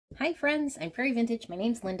Hi friends, I'm Fairy Vintage. My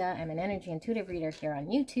name's Linda. I'm an energy intuitive reader here on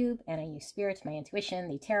YouTube, and I use spirit, my intuition,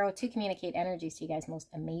 the tarot to communicate energies to you guys, most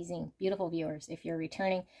amazing, beautiful viewers. If you're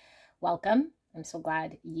returning, welcome. I'm so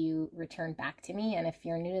glad you returned back to me. And if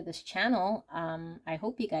you're new to this channel, I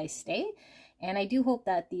hope you guys stay. And I do hope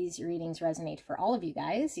that these readings resonate for all of you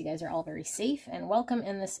guys. You guys are all very safe and welcome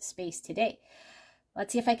in this space today.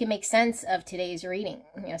 Let's see if I can make sense of today's reading.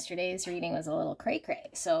 Yesterday's reading was a little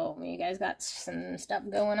cray-cray, so you guys got some stuff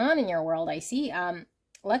going on in your world, I see.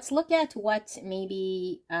 Let's look at what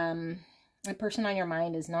maybe a person on your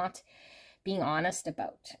mind is not being honest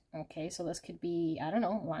about. Okay, so this could be, I don't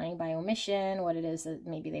know, lying by omission, what it is that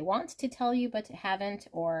maybe they want to tell you but haven't,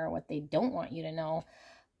 or what they don't want you to know,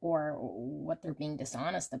 or what they're being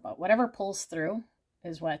dishonest about. Whatever pulls through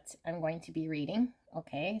is what I'm going to be reading.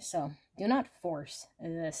 Okay, so do not force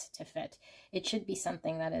this to fit. It should be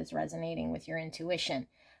something that is resonating with your intuition.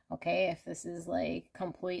 Okay, if this is like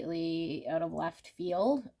completely out of left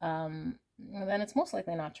field, then it's most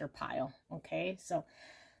likely not your pile. Okay, so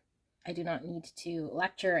I do not need to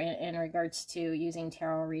lecture in regards to using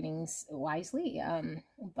tarot readings wisely.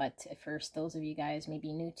 But first, those of you guys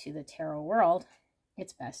maybe new to the tarot world,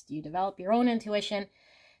 it's best you develop your own intuition,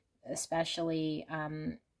 especially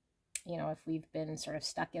you know, if we've been sort of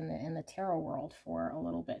stuck in the tarot world for a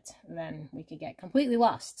little bit, then we could get completely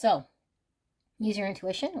lost. So use your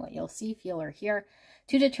intuition, what you'll see, feel, or hear,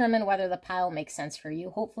 to determine whether the pile makes sense for you.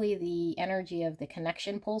 Hopefully the energy of the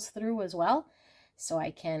connection pulls through as well, so I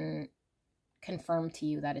can confirm to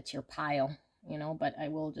you that it's your pile, you know, but I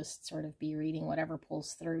will just sort of be reading whatever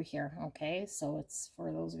pulls through here. Okay, so it's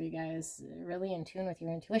for those of you guys really in tune with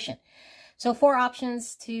your intuition. So 4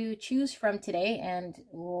 options to choose from today, and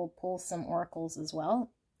we'll pull some oracles as well.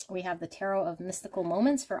 We have the Tarot of Mystical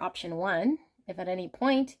Moments for option 1. If at any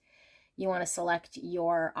point you want to select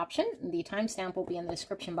your option, the timestamp will be in the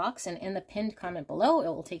description box, and in the pinned comment below, it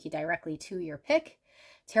will take you directly to your pick.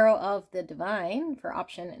 Tarot of the Divine for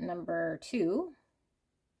option number 2.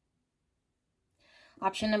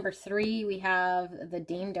 Option number 3, we have the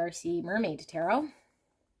Dame Darcy Mermaid Tarot.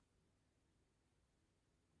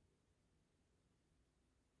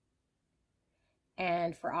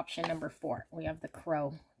 And for option number 4, we have the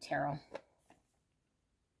Crow Tarot.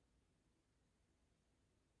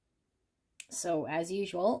 So as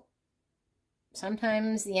usual,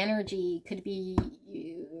 sometimes the energy could be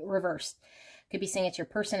reversed. It could be saying it's your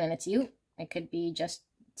person and it's you. It could be just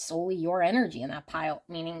solely your energy in that pile,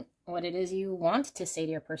 meaning what it is you want to say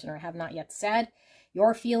to your person or have not yet said,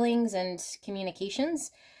 your feelings and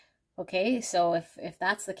communications. Okay, so if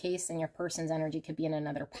that's the case, then your person's energy could be in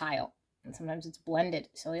another pile. And sometimes it's blended.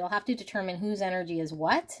 So you'll have to determine whose energy is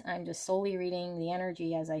what. I'm just solely reading the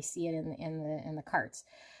energy as I see it in the cards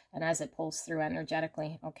and as it pulls through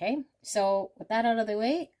energetically. Okay, so with that out of the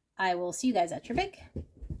way, I will see you guys at your pick.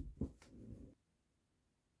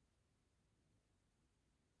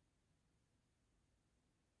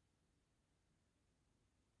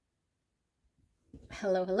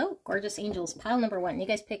 Hello, hello, gorgeous angels. Pile number 1. You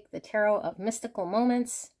guys pick the Tarot of Mystical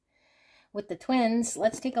Moments with the twins.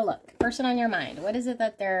 Let's take a look. Person on your mind. What is it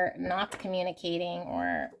that they're not communicating,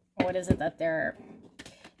 or what is it that they're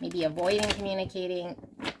maybe avoiding communicating,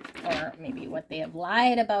 or maybe what they have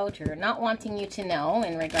lied about or not wanting you to know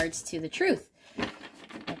in regards to the truth?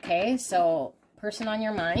 Okay, so person on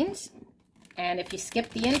your mind. And if you skip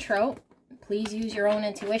the intro, please use your own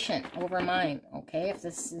intuition over mine. Okay, if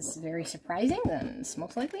this is very surprising, then it's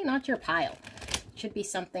most likely not your pile. It should be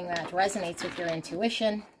something that resonates with your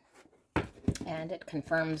intuition, and it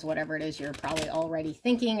confirms whatever it is you're probably already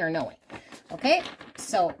thinking or knowing. Okay,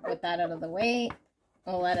 so with that out of the way,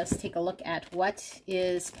 let us take a look at what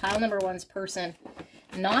is pile number 1's person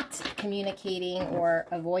not communicating or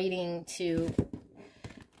avoiding to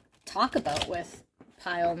talk about with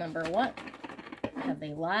pile number 1. Have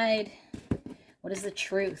they lied? What is the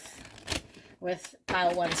truth with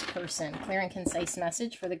pile 1's person? Clear and concise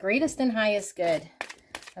message for the greatest and highest good.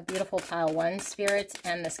 A beautiful pile 1 spirit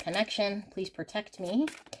and this connection. Please protect me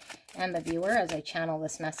and the viewer as I channel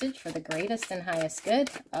this message for the greatest and highest good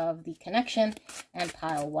of the connection and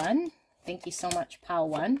pile 1. Thank you so much, pile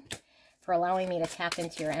 1, for allowing me to tap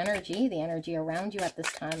into your energy, the energy around you at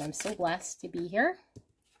this time. I'm so blessed to be here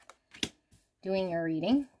doing your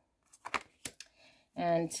reading.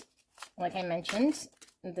 And like I mentioned,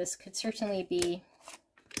 this could certainly be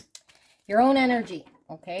your own energy,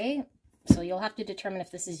 okay? So you'll have to determine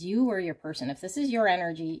if this is you or your person. If this is your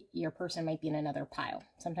energy, your person might be in another pile.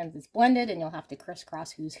 Sometimes it's blended and you'll have to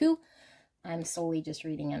crisscross who's who. I'm solely just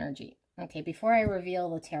reading energy. Okay, before I reveal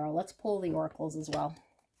the tarot, let's pull the oracles as well.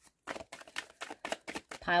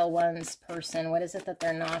 pile one's person? What is it that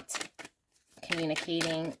they're not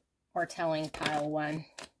communicating or telling pile one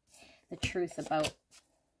the truth about?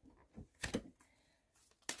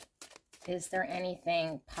 Is there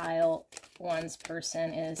anything pile one's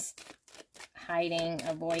person is hiding,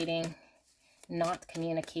 avoiding, not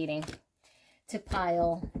communicating to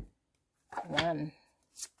pile one?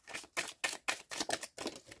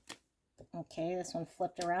 Okay, this one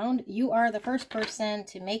flipped around. You are the first person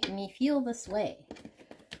to make me feel this way.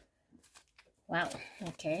 Wow,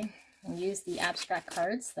 okay. I'll use the abstract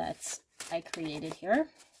cards that I created here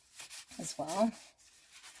as well.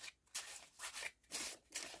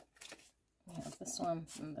 We have this one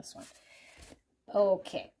and this one.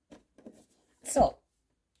 Okay, so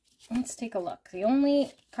let's take a look. The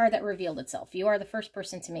only card that revealed itself. You are the first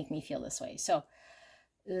person to make me feel this way. So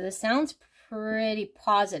this sounds pretty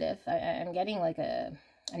positive. I'm getting like an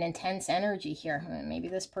intense energy here. Maybe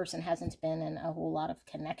this person hasn't been in a whole lot of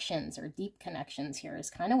connections or deep connections here is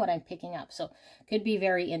kind of what I'm picking up. So could be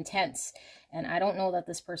very intense. And I don't know that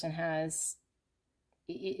this person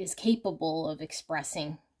is capable of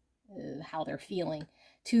expressing how they're feeling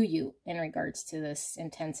to you in regards to this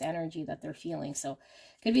intense energy that they're feeling. So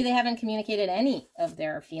could be they haven't communicated any of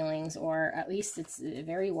their feelings, or at least it's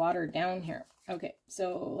very watered down here. Okay,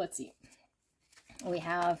 so let's see. We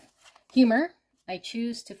have humor. I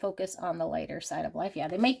choose to focus on the lighter side of life. Yeah,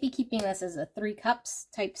 they might be keeping this as a 3 cups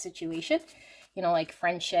type situation, you know, like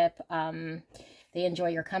friendship. They enjoy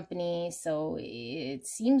your company, so it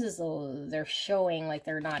seems as though they're showing like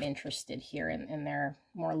they're not interested here in their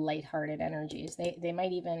more lighthearted energies. They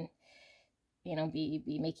might even, you know,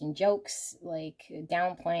 be making jokes, like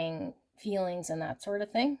downplaying feelings and that sort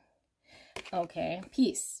of thing. Okay,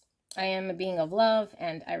 peace. I am a being of love,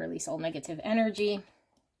 and I release all negative energy.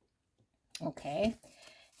 Okay,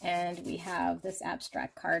 and we have this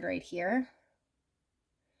abstract card right here.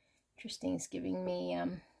 Interesting, it's giving me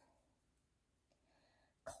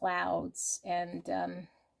clouds and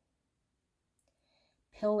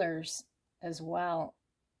pillars as well.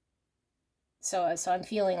 So I'm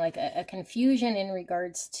feeling like a confusion in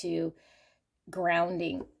regards to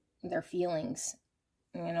grounding their feelings,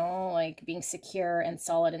 you know, like being secure and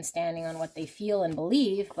solid and standing on what they feel and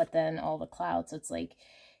believe, but then all the clouds. So it's like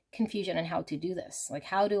confusion on how to do this. Like,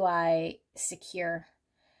 how do I secure?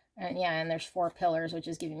 And yeah, and there's 4 pillars, which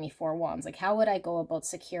is giving me 4 wands. Like, how would I go about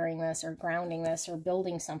securing this or grounding this or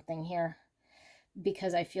building something here?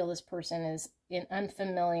 Because I feel this person is in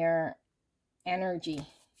unfamiliar energy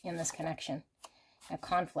in this connection. A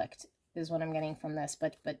conflict is what I'm getting from this.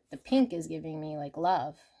 But the pink is giving me like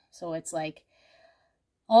love. So it's like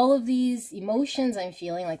all of these emotions I'm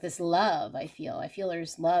feeling, like this love I feel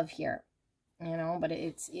there's love here, you know, but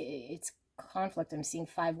it's conflict. I'm seeing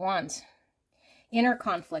 5 wands. Inner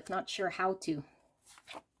conflict, not sure how to.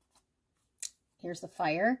 Here's the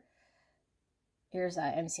fire. Here's,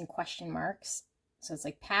 I'm seeing question marks. So it's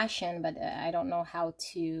like passion, but I don't know how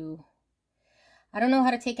to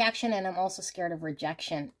take action, and I'm also scared of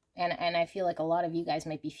rejection. And I feel like a lot of you guys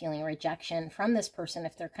might be feeling rejection from this person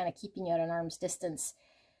if they're kind of keeping you at an arm's distance.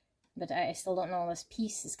 But I still don't know, this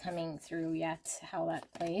piece is coming through yet, how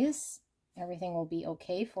that plays. Everything will be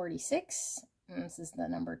okay, 46. And this is the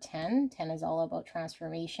number 10. 10 is all about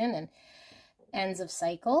transformation and ends of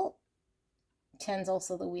cycle. 10 is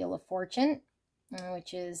also the Wheel of Fortune,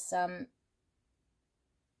 which is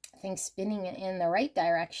things spinning in the right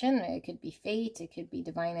direction. It could be fate, it could be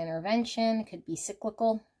divine intervention, it could be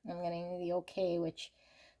cyclical. I'm getting the okay, which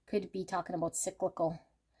could be talking about cyclical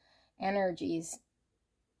energies.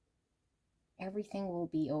 Everything will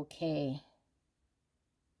be okay.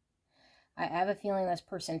 I have a feeling this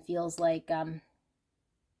person feels like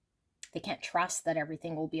they can't trust that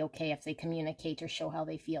everything will be okay if they communicate or show how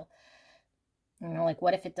they feel. You know, like,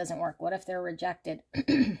 what if it doesn't work? What if they're rejected?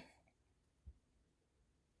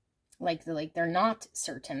 like they're not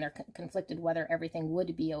certain. They're conflicted whether everything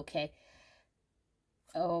would be okay.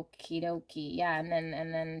 Okie dokie. Yeah, and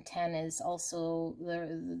then 10 is also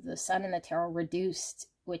the sun in the tarot reduced,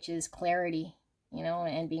 which is clarity, you know,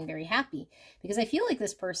 and being very happy. Because I feel like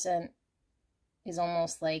this person is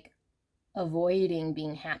almost like avoiding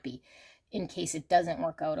being happy in case it doesn't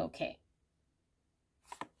work out okay.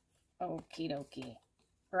 Okie dokie.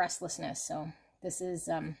 Restlessness. So this is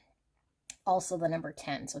also the number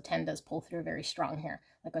 10. So 10 does pull through very strong here.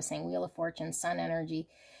 Like I was saying, Wheel of Fortune, sun energy,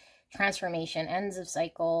 transformation, ends of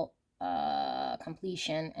cycle,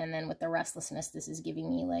 completion. And then with the restlessness, this is giving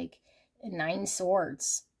me like 9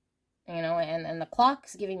 swords, you know, and the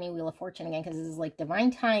clock's giving me Wheel of Fortune again, because this is like divine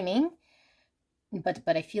timing.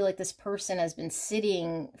 But I feel like this person has been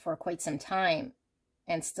sitting for quite some time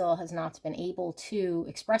and still has not been able to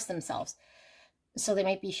express themselves. So they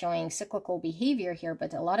might be showing cyclical behavior here,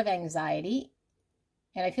 but a lot of anxiety.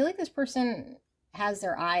 And I feel like this person has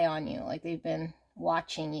their eye on you, like they've been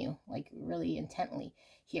watching you, like really intently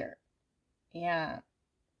here. Yeah,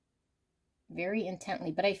 very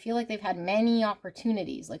intently. But I feel like they've had many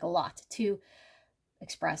opportunities, like a lot, to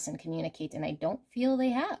express and communicate, and I don't feel they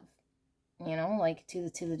have, you know, like to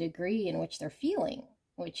the degree in which they're feeling,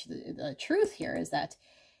 which the truth here is that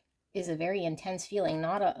is a very intense feeling,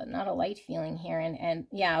 not a light feeling here. And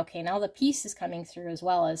yeah, okay, now the peace is coming through as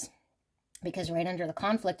well, as because right under the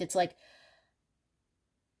conflict, it's like,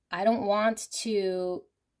 I don't want to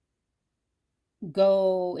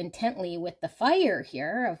go intently with the fire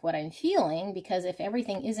here of what I'm feeling, because if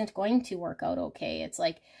everything isn't going to work out okay, it's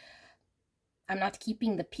like I'm not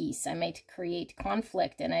keeping the peace. I might create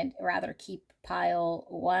conflict, and I'd rather keep pile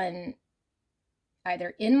 1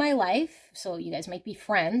 either in my life, so you guys might be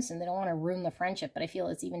friends and they don't want to ruin the friendship, but I feel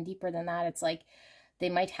it's even deeper than that. It's like they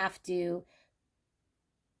might have to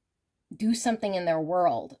do something in their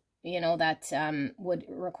world, you know, that would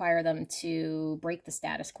require them to break the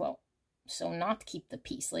status quo. So not keep the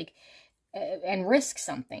peace, like, and risk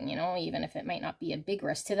something, you know, even if it might not be a big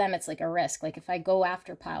risk. To them, it's like a risk. Like if I go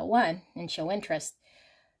after pile 1 and show interest,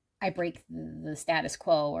 I break the status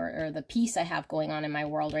quo or the peace I have going on in my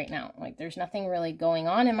world right now. Like there's nothing really going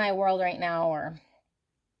on in my world right now, or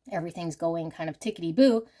everything's going kind of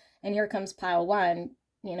tickety-boo. And here comes pile 1,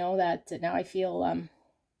 you know, that now I feel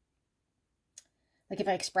like if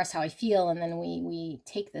I express how I feel and then we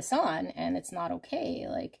take this on and it's not okay,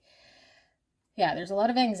 like, yeah, there's a lot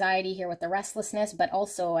of anxiety here with the restlessness, but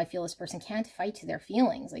also I feel this person can't fight their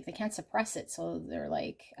feelings. Like they can't suppress it. So they're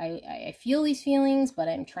like, I feel these feelings, but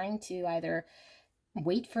I'm trying to either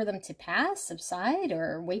wait for them to pass, subside,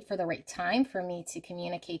 or wait for the right time for me to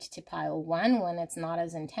communicate to pile 1 when it's not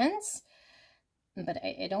as intense. But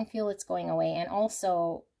I don't feel it's going away. And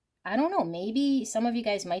also, I don't know, maybe some of you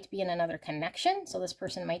guys might be in another connection. So this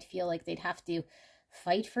person might feel like they'd have to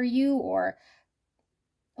fight for you, or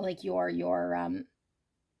like you're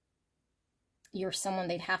someone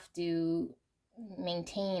they'd have to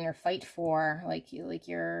maintain or fight for, like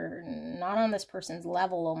you're not on this person's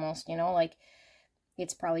level almost, you know, like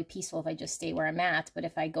it's probably peaceful if I just stay where I'm at, but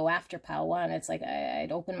if I go after pile 1, it's like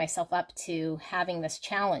I'd open myself up to having this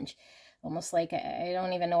challenge, almost like I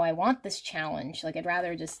don't even know I want this challenge. Like I'd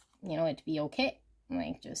rather just, you know, it be okay,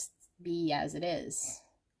 like just be as it is.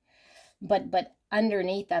 But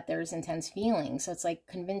underneath that, there's intense feelings. So it's like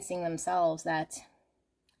convincing themselves that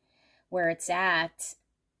where it's at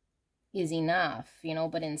is enough, you know,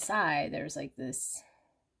 but inside there's like this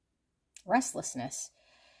restlessness,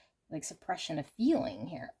 like suppression of feeling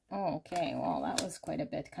here. Oh, okay, well, that was quite a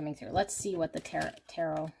bit coming through. Let's see what the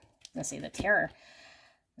tarot, let's say the terror.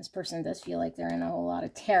 This person does feel like they're in a whole lot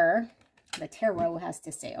of terror. The tarot has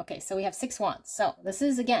to say. Okay, so we have 6 wands. So this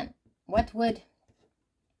is, again, what would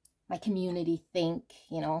my community think,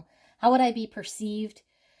 you know? How would I be perceived?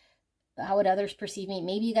 How would others perceive me?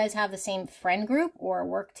 Maybe you guys have the same friend group or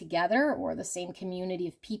work together, or the same community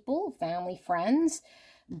of people, family, friends.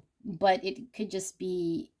 But it could just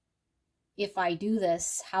be, if I do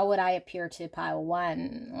this, how would I appear to pile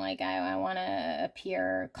 1? Like I want to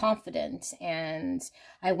appear confident, and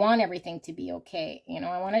I want everything to be okay. You know,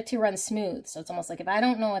 I want it to run smooth. So it's almost like if I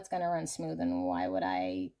don't know it's going to run smooth, then why would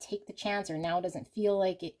I take the chance? Or now it doesn't feel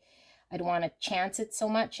like it. I'd want to chance it so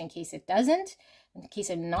much in case it doesn't, in case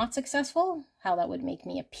I'm not successful, how that would make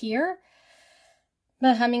me appear.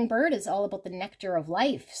 The hummingbird is all about the nectar of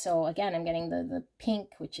life. So again, I'm getting the pink,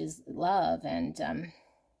 which is love, and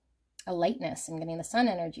a lightness. I'm getting the sun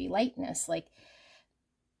energy, lightness. Like,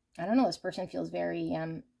 I don't know, this person feels very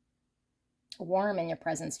warm in your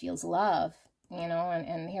presence, feels love, you know,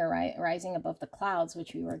 and here, rising above the clouds,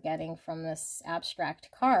 which we were getting from this abstract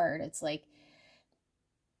card. It's like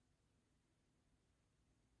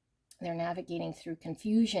they're navigating through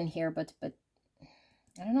confusion here, but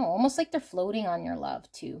I don't know, almost like they're floating on your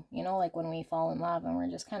love too. You know, like when we fall in love and we're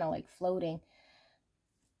just kind of like floating,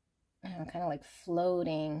 kind of like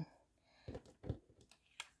floating.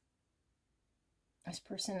 This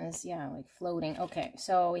person is, yeah, like floating. Okay,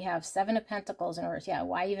 so we have 7 of Pentacles in reverse. Yeah,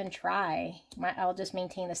 why even try? I'll just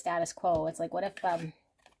maintain the status quo. It's like, what if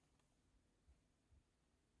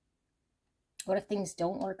things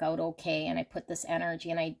don't work out okay, and I put this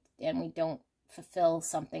energy and we don't fulfill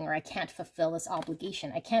something, or I can't fulfill this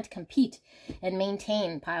obligation. I can't compete and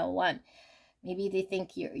maintain pile 1. Maybe they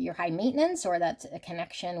think you're high maintenance, or that a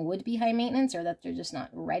connection would be high maintenance, or that they're just not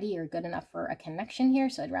ready or good enough for a connection here.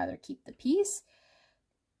 So I'd rather keep the peace.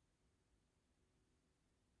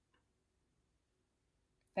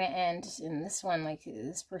 And in this one, like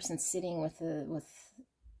this person's sitting with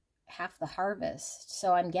half the harvest.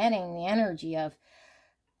 So I'm getting the energy of,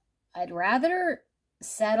 I'd rather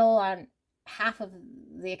settle on half of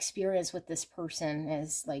the experience with this person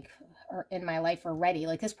is like in my life already.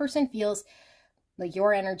 Like this person feels like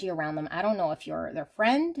your energy around them. I don't know if you're their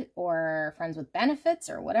friend or friends with benefits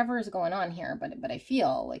or whatever is going on here, but I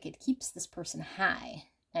feel like it keeps this person high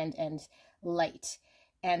and light.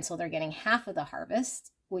 And so they're getting half of the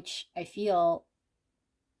harvest, which I feel,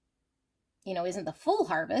 you know, isn't the full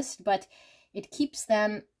harvest, but it keeps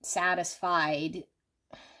them satisfied,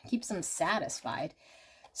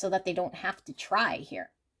 so that they don't have to try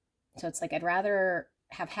here. So it's like, I'd rather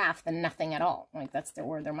have half than nothing at all. Like that's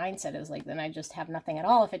where their mindset is, like, then I just have nothing at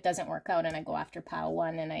all if it doesn't work out and I go after pile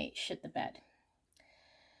one and I shit the bed.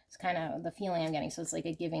 It's kind of the feeling I'm getting. So it's like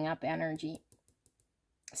a giving up energy,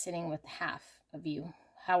 sitting with half of you.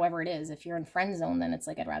 However it is, if you're in friend zone, then it's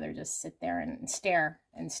like, I'd rather just sit there and stare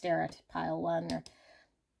at pile one, or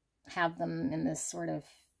have them in this sort of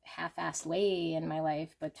half-assed way in my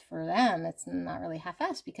life. But for them, it's not really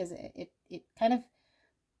half-assed, because it kind of,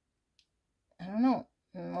 I don't know,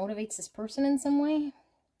 motivates this person in some way.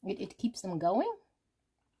 It keeps them going.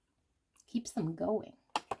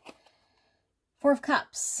 Four of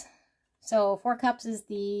Cups. So 4 Cups is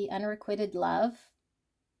the unrequited love,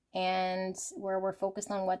 and where we're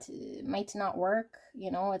focused on what might not work.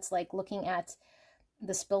 You know, it's like looking at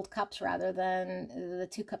the spilled cups rather than the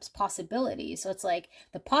 2 cups possibility. So it's like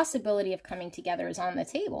the possibility of coming together is on the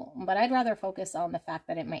table, but I'd rather focus on the fact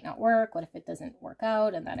that it might not work. What if it doesn't work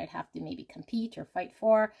out, and that I'd have to maybe compete or fight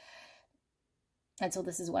for? And so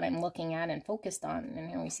this is what I'm looking at and focused on. And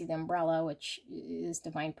here we see the umbrella, which is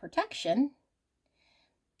divine protection.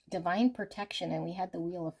 And we had the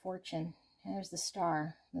Wheel of Fortune. There's the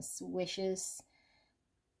Star. This wishes,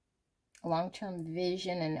 long-term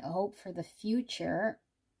vision and hope for the future,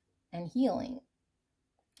 and healing,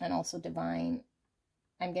 and also divine.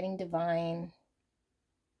 I'm getting divine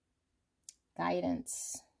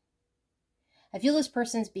guidance. I feel this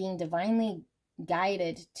person's being divinely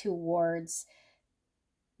guided towards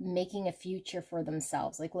making a future for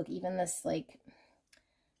themselves. Like, look, even this, like,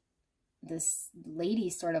 this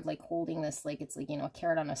lady sort of like holding this, like, it's like, you know, a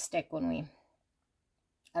carrot on a stick when we,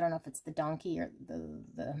 I don't know if it's the donkey or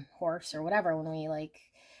the horse or whatever, when we like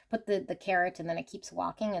put the carrot and then it keeps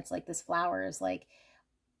walking. It's like this flower is like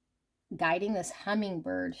guiding this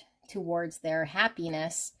hummingbird towards their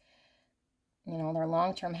happiness, you know, their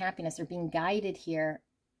long-term happiness. They're being guided here.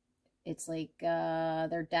 It's like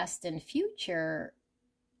their destined future.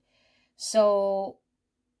 So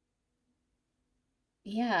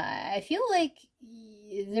yeah, I feel like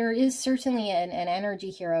there is certainly an energy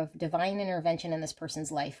here of divine intervention in this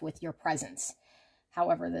person's life with your presence,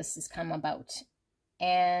 however this has come about.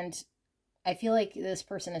 And I feel like this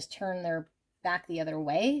person has turned their back the other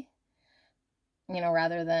way, you know,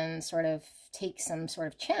 rather than sort of take some sort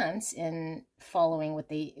of chance in following what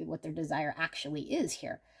their desire actually is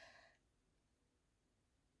here.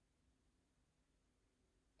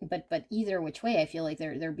 But either which way, I feel like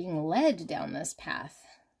they're being led down this path,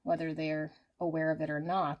 whether they're aware of it or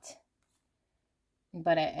not.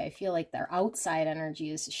 But I feel like their outside energy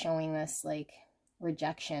is showing this like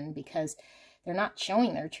rejection, because they're not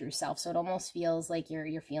showing their true self. So it almost feels like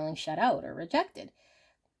you're feeling shut out or rejected.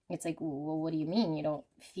 It's like, well, what do you mean you don't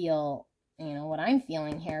feel, you know, what I'm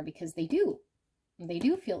feeling here? Because they do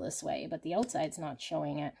feel this way, but the outside's not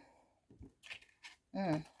showing it.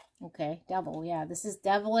 Okay, Devil. Yeah, this is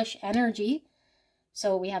devilish energy.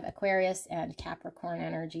 So we have Aquarius and Capricorn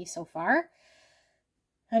energy so far.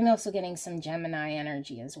 I'm also getting some Gemini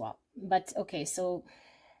energy as well. But okay, so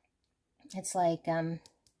it's like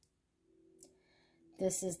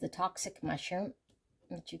this is the toxic mushroom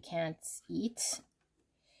that you can't eat.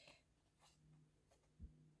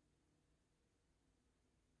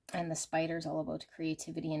 And the spider's all about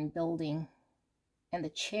creativity and building. And the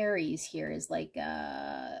cherries here is like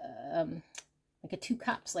a 2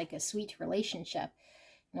 cups, like a sweet relationship,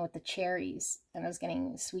 you know, with the cherries. And I was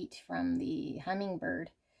getting sweet from the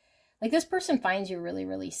hummingbird. Like, this person finds you really,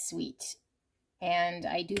 really sweet. And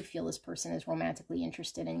I do feel this person is romantically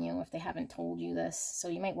interested in you if they haven't told you this. So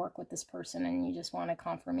you might work with this person and you just want a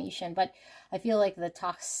confirmation. But I feel like the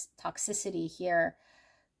toxicity here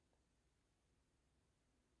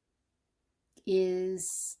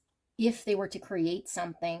is, if they were to create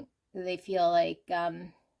something, they feel like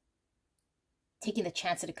taking the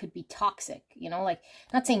chance that it could be toxic, you know, like,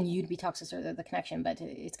 not saying you'd be toxic or the connection, but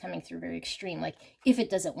it's coming through very extreme. Like, if it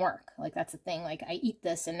doesn't work, like, that's the thing, like, I eat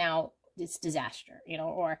this and now it's disaster, you know,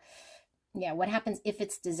 or yeah, what happens if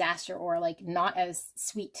it's disaster, or like not as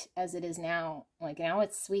sweet as it is now? Like now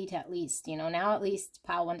it's sweet at least, you know, now at least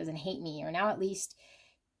pile one doesn't hate me, or now at least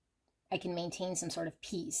I can maintain some sort of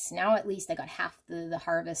peace. Now at least I got half the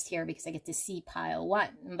harvest here because I get to see pile one.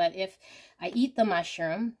 But if I eat the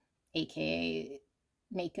mushroom, aka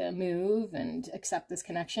make a move and accept this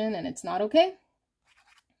connection, and it's not okay,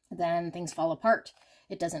 then things fall apart.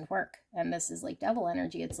 It doesn't work. And this is like devil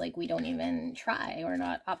energy. It's like we don't even try. We're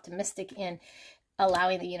not optimistic in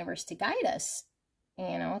allowing the universe to guide us,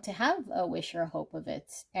 you know, to have a wish or a hope of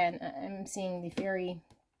it. And I'm seeing the fairy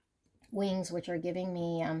wings, which are giving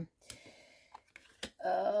me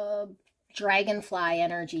dragonfly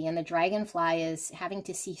energy. And the dragonfly is having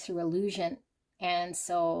to see through illusion. And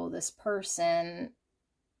so this person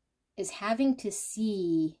is having to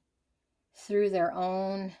see through their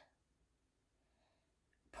own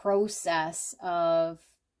process of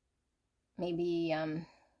maybe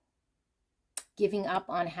giving up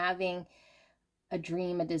on having a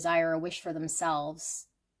dream, a desire, a wish for themselves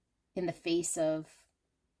in the face of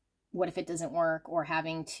what if it doesn't work, or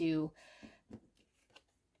having to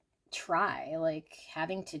try, like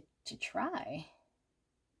having to try.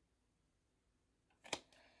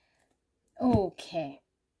 Okay.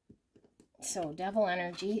 So devil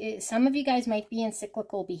energy, some of you guys might be in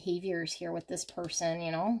cyclical behaviors here with this person,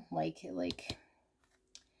 you know, like,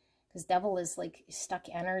 because devil is like stuck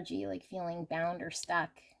energy, like feeling bound or stuck.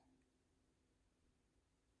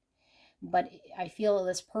 But I feel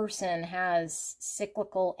this person has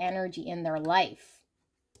cyclical energy in their life.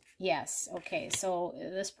 Yes. Okay. So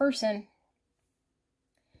this person,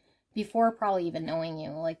 before probably even knowing you,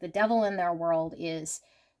 like the devil in their world is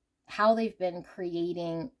how they've been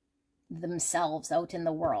creating themselves out in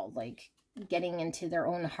the world, like getting into their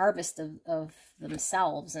own harvest of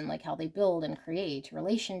themselves, and like how they build and create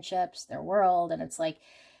relationships, their world. And it's like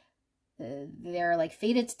they're like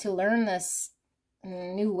fated to learn this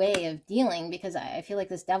new way of dealing, because I feel like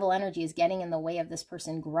this devil energy is getting in the way of this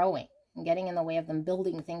person growing and getting in the way of them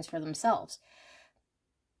building things for themselves,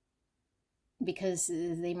 because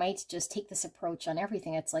they might just take this approach on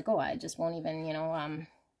everything. It's like, oh, I just won't even, you know,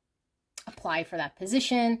 apply for that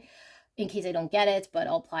position in case I don't get it, but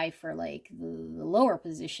I'll apply for like the lower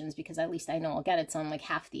positions because at least I know I'll get it. So I'm like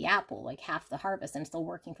half the apple, like half the harvest. I'm still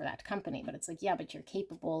working for that company. But it's like, yeah, but you're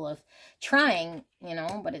capable of trying, you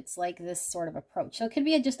know, but it's like this sort of approach. So it could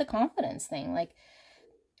be just a confidence thing, like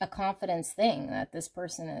a confidence thing that this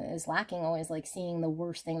person is lacking, always like seeing the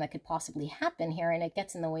worst thing that could possibly happen here. And it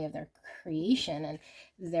gets in the way of their creation and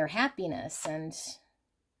their happiness. And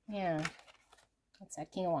yeah. What's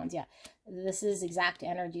that? King of Wands. Yeah. This is exact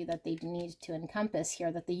energy that they need to encompass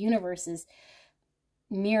here, that the universe is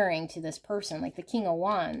mirroring to this person. Like the King of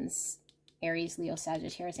Wands, Aries, Leo,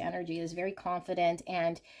 Sagittarius energy is very confident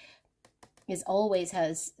and is always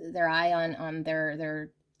has their eye on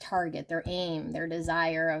their target, their aim, their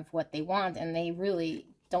desire of what they want. And they really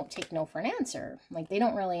don't take no for an answer. Like they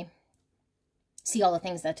don't really see all the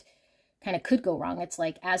things that kind of could go wrong. It's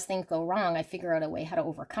like, as things go wrong, I figure out a way how to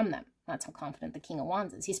overcome them. That's how confident the King of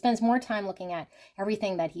Wands is. He spends more time looking at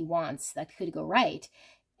everything that he wants that could go right.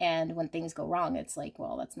 And when things go wrong, it's like,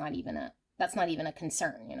 well, that's not even a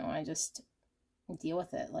concern. You know, I just deal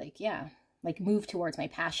with it. Like, yeah, like move towards my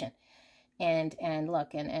passion and look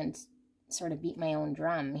and sort of beat my own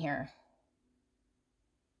drum here.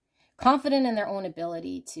 Confident in their own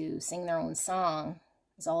ability to sing their own song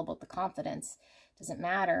is all about the confidence. Doesn't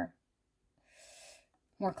matter.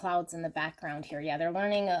 More clouds in the background here. Yeah, they're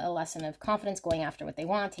learning a lesson of confidence, going after what they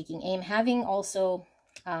want, taking aim, having also,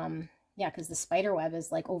 yeah, because the spider web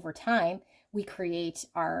is like over time, we create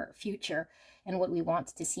our future and what we want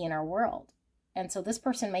to see in our world. And so this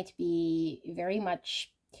person might be very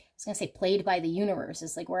much, I was going to say played by the universe.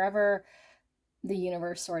 It's like wherever the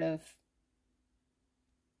universe sort of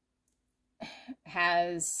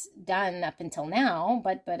has done up until now,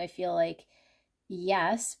 but I feel like,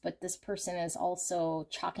 yes, but this person is also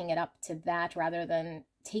chalking it up to that rather than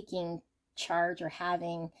taking charge or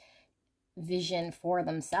having vision for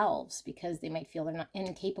themselves, because they might feel they're not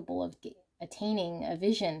incapable of attaining a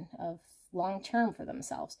vision of long-term for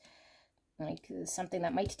themselves, like something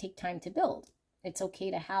that might take time to build. It's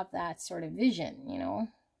okay to have that sort of vision, you know,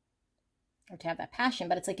 or to have that passion.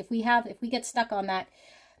 But it's like if we get stuck on that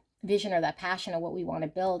vision or that passion of what we want to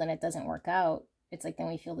build and it doesn't work out, it's like then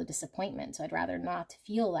we feel the disappointment. So I'd rather not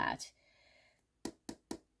feel that.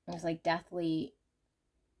 It's like deathly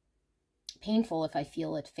painful if I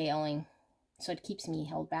feel it failing. So it keeps me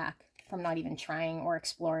held back from not even trying or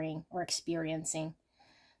exploring or experiencing.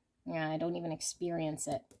 Yeah, I don't even experience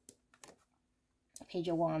it. Page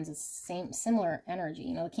of Wands is similar energy.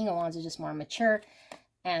 You know, the King of Wands is just more mature,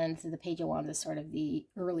 and the Page of Wands is sort of the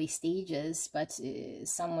early stages, but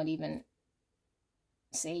some would even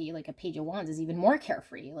say like a Page of Wands is even more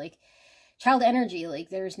carefree. Like child energy, like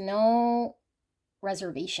there's no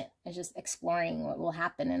reservation. It's just exploring what will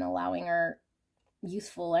happen and allowing our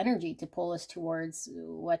youthful energy to pull us towards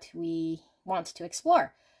what we want to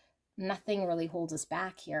explore. Nothing really holds us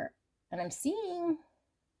back here. And I'm seeing,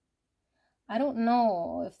 I don't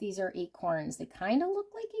know if these are acorns. They kind of look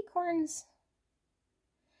like acorns.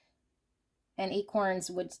 And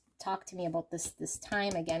acorns would talk to me about this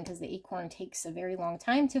time again, because the acorn takes a very long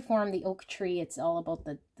time to form. The oak tree, it's all about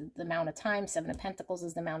the amount of time. Seven of Pentacles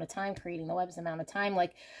is the amount of time. Creating the web is the amount of time.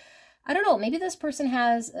 Like, I don't know, maybe this person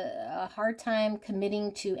has a hard time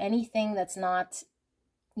committing to anything that's not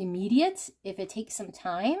immediate if it takes some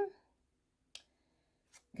time.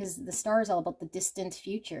 Because the star is all about the distant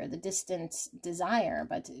future, the distant desire,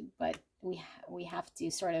 but we have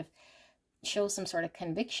to sort of show some sort of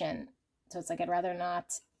conviction. So it's like I'd rather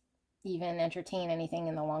not even entertain anything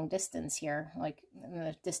in the long distance here, like in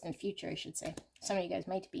the distant future, I should say. Some of you guys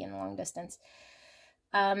might be in the long distance.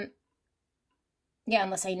 Yeah,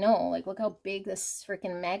 unless I know, like, look how big this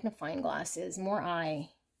freaking magnifying glass is. More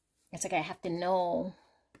eye. It's like I have to know,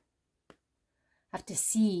 have to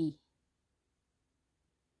see,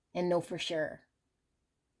 and know for sure.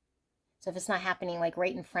 So if it's not happening like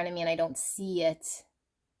right in front of me and I don't see it,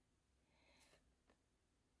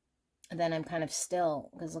 then I'm kind of still,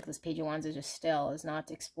 because look, this Page of Wands is just still, is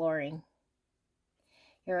not exploring.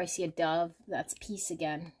 Here I see a dove. That's peace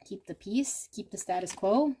again. Keep the peace, keep the status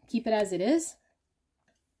quo, keep it as it is.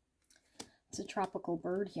 It's a tropical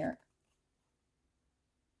bird here.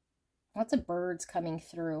 Lots of birds coming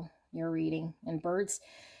through your reading. And birds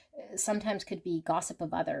sometimes could be gossip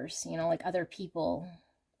of others, you know, like other people.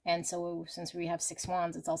 And so since we have 6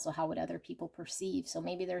 wands, it's also how would other people perceive. So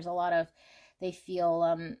maybe there's a lot of, they feel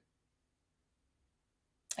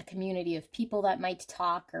a community of people that might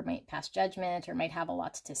talk or might pass judgment or might have a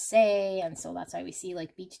lot to say. And so that's why we see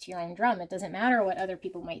like beat to your own drum. It doesn't matter what other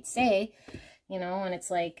people might say, you know, and it's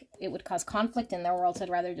like it would cause conflict in their world. So I'd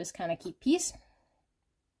rather just kind of keep peace.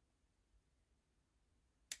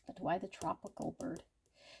 But why the tropical bird?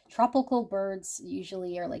 Tropical birds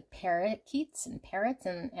usually are like parakeets and parrots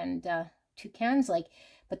and toucans, like,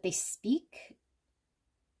 but they speak.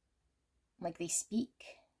 Like they speak.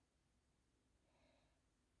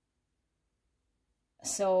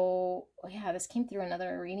 So, yeah, this came through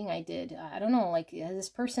another reading I did. I don't know, like, this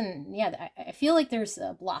person, yeah, I feel like there's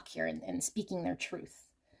a block here in speaking their truth.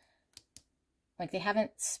 Like, they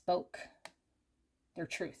haven't spoke their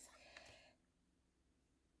truth.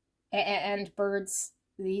 And birds,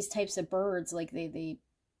 these types of birds, like, they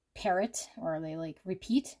parrot or they, like,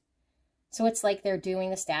 repeat. So it's like they're doing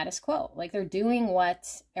the status quo. Like, they're doing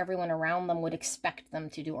what everyone around them would expect them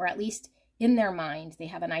to do, or at least in their mind, they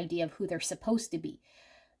have an idea of who they're supposed to be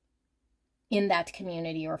in that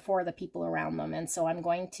community or for the people around them. And so I'm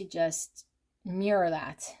going to just mirror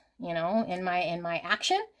that, you know, in my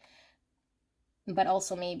action, but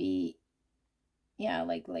also maybe, yeah,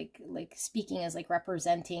 like speaking as like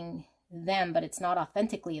representing them, but it's not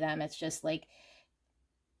authentically them. It's just like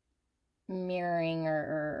mirroring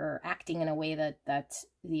or acting in a way that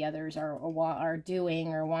the others are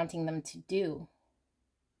doing or wanting them to do.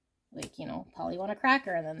 Like, you know, Polly want a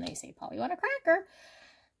cracker, and then they say, Polly want a cracker.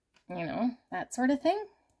 You know, that sort of thing.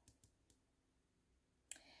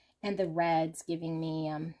 And the red's giving me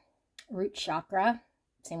root chakra.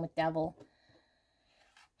 Same with devil.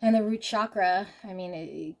 And the root chakra, I mean,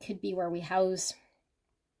 it could be where we house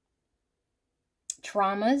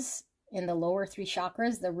traumas in the lower 3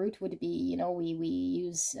 chakras. The root would be, you know, we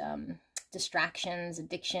use distractions,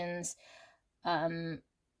 addictions,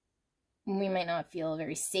 we might not feel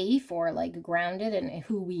very safe or like grounded in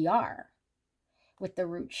who we are with the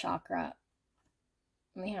root chakra.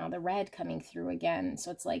 You know, the red coming through again.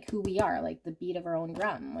 So it's like who we are, like the beat of our own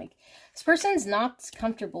drum. Like this person's not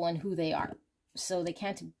comfortable in who they are. So they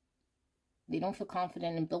don't feel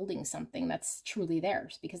confident in building something that's truly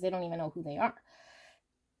theirs because they don't even know who they are.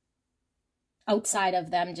 Outside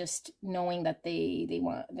of them just knowing that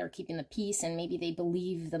they're keeping the peace, and maybe they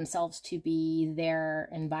believe themselves to be their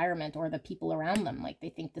environment or the people around them. Like they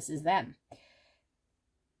think this is them.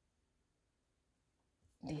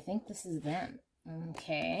 They think this is them.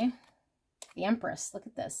 Okay. The Empress, look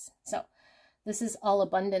at this. So this is all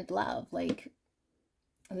abundant love. Like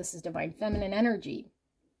this is divine feminine energy.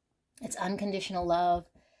 It's unconditional love,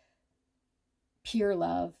 pure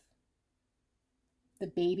love. The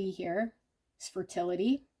baby here is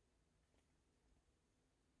fertility.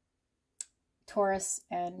 Taurus,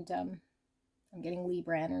 and I'm getting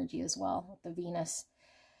Libra energy as well with the Venus.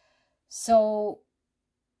 So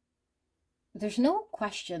there's no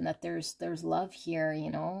question that there's love here,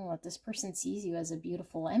 you know, that this person sees you as a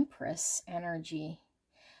beautiful Empress energy.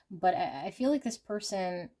 But I feel like this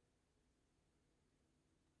person,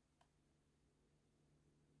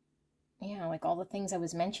 yeah, like all the things I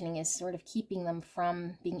was mentioning is sort of keeping them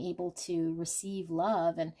from being able to receive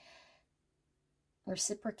love and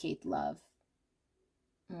reciprocate love.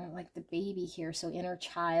 Like the baby here, so inner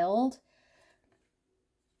child.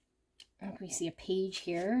 We see a page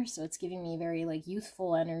here, so it's giving me very like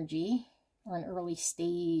youthful energy, or an early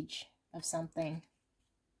stage of something.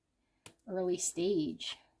 Early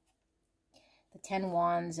stage. The 10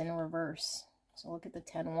 Wands in reverse. So look at the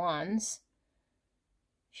 10 Wands.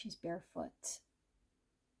 She's barefoot.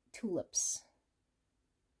 Tulips.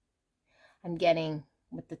 I'm getting,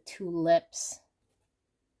 with the tulips,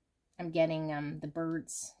 I'm getting the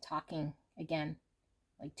birds talking again.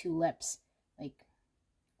 Like tulips. Like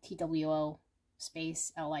TWO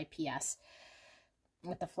space LIPS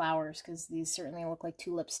with the flowers, because these certainly look like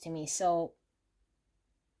tulips to me. So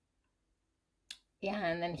yeah,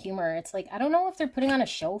 and then humor. It's like, I don't know if they're putting on a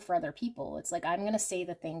show for other people. It's like, I'm going to say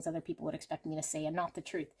the things other people would expect me to say and not the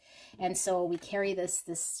truth. And so we carry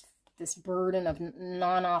this burden of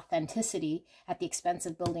non-authenticity at the expense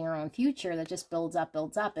of building our own future that just builds up.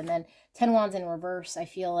 And then 10 Wands in reverse, I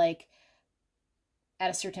feel like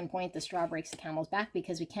at a certain point, the straw breaks the camel's back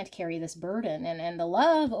because we can't carry this burden. And the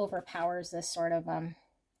love overpowers this sort of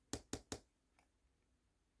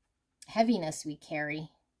heaviness we carry.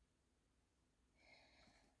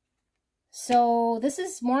 So this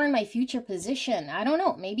is more in my future position. I don't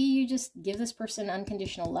know. Maybe you just give this person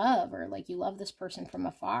unconditional love, or like you love this person from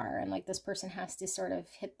afar. And like this person has to sort of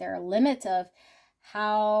hit their limit of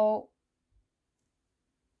how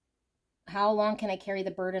long can I carry the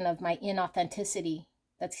burden of my inauthenticity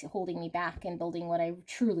that's holding me back and building what I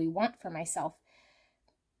truly want for myself,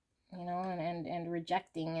 you know, and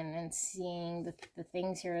rejecting and seeing the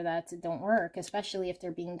things here that don't work, especially if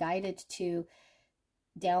they're being guided to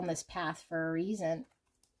down this path for a reason.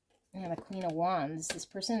 And the Queen of Wands, this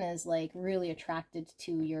person is like really attracted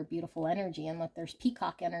to your beautiful energy. And look, there's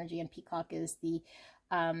peacock energy, and peacock is the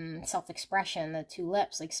self-expression, the two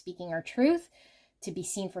lips, like speaking our truth to be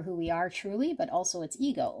seen for who we are truly, but also it's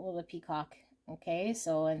ego, well, the peacock. Okay,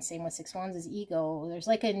 so, and same with 6 Wands is ego. There's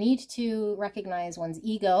like a need to recognize one's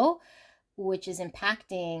ego, which is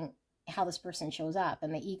impacting how this person shows up.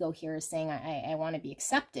 And the ego here is saying, I want to be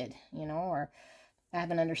accepted, you know, or I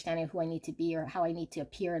have an understanding of who I need to be or how I need to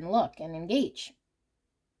appear and look and engage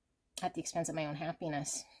at the expense of my own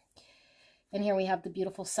happiness. And here we have the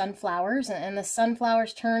beautiful sunflowers, and the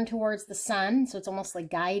sunflowers turn towards the sun. So it's almost like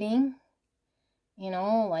guiding, you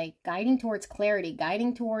know, like guiding towards clarity,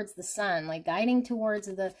 guiding towards the sun, like guiding towards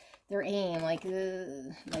their aim,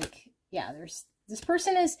 yeah, this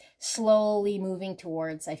person is slowly moving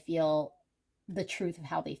towards, I feel, the truth of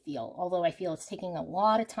how they feel. Although I feel it's taking a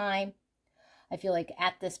lot of time. I feel like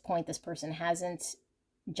at this point, this person hasn't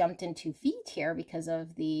jumped into feet here because of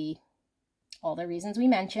all the reasons we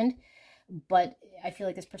mentioned. But I feel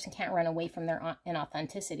like this person can't run away from their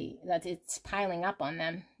inauthenticity. That it's piling up on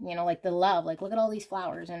them, you know, like the love, like look at all these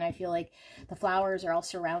flowers. And I feel like the flowers are all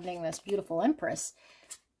surrounding this beautiful Empress.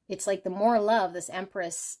 It's like the more love this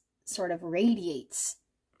Empress sort of radiates,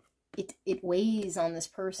 it weighs on this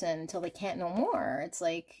person until they can't no more. It's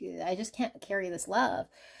like, I just can't carry this love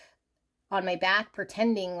on my back,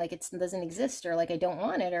 pretending like it doesn't exist, or like I don't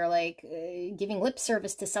want it, or like giving lip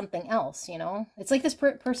service to something else, you know? It's like this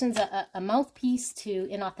person's a mouthpiece to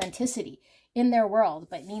inauthenticity in their world,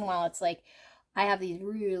 but meanwhile, it's like, I have these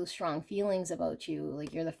really strong feelings about you.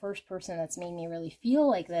 Like, you're the first person that's made me really feel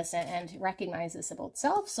like this and recognize this about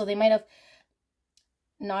self. So they might have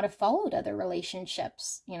not have followed other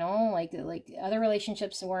relationships, you know? Like other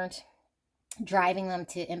relationships weren't driving them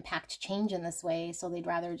to impact change in this way, so they'd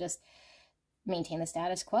rather just maintain the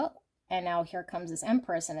status quo. And now here comes this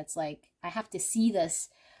Empress, and it's like, I have to see this,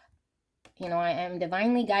 you know, I am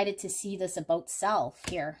divinely guided to see this about self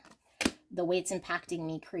here, the way it's impacting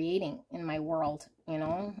me, creating in my world, you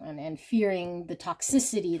know, and fearing the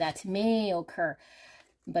toxicity that may occur.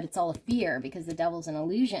 But it's all a fear because the devil's an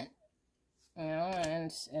illusion, you know,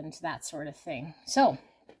 and that sort of thing. So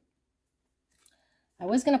I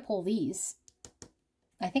was going to pull these.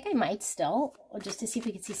 I think I might still, just to see if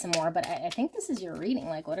we could see some more, but I think this is your reading.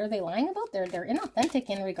 Like, what are they lying about? They're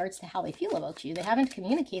inauthentic in regards to how they feel about you. They haven't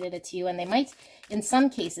communicated it to you, and they might, in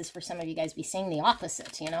some cases, for some of you guys, be saying the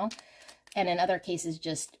opposite, you know? And in other cases,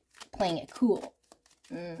 just playing it cool.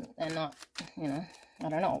 and not, you know, I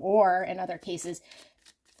don't know. Or in other cases,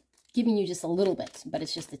 giving you just a little bit, but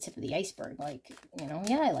it's just the tip of the iceberg. Like, you know,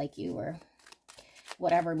 yeah, I like you, or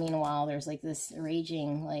whatever. Meanwhile, there's like this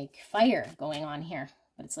raging like fire going on here.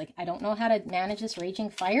 But it's like, I don't know how to manage this raging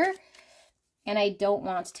fire. And I don't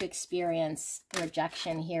want to experience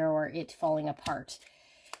rejection here or it falling apart.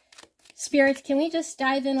 Spirit, can we just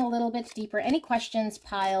dive in a little bit deeper? Any questions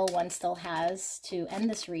pile one still has to end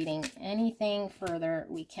this reading? Anything further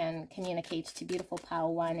we can communicate to beautiful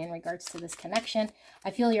pile one in regards to this connection?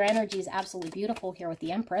 I feel your energy is absolutely beautiful here with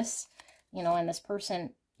the Empress, you know, and this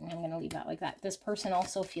person, I'm going to leave that like that. This person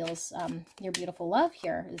also feels your beautiful love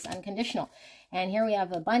here is unconditional. And here we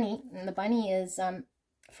have a bunny, and the bunny is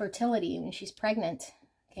fertility, and she's pregnant.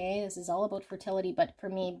 Okay, this is all about fertility, but for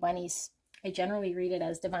me, bunnies, I generally read it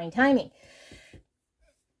as divine timing.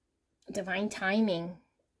 Divine timing.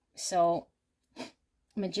 So,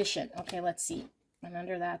 magician. Okay, let's see. And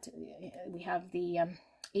under that, we have the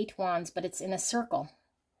 8 wands, but it's in a circle.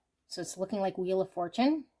 So it's looking like Wheel of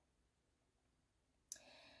Fortune.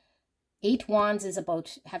 8 wands is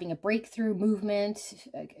about having a breakthrough, movement,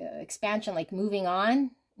 expansion, like moving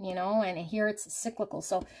on. You know, and here it's cyclical.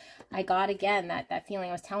 So I got, again, that feeling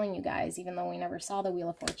I was telling you guys, even though we never saw the Wheel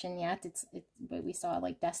of Fortune yet, but we saw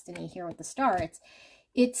like destiny here with the star.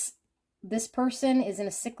 It's this person is in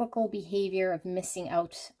a cyclical behavior of missing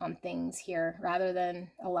out on things here rather than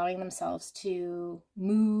allowing themselves to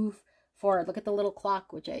move forward. Look at the little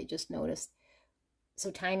clock, which I just noticed. So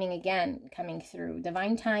timing again coming through.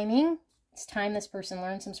 Divine timing. It's time this person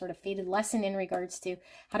learns some sort of fated lesson in regards to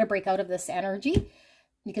how to break out of this energy,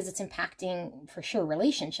 because it's impacting, for sure,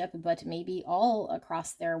 relationship, but maybe all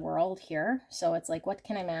across their world here. So it's like, what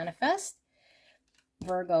can I manifest?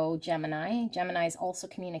 Virgo, Gemini. Gemini is also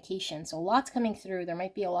communication. So lots coming through. There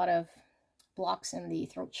might be a lot of blocks in the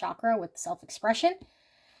throat chakra with self-expression.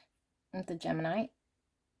 With the Gemini.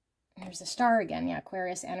 There's the star again. Yeah,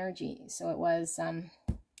 Aquarius energy. So it was,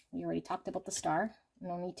 we already talked about the star.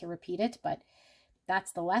 No need to repeat it, but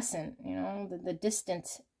that's the lesson, you know, the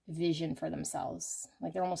distant vision for themselves.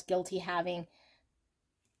 Like they're almost guilty having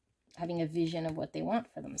a vision of what they want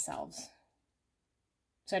for themselves.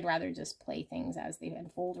 So I'd rather just play things as they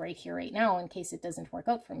unfold right here, right now, in case it doesn't work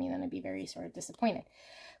out for me. Then I'd be very sort of disappointed.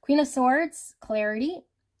 Queen of Swords, clarity,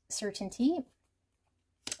 certainty.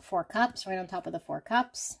 4 cups, right on top of the 4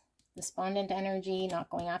 cups. Despondent energy, not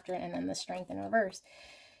going after it, and then the strength in reverse.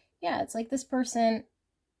 Yeah, it's like this person,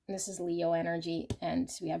 this is Leo energy, and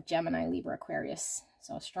we have Gemini, Libra, Aquarius.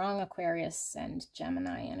 So strong Aquarius and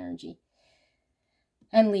Gemini energy.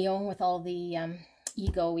 And Leo with all the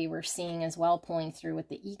ego we were seeing as well, pulling through with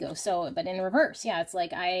the ego. So, but in reverse, yeah, it's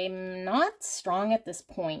like I'm not strong at this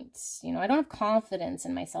point. You know, I don't have confidence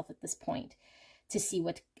in myself at this point to see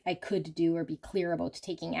what I could do or be clear about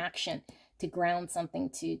taking action, to ground something,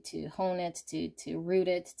 to hone it, to root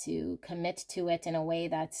it, to commit to it in a way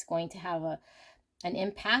that's going to have an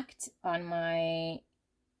impact on my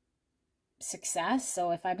success. So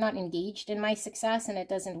if I'm not engaged in my success and it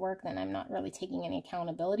doesn't work, then I'm not really taking any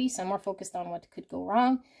accountability. So I'm more focused on what could go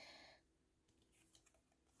wrong.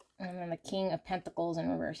 And then the King of Pentacles in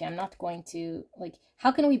reverse. Yeah, I'm not going to, like,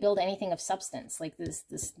 how can we build anything of substance? Like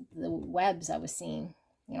the webs I was seeing,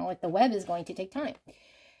 you know, like the web is going to take time.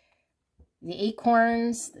 The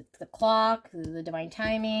acorns, the clock, the divine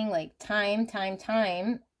timing, like time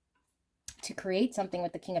to create something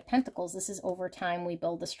with the King of Pentacles. This is over time we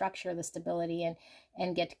build the structure, the stability,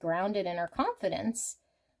 and get grounded in our confidence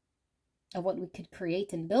of what we could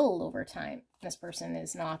create and build over time. This person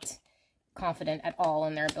is not confident at all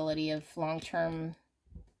in their ability of long-term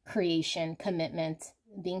creation, commitment,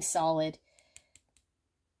 being solid,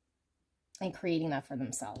 and creating that for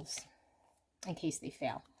themselves in case they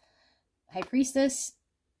fail. High Priestess.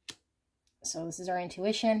 So this is our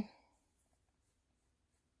intuition.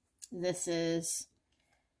 This is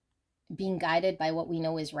being guided by what we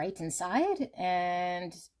know is right inside.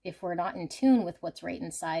 And if we're not in tune with what's right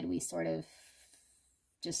inside, we sort of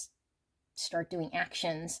just start doing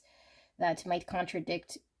actions that might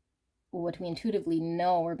contradict what we intuitively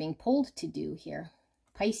know we're being pulled to do here.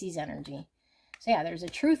 Pisces energy. So yeah, there's a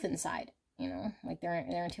truth inside, you know, like their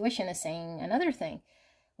intuition is saying another thing.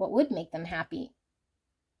 What would make them happy?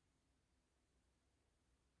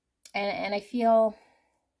 And I feel,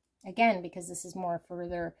 again, because this is more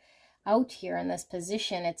further out here in this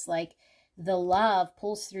position, it's like the love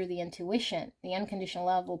pulls through the intuition. The unconditional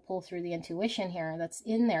love will pull through the intuition here that's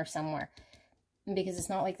in there somewhere. Because it's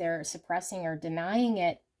not like they're suppressing or denying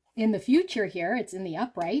it in the future here. It's in the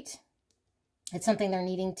upright. It's something they're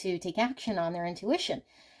needing to take action on, their intuition.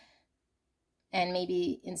 And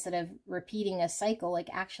maybe instead of repeating a cycle, like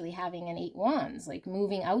actually having an 8 wands, like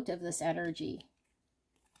moving out of this energy.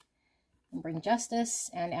 And bring justice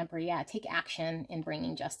and Emperor. Yeah, take action in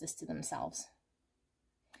bringing justice to themselves.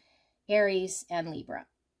 Aries and Libra.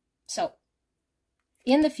 So,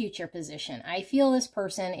 in the future position, I feel this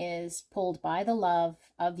person is pulled by the love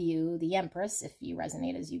of you, the Empress, if you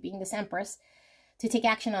resonate as you being this Empress, to take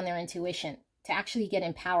action on their intuition, to actually get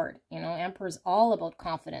empowered. You know, Emperor is all about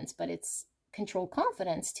confidence, but it's controlled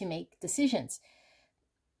confidence to make decisions.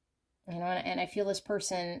 You know, and I feel this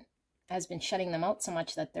person has been shutting them out so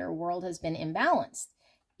much that their world has been imbalanced.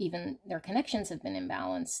 Even their connections have been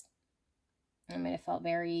imbalanced. I mean, it felt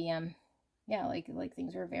very, yeah, like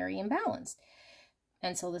things were very imbalanced.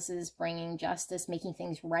 And so this is bringing justice, making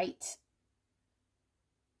things right.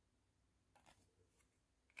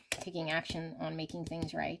 Taking action on making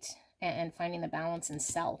things right and finding the balance in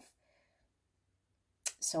self.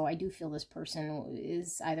 So I do feel this person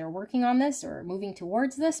is either working on this or moving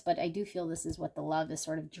towards this, but I do feel this is what the love is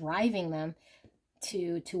sort of driving them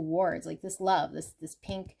towards. Like this love, this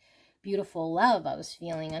pink, beautiful love I was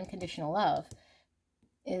feeling, unconditional love,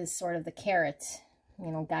 is sort of the carrot,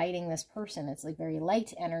 you know, guiding this person. It's like very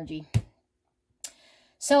light energy.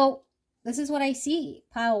 So this is what I see.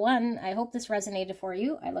 Pile 1, I hope this resonated for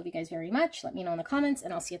you. I love you guys very much. Let me know in the comments,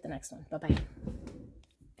 and I'll see you at the next one. Bye-bye.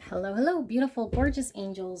 Hello, hello, beautiful, gorgeous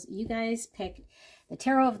angels. You guys picked the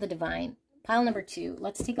Tarot of the Divine, pile number 2.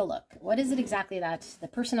 Let's take a look. What is it exactly that the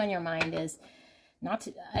person on your mind is not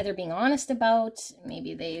either being honest about?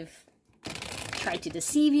 Maybe they've tried to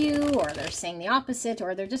deceive you, or they're saying the opposite,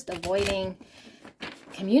 or they're just avoiding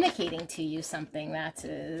communicating to you something that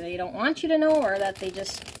they don't want you to know, or that they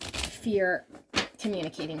just fear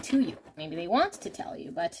communicating to you. Maybe they want to tell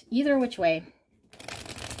you, but either which way,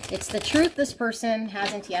 it's the truth this person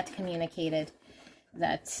hasn't yet communicated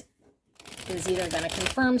that is either going to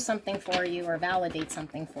confirm something for you or validate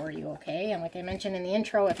something for you, okay? And like I mentioned in the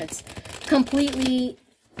intro, if it's completely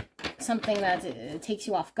something that takes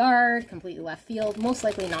you off guard, completely left field, most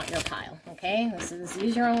likely not your pile, okay? This is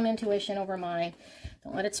use your own intuition over mine.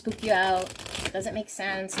 Don't let it spook you out. It doesn't make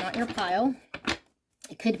sense. Not your pile.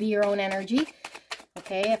 It could be your own energy.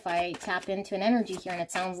 Okay, if I tap into an energy here and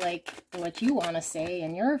it sounds like what you want to say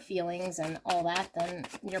and your feelings and all that, then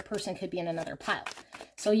your person could be in another pile.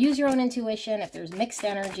 So use your own intuition. If there's mixed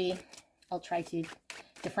energy, I'll try to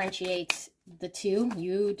differentiate the two.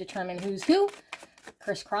 You determine who's who.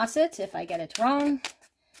 Crisscross it if I get it wrong,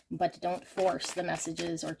 but don't force the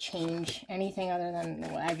messages or change anything other than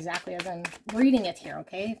exactly as I'm reading it here,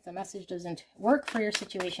 okay? If the message doesn't work for your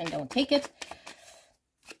situation, don't take it.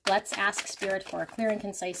 Let's ask Spirit for a clear and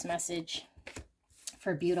concise message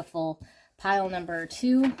for beautiful pile number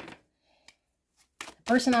 2. The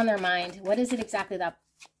person on their mind, what is it exactly that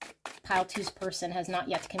pile 2's person has not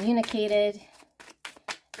yet communicated,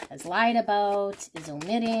 has lied about, is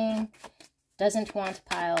omitting, doesn't want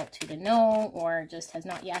pile 2 to know, or just has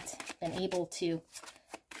not yet been able to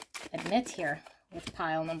admit here with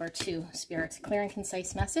pile number 2. Spirit's clear and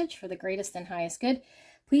concise message for the greatest and highest good.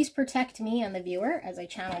 Please protect me and the viewer as I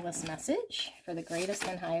channel this message for the greatest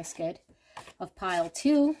and highest good of pile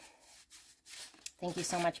 2. Thank you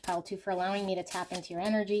so much, pile 2, for allowing me to tap into your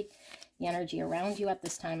energy, the energy around you at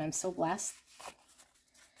this time. I'm so blessed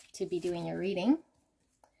to be doing your reading.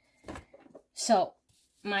 So,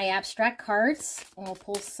 my abstract cards, and we'll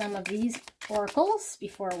pull some of these oracles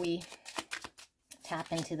before we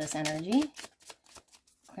tap into this energy.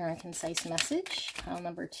 Clear and concise message. Pile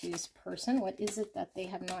number 2's person. What is it that they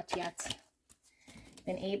have not yet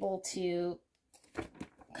been able to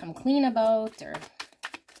come clean about or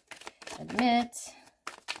admit?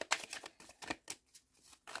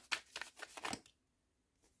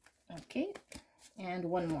 Okay. And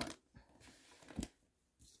one more.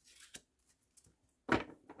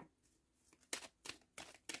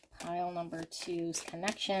 Pile number 2's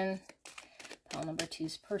connection. Pile number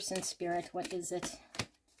 2's person, spirit. What is it?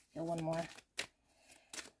 Feel one more.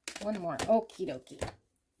 One more. Okie dokie.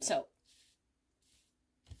 So,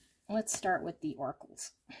 let's start with the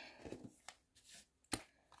oracles.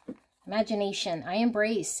 Imagination. I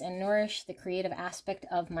embrace and nourish the creative aspect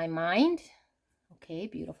of my mind. Okay,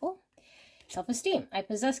 beautiful. Self-esteem. I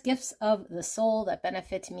possess gifts of the soul that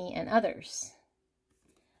benefit me and others.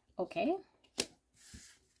 Okay.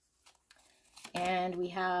 And we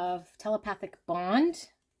have telepathic bond.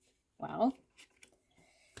 Wow.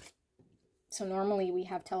 So normally we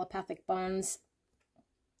have telepathic bonds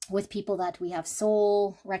with people that we have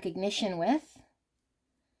soul recognition with.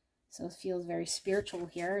 So it feels very spiritual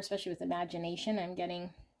here, especially with imagination. I'm getting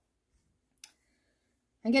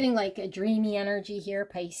I'm getting like a dreamy energy here,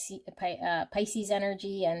 Pisces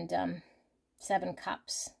energy, and 7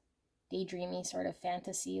 Cups, daydreamy sort of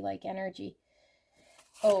fantasy-like energy.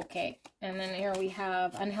 Okay, and then here we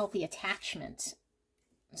have unhealthy attachment.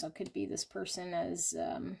 So it could be this person is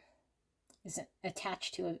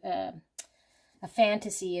attached to a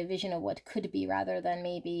fantasy, a vision of what could be, rather than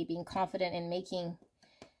maybe being confident in making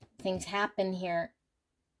things happen here.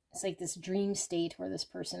 It's like this dream state where this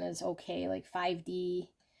person is okay, like 5D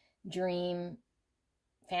dream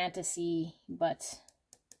fantasy, but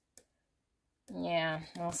yeah,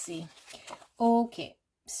 we'll see. Okay,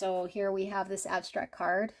 so here we have this abstract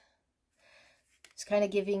card. It's kind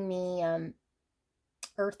of giving me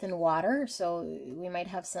earth and water, so we might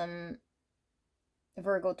have some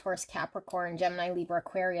Virgo, Taurus, Capricorn, Gemini, Libra,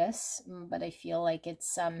 Aquarius, but I feel like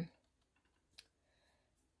it's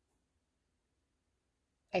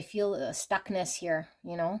I feel a stuckness here,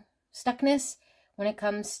 you know, stuckness when it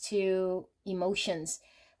comes to emotions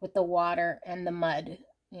with the water and the mud,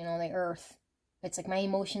 you know, the earth. It's like my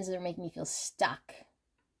emotions are making me feel stuck.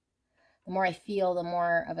 The more I feel, the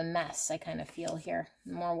more of a mess I kind of feel here.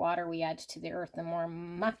 The more water we add to the earth, the more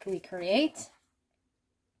muck we create,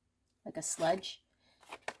 like a sludge.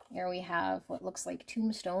 Here we have what looks like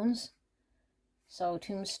tombstones. So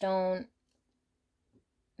tombstone,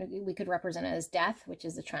 we could represent it as death, which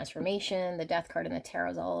is the transformation. The death card in the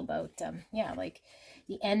tarot is all about, yeah, like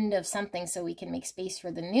the end of something so we can make space for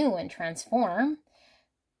the new and transform.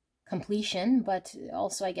 Completion, but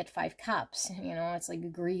also I get 5 Cups. You know, it's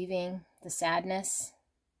like grieving, the sadness.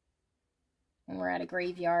 When we're at a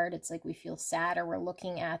graveyard, it's like we feel sad, or we're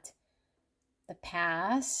looking at the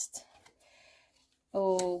past.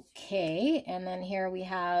 Okay, and then here we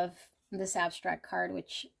have this abstract card,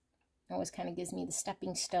 which always kind of gives me the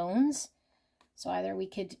stepping stones. So either we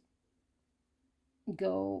could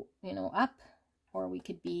go, you know, up, or we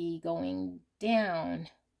could be going down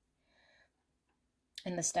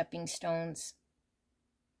in the stepping stones.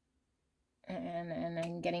 And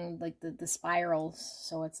I'm getting like the spirals.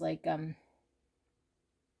 So it's like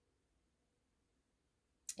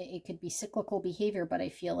it could be cyclical behavior, but I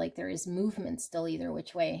feel like there is movement still either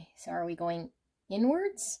which way. So are we going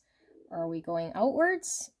inwards, or are we going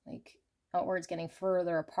outwards? Like outwards getting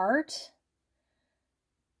further apart,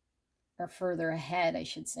 or further ahead, I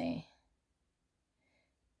should say.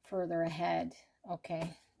 Further ahead.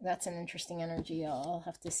 Okay, that's an interesting energy. I'll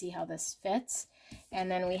have to see how this fits. And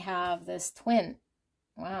then we have this twin.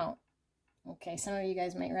 Wow. Okay, some of you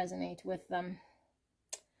guys might resonate with them.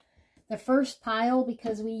 The first pile,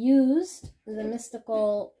 because we used the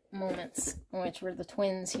mystical moments, which were the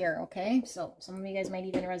twins here, okay? So some of you guys might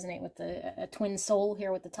even resonate with a twin soul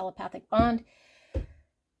here with the telepathic bond.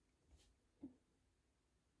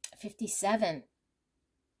 57.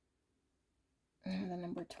 And the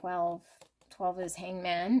number 12. 12 is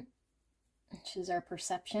hangman, which is our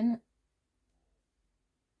perception.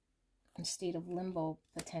 A state of limbo,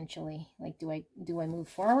 potentially. Like, do I move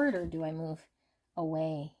forward, or do I move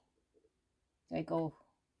away? Do I go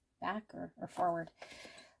back or forward?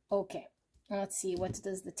 Okay, let's see. What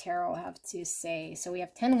does the tarot have to say? So we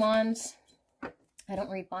have 10 wands. I don't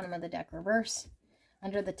read bottom of the deck reverse.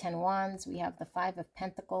 Under the 10 wands, we have the 5 of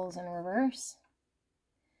pentacles in reverse.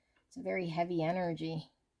 It's a very heavy energy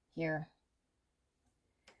here.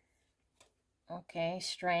 Okay,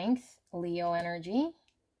 strength, Leo energy.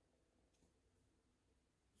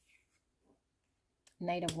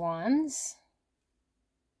 Knight of Wands.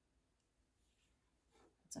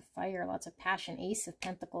 Lots of fire, lots of passion. Ace of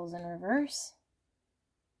Pentacles in reverse.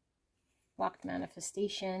 Blocked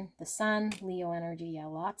manifestation. The Sun, Leo energy. Yeah,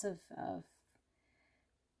 lots of I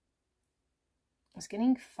was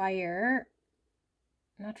getting fire.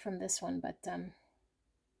 Not from this one, but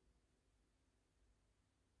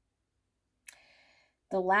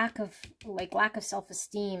the lack of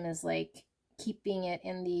self-esteem is like keeping it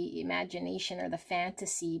in the imagination or the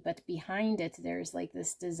fantasy, but behind it there's like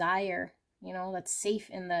this desire, you know, that's safe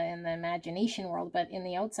in the imagination world, but in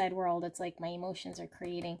the outside world it's like my emotions are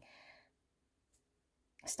creating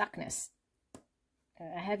stuckness,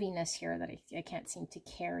 a heaviness here that I can't seem to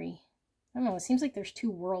carry. I don't know, it seems like there's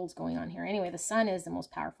 2 worlds going on here. Anyway, the Sun is the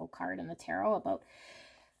most powerful card in the tarot, about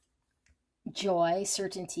joy,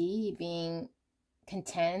 certainty, being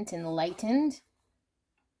content, enlightened.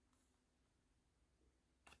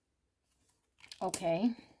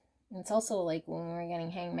 Okay, and it's also like when we're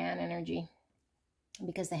getting hangman energy,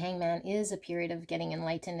 because the hangman is a period of getting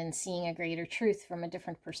enlightened and seeing a greater truth from a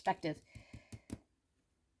different perspective.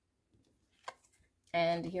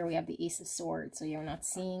 And here we have the Ace of Swords. So you're not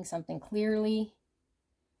seeing something clearly,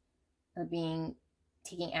 or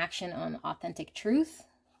taking action on authentic truth.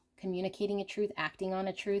 communicating a truth, acting on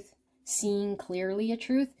a truth, seeing clearly a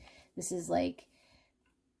truth. This is like,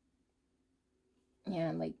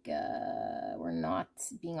 yeah, like we're not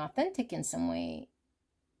being authentic in some way.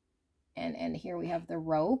 And here we have the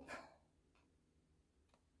rope.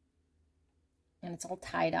 And it's all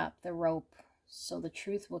tied up, the rope. So the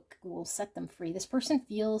truth will set them free. This person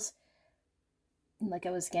feels like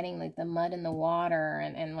I was getting like the mud in the water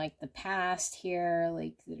and like the past here.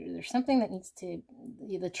 Like there's something that needs to,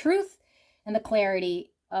 the truth and the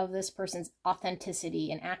clarity of this person's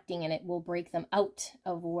authenticity and acting in it will break them out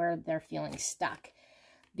of where they're feeling stuck.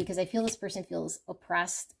 Because I feel this person feels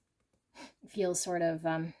oppressed, feels sort of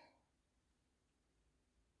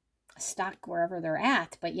stuck wherever they're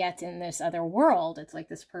at, but yet in this other world, it's like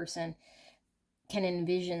this person can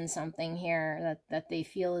envision something here that they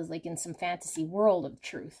feel is like in some fantasy world of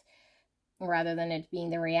truth, rather than it being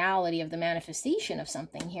the reality of the manifestation of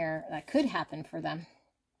something here that could happen for them.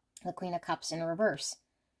 The Queen of Cups in reverse.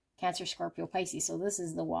 Cancer, Scorpio, Pisces. So this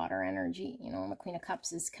is the water energy. You know, the Queen of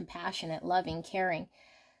Cups is compassionate, loving, caring,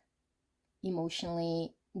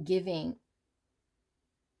 emotionally giving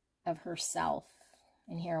of herself.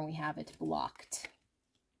 And here we have it blocked.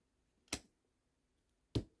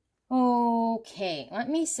 Okay, let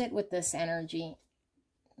me sit with this energy.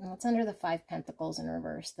 What's under the 5 Pentacles in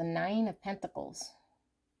reverse? The 9 of Pentacles.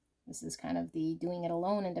 This is kind of the doing it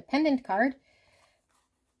alone, independent card.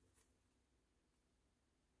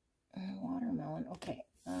 Watermelon. Okay,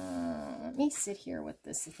 let me sit here with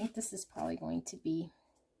this. I think this is probably going to be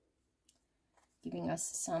giving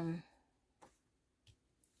us some...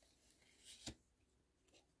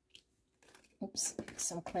 Oops,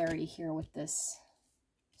 some clarity here with this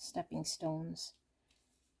stepping stones.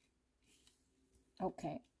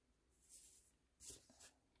 Okay.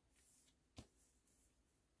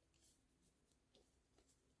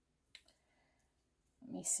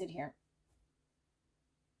 Let me sit here.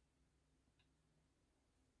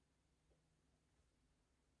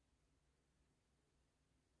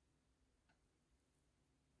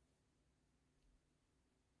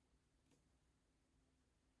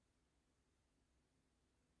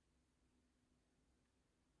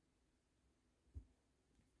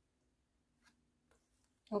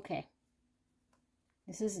 Okay.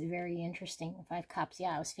 This is very interesting. 5 Cups.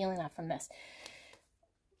 Yeah, I was feeling that from this.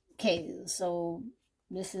 Okay, so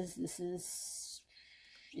this is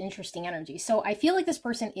interesting energy. So I feel like this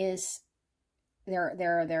person is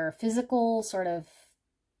their physical sort of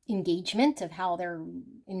engagement of how they're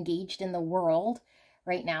engaged in the world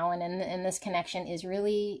right now and in this connection is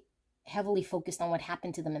really heavily focused on what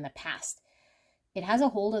happened to them in the past. It has a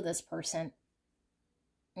hold of this person.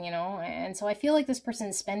 You know, and so I feel like this person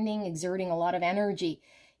is exerting a lot of energy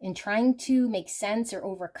in trying to make sense or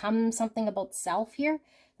overcome something about self here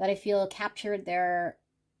that I feel captured their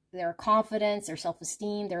confidence, their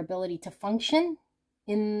self-esteem, their ability to function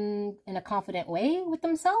in a confident way with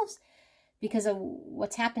themselves because of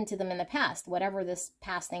what's happened to them in the past, whatever this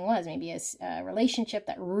past thing was. Maybe a relationship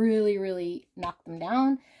that really, really knocked them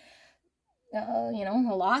down, you know,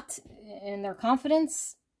 a lot in their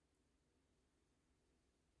confidence.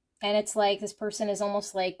 And it's like this person is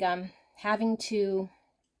almost like having to,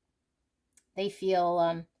 they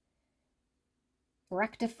feel,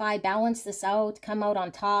 rectify, balance this out, come out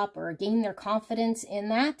on top, or gain their confidence in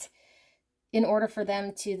that in order for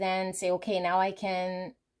them to then say, okay, now I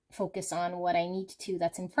can focus on what I need to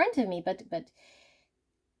that's in front of me. But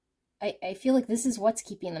I feel like this is what's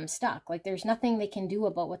keeping them stuck. Like there's nothing they can do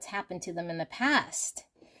about what's happened to them in the past.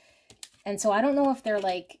 And so I don't know if they're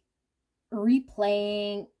like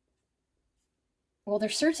replaying. Well, they're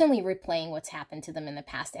certainly replaying what's happened to them in the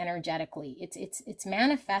past energetically. It's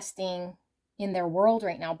manifesting in their world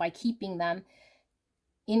right now by keeping them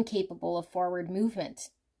incapable of forward movement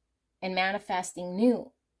and manifesting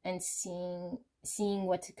new and seeing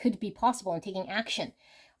what could be possible and taking action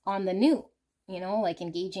on the new, you know, like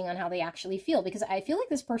engaging on how they actually feel. Because I feel like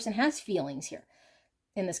this person has feelings here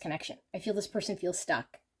in this connection. I feel this person feels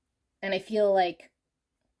stuck. And I feel like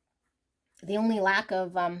the only lack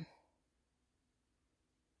of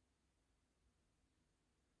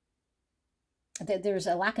there's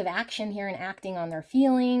a lack of action here in acting on their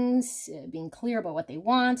feelings, being clear about what they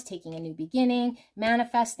want, taking a new beginning,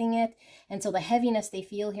 manifesting it. And so the heaviness they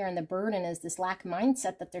feel here and the burden is this lack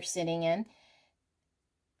mindset that they're sitting in,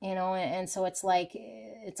 you know, and so it's like,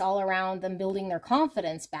 it's all around them building their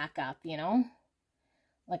confidence back up, you know,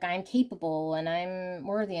 like I'm capable and I'm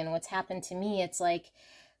worthy and what's happened to me. It's like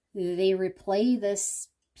they replay this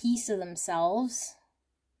piece of themselves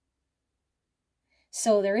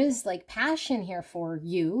So there is like passion here for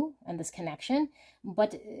you and this connection,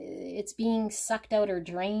 but it's being sucked out or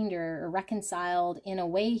drained or reconciled in a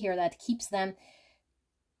way here that keeps them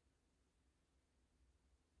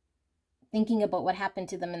thinking about what happened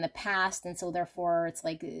to them in the past. And so therefore it's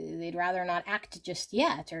like they'd rather not act just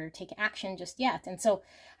yet or take action just yet. And so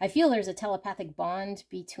I feel there's a telepathic bond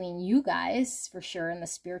between you guys for sure in the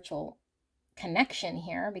spiritual connection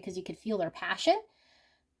here, because you could feel their passion.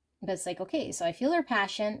 But it's like, okay, so I feel their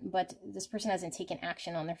passion, but this person hasn't taken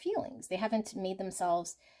action on their feelings. They haven't made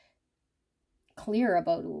themselves clear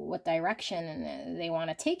about what direction they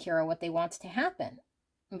want to take here or what they want to happen.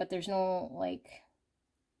 But there's no, like,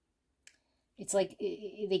 it's like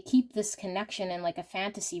they keep this connection in like a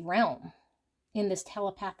fantasy realm, in this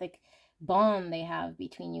telepathic bond they have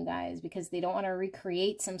between you guys, because they don't want to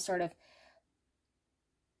recreate some sort of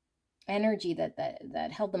energy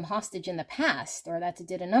that held them hostage in the past, or that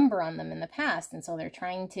did a number on them in the past. And so they're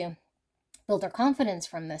trying to build their confidence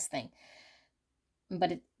from this thing,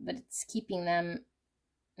 but it's keeping them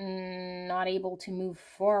not able to move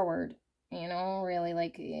forward, you know, really,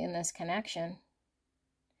 like in this connection.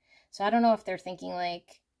 So I don't know if they're thinking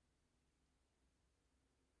like,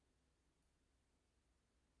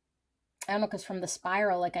 I don't know, because from the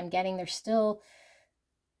spiral, like I'm getting, they're still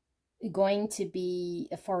going to be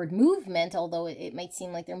a forward movement, although it might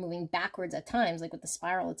seem like they're moving backwards at times. Like with the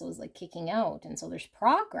spiral, it's always like kicking out, and so there's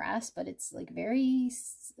progress, but it's like very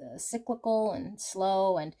cyclical and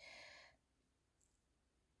slow, and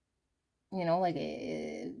you know, like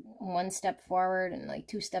one step forward and like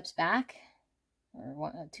 2 steps back,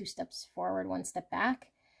 or 2 steps forward, 1 step back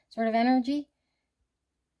sort of energy.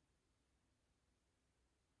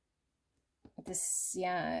 This,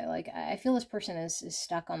 yeah, like I feel this person is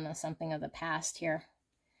stuck on something of the past here.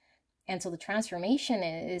 And so the transformation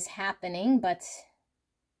is happening, but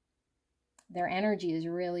their energy is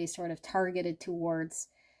really sort of targeted towards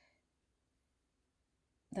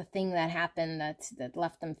the thing that happened that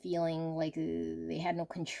left them feeling like they had no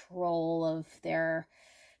control of their,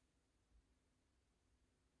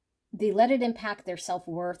 they let it impact their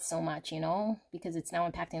self-worth so much, you know, because it's now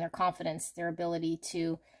impacting their confidence, their ability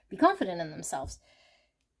to be confident in themselves.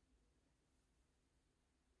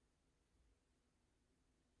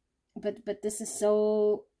 But this is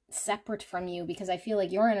so separate from you, because I feel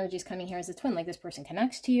like your energy is coming here as a twin. Like this person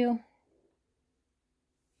connects to you,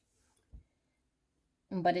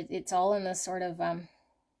 but it's all in this sort of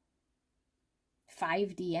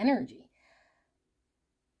 5D energy.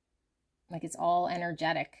 Like it's all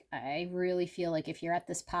energetic. I really feel like if you're at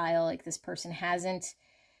this pile, like this person hasn't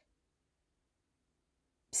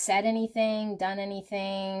said anything, done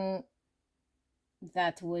anything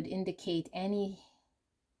that would indicate any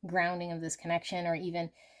grounding of this connection, or even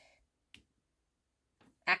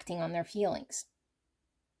acting on their feelings.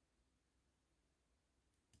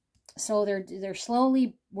 So they're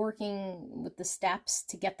slowly working with the steps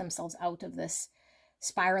to get themselves out of this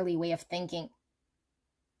spirally way of thinking.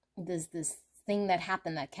 This thing that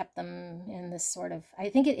happened that kept them in this sort of, I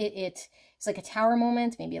think it's like a tower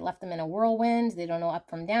moment. Maybe it left them in a whirlwind. They don't know up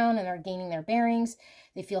from down, and they're gaining their bearings.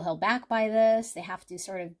 They feel held back by this. They have to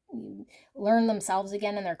sort of learn themselves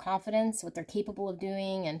again and their confidence, what they're capable of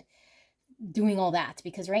doing, and doing all that.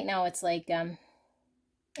 Because right now it's like,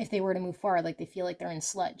 if they were to move forward, like they feel like they're in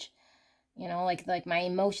sludge. You know, like my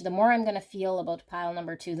emotion, the more I'm going to feel about pile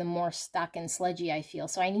number 2, the more stuck and sludgy I feel.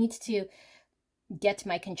 So I need to get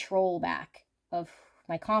my control back of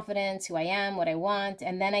my confidence, who I am, what I want,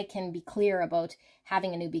 and then I can be clear about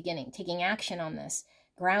having a new beginning, taking action on this,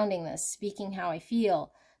 grounding this, speaking how I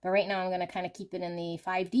feel. But right now I'm going to kind of keep it in the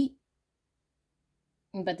 5D.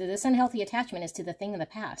 But this unhealthy attachment is to the thing in the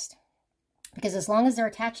past. Because as long as they're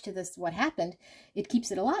attached to this, what happened, it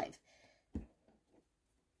keeps it alive.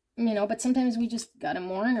 You know, but sometimes we just got to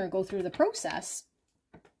mourn or go through the process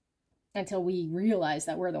until we realize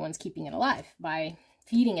that we're the ones keeping it alive by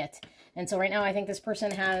feeding it. And so right now I think this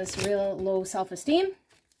person has real low self-esteem.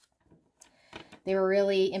 They were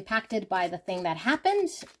really impacted by the thing that happened.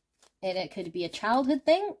 And it could be a childhood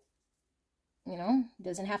thing. You know, it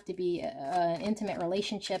doesn't have to be an intimate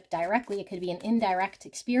relationship directly. It could be an indirect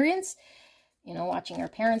experience. You know, watching our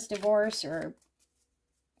parents divorce, or,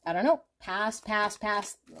 I don't know, past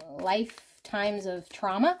lifetimes of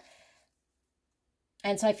trauma.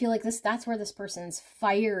 And so I feel like that's where this person's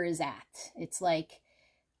fire is at. It's like,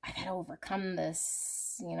 I gotta overcome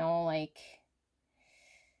this, you know, like,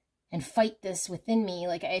 and fight this within me.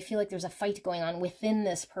 Like, I feel like there's a fight going on within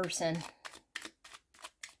this person.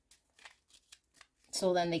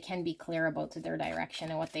 So then they can be clear about their direction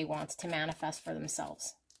and what they want to manifest for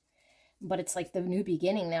themselves. But it's like the new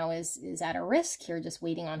beginning now is at a risk here, just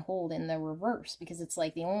waiting on hold in the reverse, because it's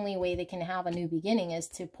like the only way they can have a new beginning is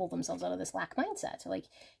to pull themselves out of this lack mindset. So like,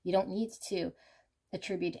 you don't need to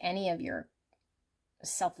attribute any of your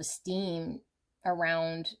self-esteem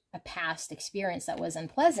around a past experience that was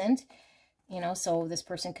unpleasant, you know. So this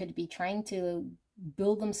person could be trying to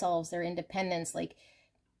build themselves their independence, like,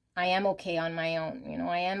 I am okay on my own, you know,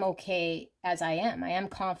 I am okay as I am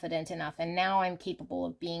confident enough, and now I'm capable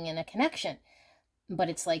of being in a connection. But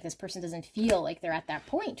it's like this person doesn't feel like they're at that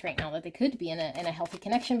point right now that they could be in a healthy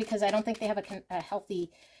connection, because I don't think they have a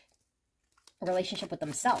healthy relationship with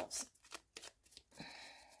themselves.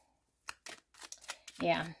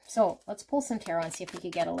 Yeah, so let's pull some tarot and see if we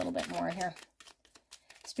could get a little bit more here.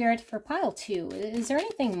 Spirit, for pile 2, is there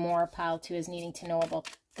anything more pile 2 is needing to know about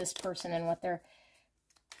this person and what they're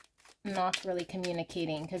not really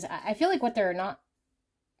communicating? Because I feel like what they're not,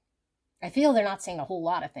 I feel they're not saying a whole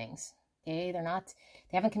lot of things. Okay,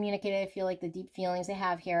 they haven't communicated, I feel like, the deep feelings they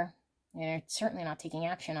have here. They're certainly not taking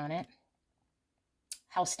action on it.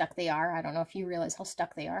 How stuck they are. I don't know if you realize how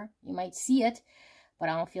stuck they are. You might see it, but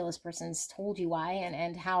I don't feel this person's told you why,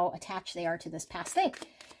 and how attached they are to this past thing.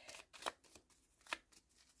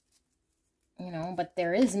 You know, but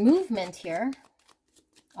there is movement here.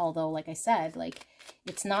 Although, like I said, like,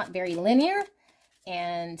 it's not very linear,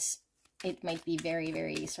 and it might be very,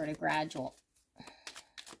 very sort of gradual.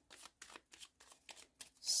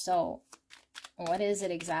 So, what is it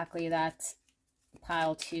exactly that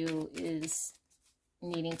pile 2 is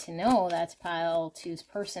needing to know that pile 2's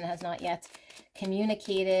person has not yet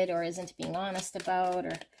communicated or isn't being honest about?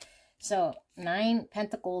 Or so 9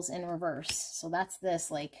 Pentacles in reverse. So that's this,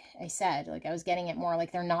 like I said, like I was getting it more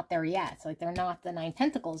like they're not there yet. Like they're not the 9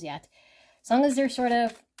 Pentacles yet. As long as they're sort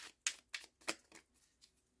of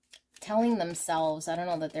telling themselves, I don't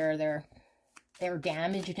know, that they're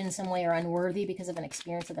damaged in some way or unworthy because of an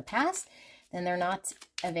experience of the past, then they're not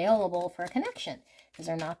available for a connection, because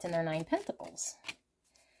they're not in their 9 Pentacles.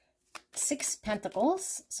 6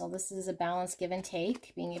 Pentacles. So this is a balance, give and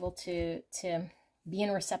take, being able to be in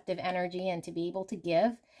receptive energy and to be able to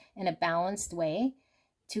give in a balanced way.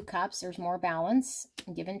 2 Cups, there's more balance,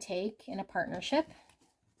 give and take in a partnership.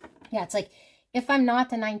 Yeah, it's like, if I'm not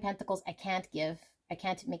the 9 Pentacles, I can't give. I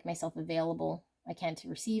can't make myself available. I can't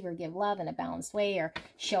receive or give love in a balanced way, or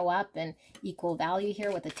show up in equal value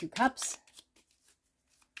here with the 2 Cups.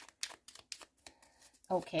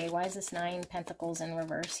 Okay, why is this 9 Pentacles in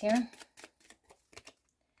reverse here?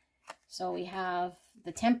 So we have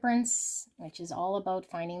the Temperance, which is all about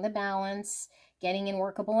finding the balance, getting in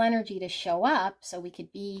workable energy to show up so we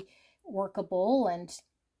could be workable. And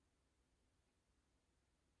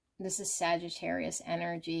this is Sagittarius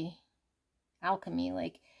energy, alchemy,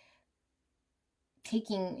 like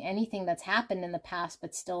taking anything that's happened in the past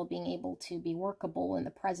but still being able to be workable in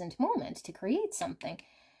the present moment to create something.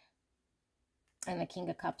 And the King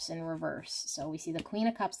of Cups in reverse. So we see the Queen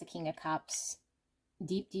of Cups, the King of Cups,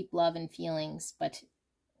 deep, deep love and feelings, but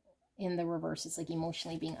in the reverse, it's like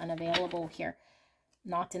emotionally being unavailable here,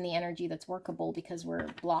 not in the energy that's workable, because we're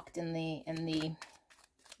blocked in the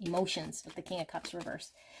emotions with the King of Cups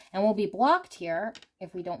reverse. And we'll be blocked here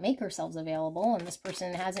if we don't make ourselves available, and this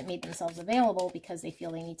person hasn't made themselves available because they feel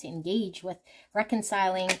they need to engage with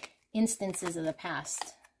reconciling instances of the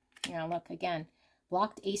past. You know, look again,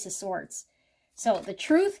 blocked, Ace of Swords. So the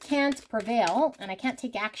truth can't prevail, and I can't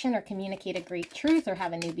take action or communicate a great truth or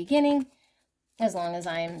have a new beginning as long as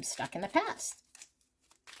I'm stuck in the past.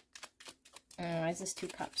 Why is this 2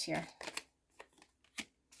 Cups here?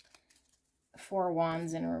 4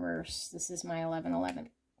 Wands in reverse. This is my 1111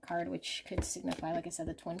 card, which could signify, like I said,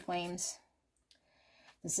 the twin flames.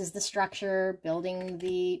 This is the structure, building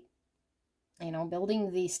the, you know,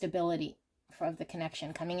 building the stability of the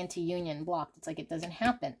connection, coming into union, blocked. It's like it doesn't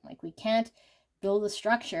happen. Like we can't build a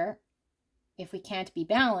structure if we can't be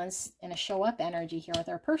balanced in a show up energy here with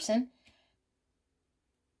our person.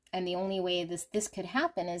 And the only way this could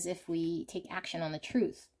happen is if we take action on the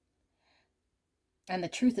truth. And the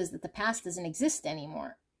truth is that the past doesn't exist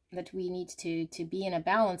anymore. That we need to be in a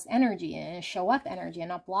balanced energy and a show up energy and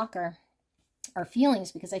not block our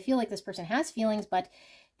feelings, because I feel like this person has feelings, but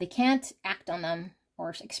they can't act on them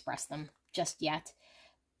or express them just yet,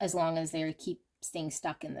 as long as they keep staying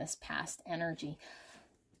stuck in this past energy.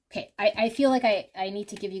 Okay, I feel like I need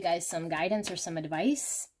to give you guys some guidance or some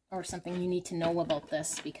advice or something you need to know about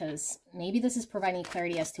this, because maybe this is providing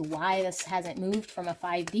clarity as to why this hasn't moved from a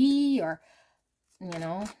 5D, or, you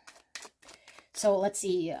know. So let's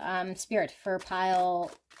see, Spirit, for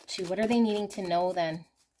pile 2, what are they needing to know then?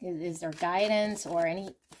 Is there guidance or any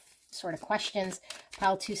sort of questions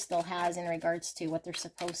pile 2 still has in regards to what they're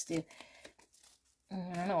supposed to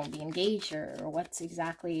I don't know, be engaged, or what's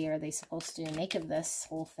exactly are they supposed to make of this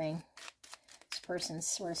whole thing? This person's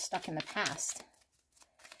sort of stuck in the past.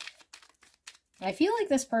 I feel like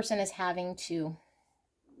this person is having to,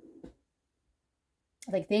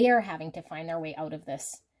 like they are having to find their way out of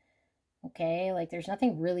this. Okay, like there's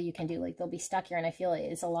nothing really you can do. Like they'll be stuck here, and I feel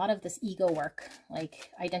it's a lot of this ego work,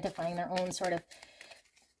 like identifying their own sort of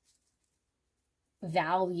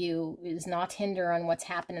value is not hinder on what's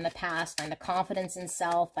happened in the past. Find the confidence in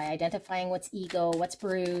self by identifying what's ego, what's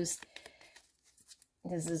bruised.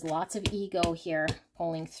 There's lots of ego here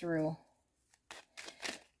pulling through.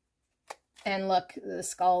 And look, the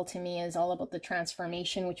skull to me is all about the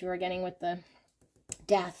transformation, which we were getting with the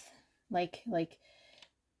death. Like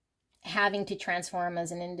having to transform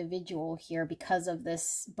as an individual here because of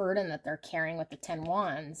this burden that they're carrying with the 10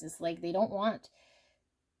 wands. It's like they're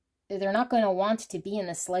not going to want to be in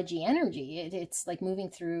the sludgy energy. It's like moving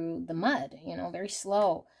through the mud, you know, very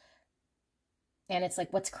slow. And it's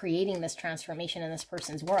like, what's creating this transformation in this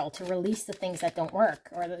person's world? To release the things that don't work,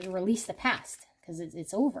 or to release the past, because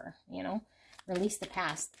it's over, you know, release the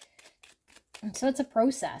past. And so it's a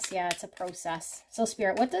process. Yeah, it's a process. So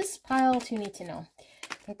Spirit, what does pile 2 need to know?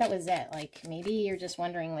 I think that was it. Like maybe you're just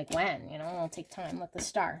wondering like when, you know, it'll take time with the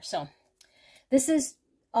star. So this is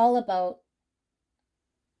all about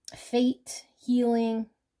fate, healing,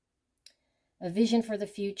 a vision for the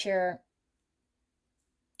future,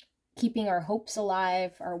 keeping our hopes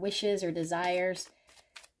alive, our wishes or desires.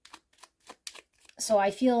 So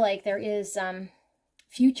I feel like there is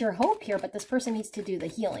future hope here, but this person needs to do the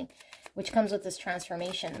healing, which comes with this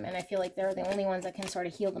transformation. And I feel like they're the only ones that can sort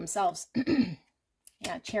of heal themselves.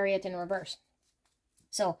 Yeah, Chariot in reverse.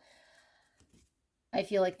 So I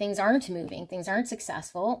feel like things aren't moving. Things aren't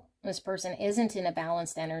successful. This person isn't in a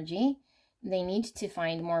balanced energy. They need to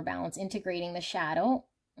find more balance, integrating the shadow.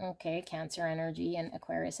 Okay, Cancer energy and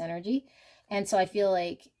Aquarius energy. And so I feel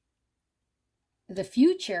like the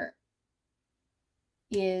future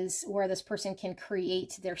is where this person can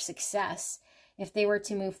create their success. If they were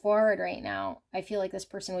to move forward right now, I feel like this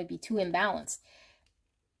person would be too imbalanced.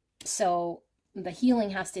 So the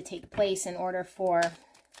healing has to take place in order for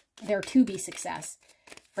there to be success,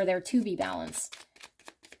 for there to be balance.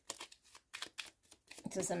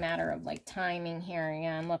 It's just a matter of like timing here.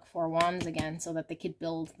 Yeah, and look, 4 wands again, so that they could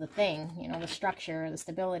build the thing, you know, the structure, the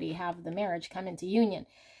stability, have the marriage come into union.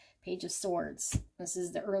 Page of Swords. This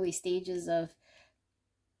is the early stages of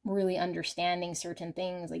really understanding certain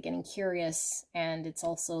things, like getting curious. And it's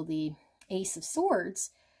also the Ace of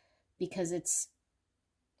Swords, because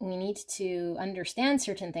we need to understand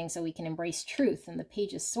certain things so we can embrace truth. And the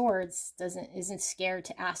Page of Swords isn't scared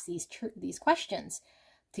to ask these questions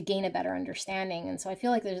to gain a better understanding. And so I feel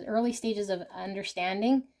like there's early stages of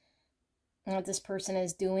understanding what this person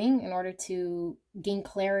is doing in order to gain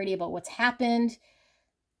clarity about what's happened.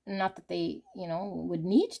 Not that they, you know, would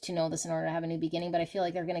need to know this in order to have a new beginning, but I feel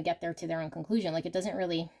like they're going to get there to their own conclusion. Like it doesn't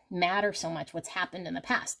really matter so much what's happened in the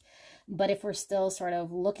past. But if we're still sort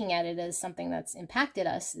of looking at it as something that's impacted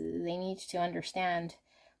us, they need to understand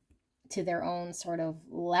to their own sort of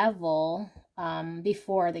level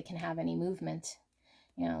before they can have any movement.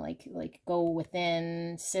 You know, like go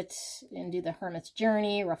within, sit and do the hermit's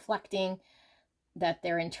journey, reflecting that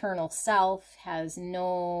their internal self has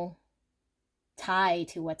no tie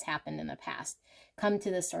to what's happened in the past. Come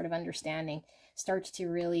to this sort of understanding, start to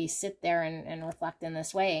really sit there and reflect in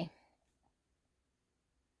this way.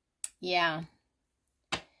 Yeah.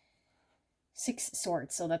 6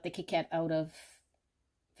 swords, so that they could get out of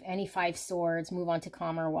any 5 swords, move on to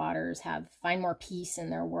calmer waters, find more peace in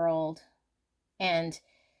their world. And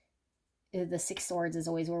the 6 swords is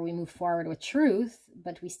always where we move forward with truth,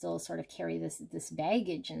 but we still sort of carry this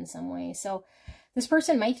baggage in some way. So this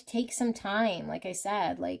person might take some time, like I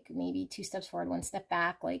said, like maybe 2 steps forward, 1 step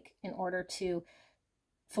back, like in order to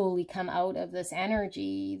fully come out of this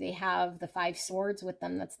energy. They have the 5 swords with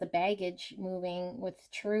them. That's the baggage. Moving with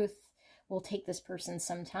truth will take this person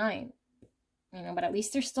some time, you know, but at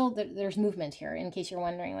least there's movement here, in case you're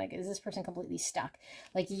wondering, like, is this person completely stuck?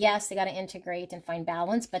 Like, yes, they got to integrate and find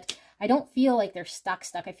balance, but I don't feel like they're stuck.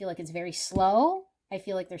 I feel like it's very slow. I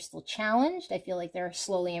feel like they're still challenged. I feel like they're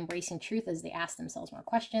slowly embracing truth as they ask themselves more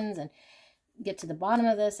questions and get to the bottom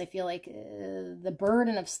of this. I feel like the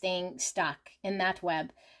burden of staying stuck in that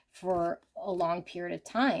web for a long period of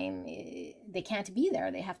time, they can't be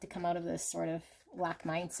there. They have to come out of this sort of lack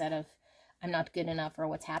mindset of, I'm not good enough, or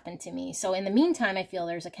what's happened to me. So in the meantime, I feel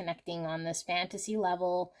there's a connecting on this fantasy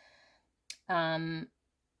level, you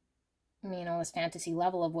know, this fantasy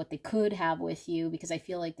level of what they could have with you, because I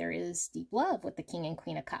feel like there is deep love with the King and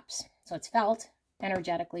Queen of Cups. So it's felt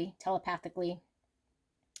energetically, telepathically.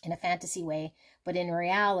 in a fantasy way, but in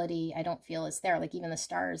reality, I don't feel it's there. Like even the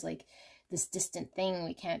stars, like this distant thing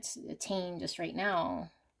we can't attain just right now,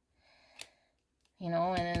 you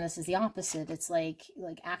know. And then this is the opposite. It's like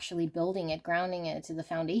actually building it, grounding it to the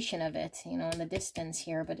foundation of it, you know, in the distance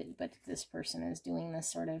here. But this person is doing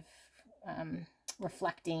this sort of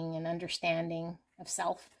reflecting and understanding of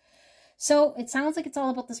self. So it sounds like it's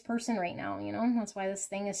all about this person right now, you know. That's why this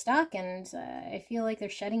thing is stuck. And I feel like they're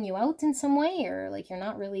shutting you out in some way, or like you're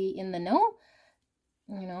not really in the know,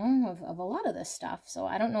 you know, of a lot of this stuff. So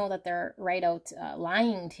I don't know that they're right out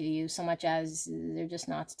lying to you so much as they're just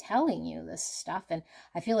not telling you this stuff. And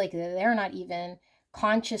I feel like they're not even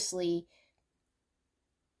consciously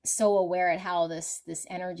so aware at how this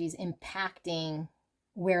energy is impacting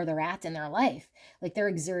where they're at in their life. Like they're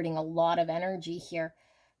exerting a lot of energy here,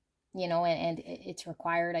 you know, and it's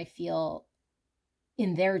required, I feel,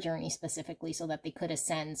 in their journey specifically, so that they could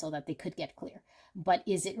ascend, so that they could get clear. But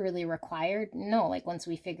is it really required? No. Like once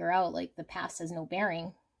we figure out like the past has no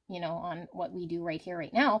bearing, you know, on what we do right here,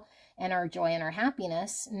 right now, and our joy and our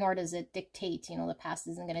happiness, nor does it dictate, you know, the past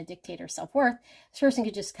isn't going to dictate our self-worth. This person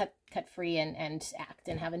could just cut free and act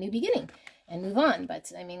and have a new beginning and move on.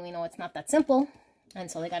 But I mean, we know it's not that simple. And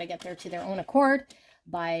so they got to get there to their own accord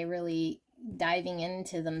by really diving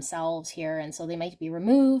into themselves here. And so they might be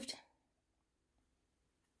removed.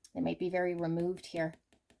 They might be very removed here.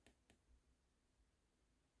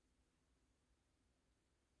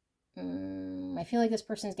 I feel like this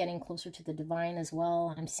person's getting closer to the divine as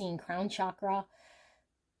well. I'm seeing crown chakra.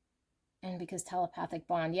 And because telepathic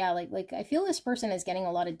bond. Yeah, like I feel this person is getting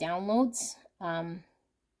a lot of downloads.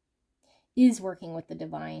 Is working with the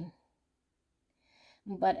divine.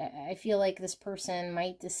 But I feel like this person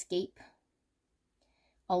might escape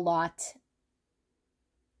a lot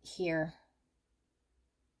here.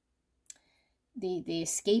 They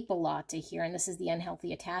escape a lot to here, and this is the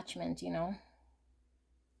unhealthy attachment, you know.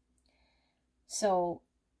 So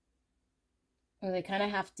they kind of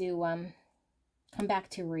have to come back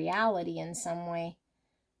to reality in some way.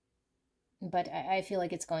 But I feel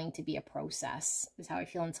like it's going to be a process, is how I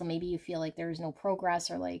feel, until maybe you feel like there's no progress,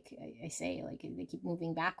 or like I say, like they keep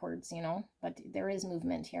moving backwards, you know. But there is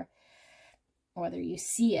movement here. Whether you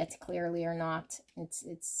see it clearly or not, it's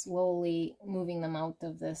slowly moving them out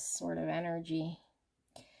of this sort of energy.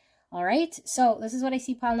 All right, so this is what I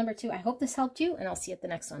see, pile number 2. I hope this helped you, and I'll see you at the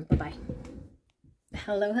next one. Bye-bye.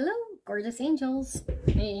 Hello, hello, gorgeous angels.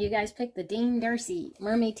 You guys picked the Dame Darcy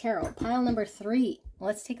Mermaid Tarot, pile number 3.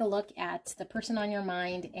 Let's take a look at the person on your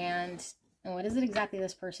mind, and what is it exactly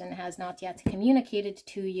this person has not yet communicated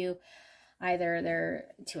to you. Either they're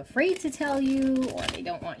too afraid to tell you, or they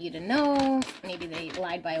don't want you to know. Maybe they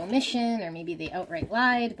lied by omission, or maybe they outright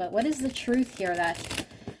lied. But what is the truth here that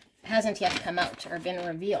hasn't yet come out or been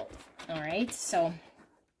revealed? All right, so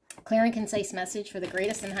clear and concise message for the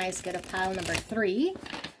greatest and highest good of pile number 3.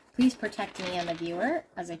 Please protect me and the viewer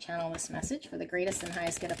as I channel this message for the greatest and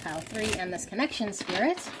highest good of pile 3 and this connection,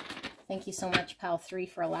 Spirit. Thank you so much, pile 3,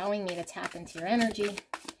 for allowing me to tap into your energy,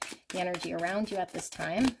 the energy around you at this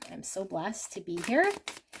time. I'm so blessed to be here.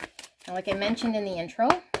 And like I mentioned in the intro,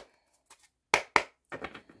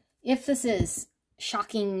 if this is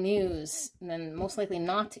shocking news, then most likely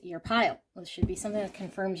not your pile. This should be something that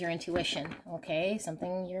confirms your intuition, okay?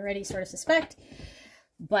 Something you already sort of suspect.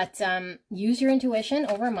 But use your intuition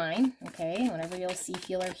over mine, okay? Whenever you'll see,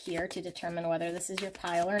 feel, or hear to determine whether this is your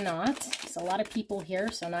pile or not. There's a lot of people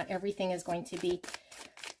here, so not everything is going to be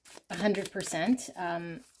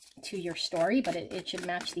 100% to your story, but it should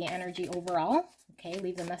match the energy overall, okay?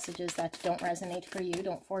 Leave the messages that don't resonate for you.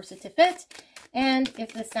 Don't force it to fit. And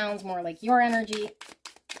if this sounds more like your energy,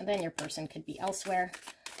 then your person could be elsewhere.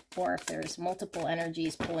 Or if there's multiple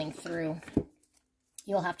energies pulling through,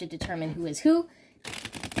 you'll have to determine who is who,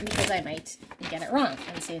 because I might get it wrong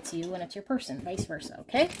and say it's you and it's your person, vice versa,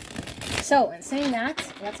 okay? So, in saying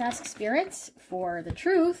that, let's ask Spirit for the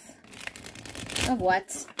truth of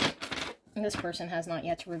what this person has not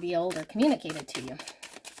yet revealed or communicated to you.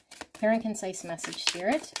 Clear and concise message,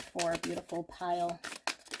 Spirit, for beautiful pile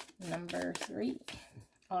number 3.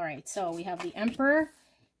 All right, so we have the Emperor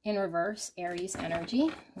in reverse, Aries energy.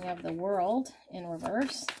 We have the World in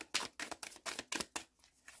reverse.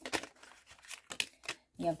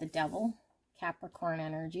 You have the Devil, Capricorn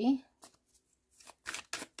energy.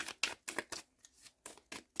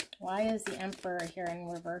 Why is the Emperor here in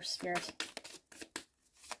reverse, Spirit?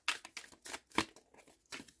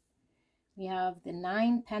 We have the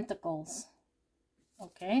 9 Pentacles.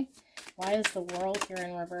 Okay. Why is the World here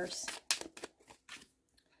in reverse?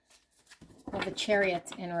 We have the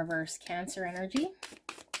Chariot in reverse, Cancer energy.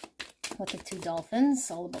 With the 2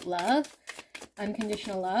 Dolphins, all about love.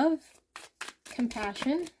 unconditional love,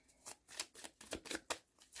 compassion.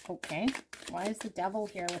 Okay, why is the devil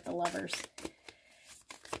here with the lovers?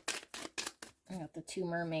 I got the two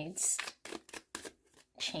mermaids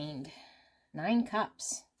chained. 9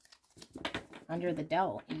 cups under the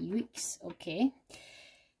dell. Yikes. Okay.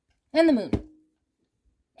 And the moon.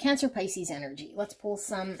 Cancer, Pisces energy. Let's pull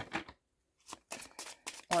some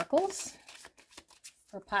oracles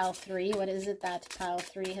for pile 3. What is it that pile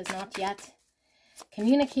 3 has not yet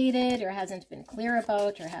communicated or hasn't been clear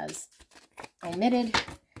about or has omitted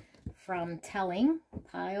from telling?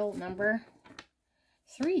 Pile number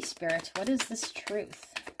 3, Spirit. What is this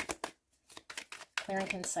truth? Clear and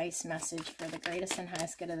concise message for the greatest and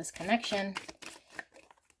highest good of this connection.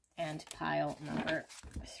 And pile number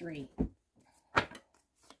 3.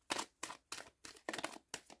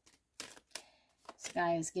 This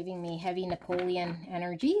guy is giving me heavy Napoleon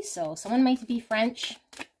energy. So someone might be French.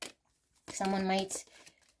 Someone might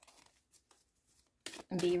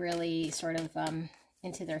be really sort of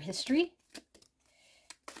into their history.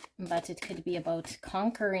 But it could be about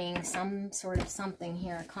conquering some sort of something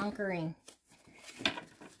here. Conquering.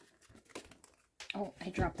 Oh, I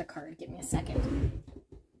dropped the card. Give me a second.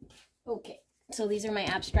 Okay, so these are my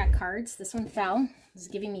abstract cards. This one fell. This is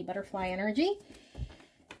giving me butterfly energy.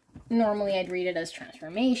 Normally, I'd read it as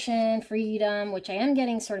transformation, freedom, which I am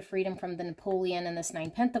getting sort of freedom from the Napoleon and this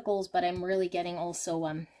 9 Pentacles, but I'm really getting also,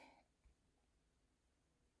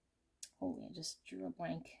 holy, I just drew a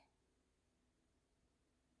blank.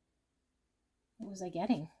 What was I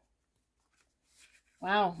getting?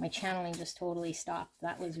 Wow, my channeling just totally stopped.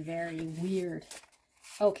 That was very weird.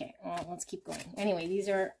 Okay, well, let's keep going. Anyway, these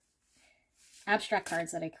are abstract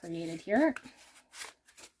cards that I created here.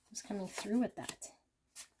 What's coming through with that?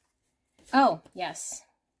 Oh, yes.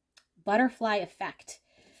 Butterfly effect.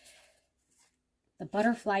 The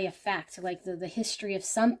butterfly effect, like the history of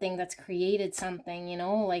something that's created something, you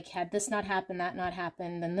know, like had this not happened, that not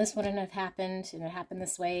happened, then this wouldn't have happened, and it happened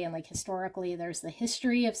this way, and like historically there's the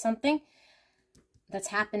history of something that's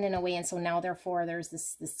happened in a way, and so now therefore there's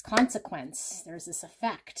this consequence, there's this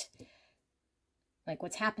effect. Like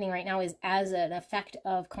what's happening right now is as an effect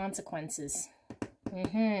of consequences.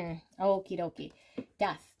 Okie dokie.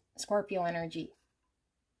 Death. Scorpio energy.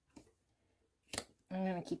 I'm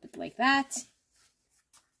going to keep it like that.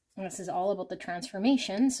 And this is all about the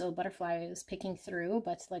transformation. So butterfly is picking through,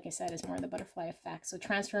 but like I said, it's more the butterfly effect. So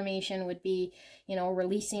transformation would be, you know,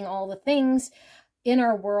 releasing all the things in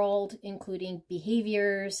our world, including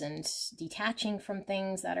behaviors and detaching from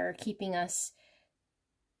things that are keeping us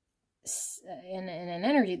in an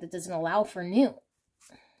energy that doesn't allow for new.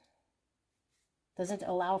 Doesn't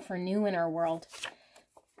allow for new in our world.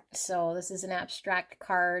 So this is an abstract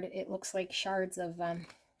card. It looks like shards of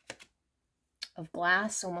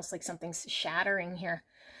glass, almost like something's shattering here.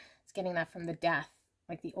 It's getting that from the death.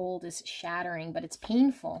 Like the old is shattering, but it's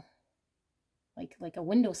painful. Like a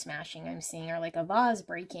window smashing I'm seeing, or like a vase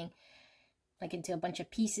breaking, like into a bunch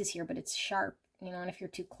of pieces here, but it's sharp, you know, and if you're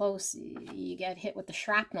too close, you get hit with the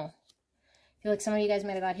shrapnel. I feel like some of you guys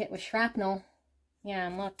might have got hit with shrapnel. Yeah,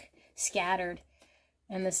 and look, scattered.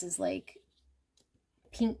 And this is like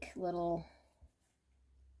pink little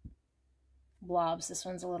blobs. This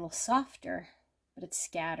one's a little softer, but it's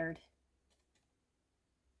scattered.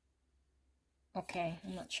 Okay,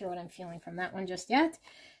 I'm not sure what I'm feeling from that one just yet.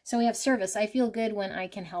 So we have service. I feel good when I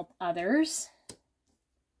can help others.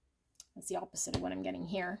 That's the opposite of what I'm getting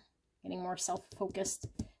here. Getting more self-focused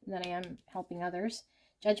than I am helping others.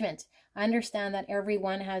 Judgment. I understand that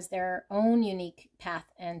everyone has their own unique path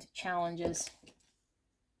and challenges.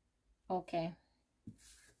 Okay.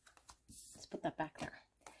 Let's put that back there.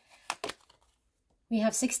 We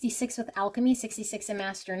have 66 with alchemy. 66 a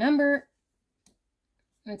master number.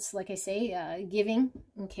 It's like I say, giving.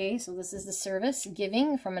 Okay, so this is the service.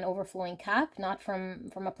 Giving from an overflowing cup, not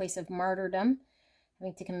from a place of martyrdom.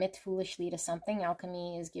 Having to commit foolishly to something.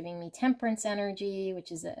 Alchemy is giving me temperance energy,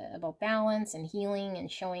 which is about balance and healing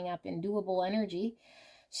and showing up in doable energy.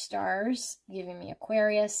 Stars giving me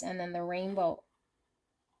Aquarius, and then the rainbow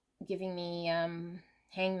giving me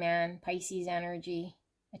Hangman, Pisces energy,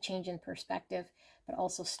 a change in perspective, but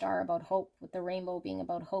also star about hope, with the rainbow being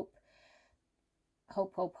about hope.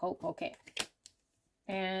 Hope, hope, hope. Okay.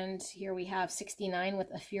 And here we have 69 with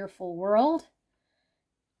a fearful world.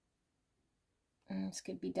 This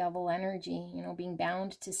could be devil energy, you know, being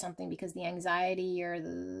bound to something because the anxiety or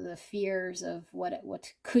the fears of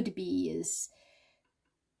what could be is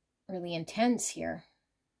really intense here.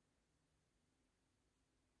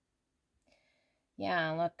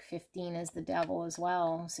 Yeah, look, 15 is the devil as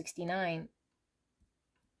well. 69.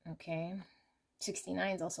 Okay.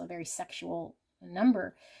 69 is also a very sexual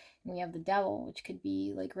number. And we have the devil, which could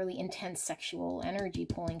be like really intense sexual energy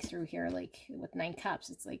pulling through here, like with 9 cups.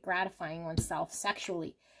 It's like gratifying oneself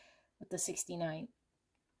sexually with the 69.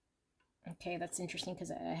 Okay, that's interesting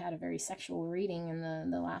because I had a very sexual reading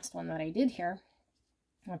in the last one that I did here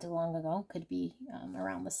not too long ago. Could be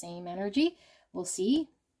around the same energy. We'll see.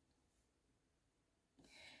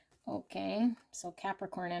 Okay, so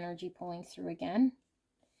Capricorn energy pulling through again.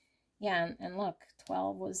 Yeah, and look,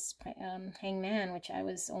 12 was Hangman, which I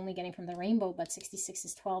was only getting from the rainbow, but 66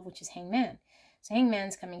 is 12, which is Hangman. So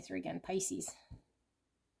Hangman's coming through again, Pisces.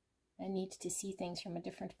 I need to see things from a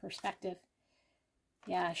different perspective.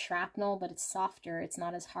 Yeah, shrapnel, but it's softer. It's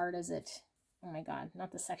not as hard as it... Oh my God,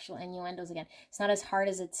 not the sexual innuendos again. It's not as hard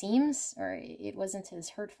as it seems, or it wasn't as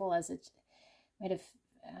hurtful as it might have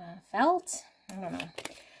felt. I don't know.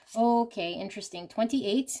 Okay, interesting.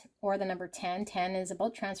 28, or the number 10. 10 is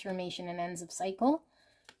about transformation and ends of cycle.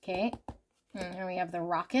 Okay, and here we have the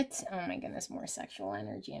rocket. Oh my goodness, more sexual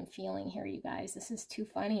energy I'm feeling here, you guys. This is too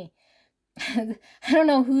funny. I don't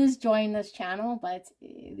know who's joined this channel, but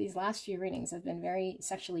these last few readings have been very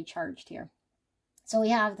sexually charged here. So we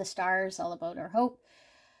have the stars, all about our hope.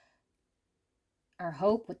 Our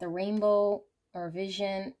hope with the rainbow, or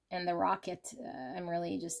vision, and the rocket. I'm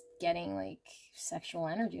really just getting like sexual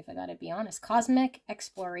energy, if I gotta be honest. Cosmic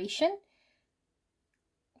exploration.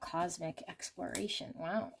 Cosmic exploration.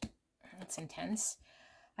 Wow, that's intense.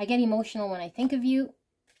 I get emotional when I think of you.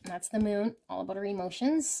 That's the moon, all about our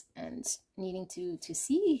emotions and needing to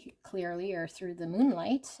see clearly or through the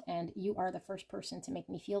moonlight. And you are the first person to make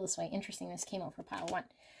me feel this way. Interesting, this came out for pile 1.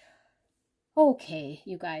 Okay,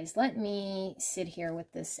 you guys, let me sit here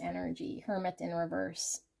with this energy. Hermit in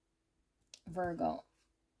reverse. Virgo.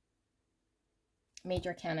 Major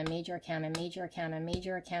arcana, major arcana, major arcana,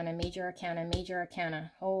 major arcana, major arcana, major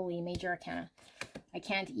arcana. Holy major arcana. I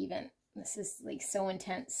can't even. This is like so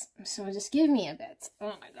intense. So just give me a bit.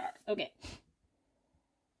 Oh my God. Okay.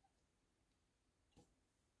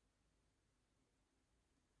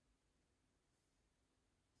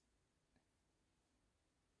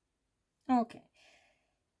 Okay.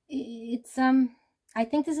 It's, I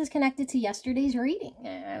think this is connected to yesterday's reading.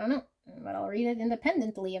 I don't know, but I'll read it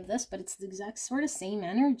independently of this, but it's the exact sort of same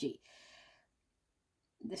energy.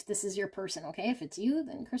 If this is your person, okay? If it's you,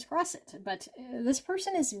 then crisscross it. But this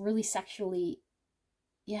person is really sexually,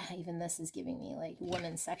 yeah, even this is giving me like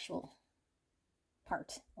woman's sexual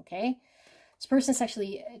part, okay? This person is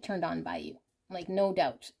sexually turned on by you, like no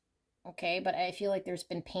doubt, okay? But I feel like there's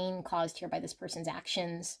been pain caused here by this person's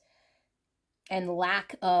actions and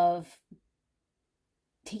lack of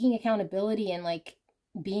taking accountability and like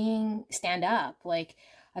being stand up. Like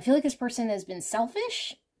I feel like this person has been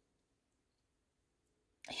selfish.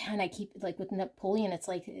 Yeah, and I keep like with Napoleon, it's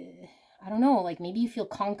like I don't know, like maybe you feel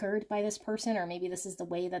conquered by this person, or maybe this is the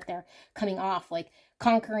way that they're coming off, like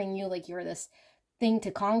conquering you, like you're this thing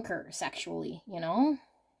to conquer sexually, you know?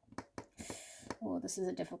 Oh, this is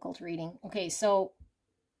a difficult reading. Okay, so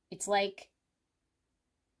it's like,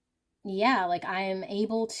 yeah, like I am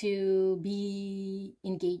able to be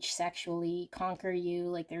engaged sexually, conquer you,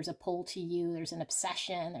 like there's a pull to you, there's an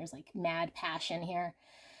obsession, there's like mad passion here,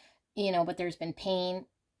 you know, but there's been pain,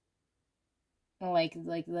 like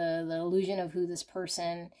the illusion of who this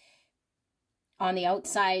person on the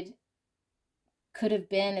outside could have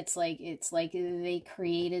been. It's like they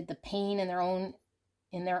created the pain in their own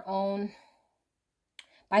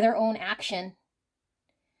by their own action.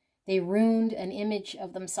 They ruined an image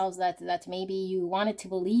of themselves that maybe you wanted to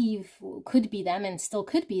believe could be them and still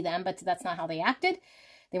could be them, but that's not how they acted.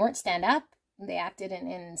 They weren't stand up. They acted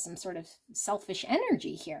in some sort of selfish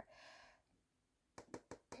energy here.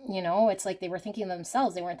 You know, it's like they were thinking of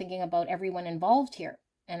themselves. They weren't thinking about everyone involved here.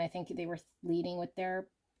 And I think they were leading with their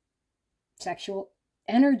sexual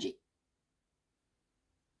energy.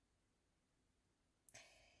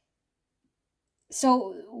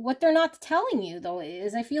 So what they're not telling you, though,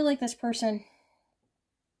 is I feel like this person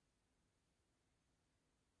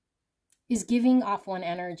is giving off one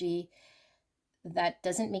energy that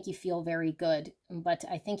doesn't make you feel very good. But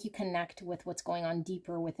I think you connect with what's going on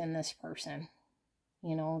deeper within this person.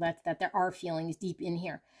 You know, that there are feelings deep in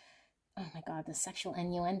here. Oh my God, the sexual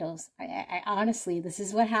innuendos. I honestly, this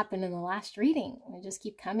is what happened in the last reading. I just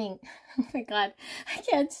keep coming. Oh my God, I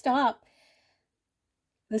can't stop.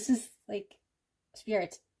 This is like,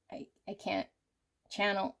 Spirit, I can't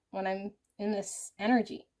channel when I'm in this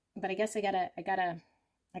energy. But I guess I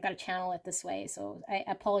gotta channel it this way. So I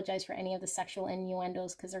apologize for any of the sexual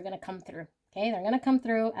innuendos because they're gonna come through. Okay, they're gonna come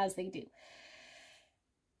through as they do.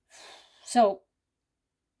 So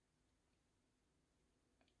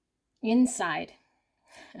inside,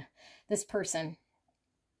 this person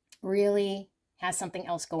really has something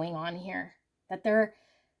else going on here that they're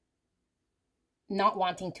not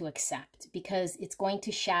wanting to accept, because it's going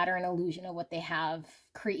to shatter an illusion of what they have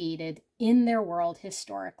created in their world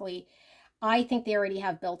historically. I think they already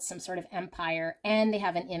have built some sort of empire and they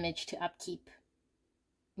have an image to upkeep.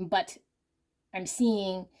 But I'm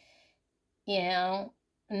seeing, you know,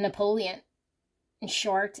 Napoleon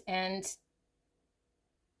short and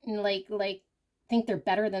like think they're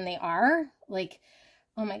better than they are. Like,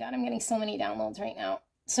 oh my God, I'm getting so many downloads right now.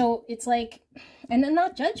 So it's like, and then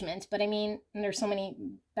not judgment, but I mean, there's so many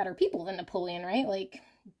better people than Napoleon, right? Like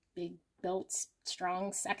big built,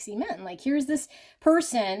 strong, sexy men. Like here's this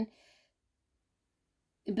person,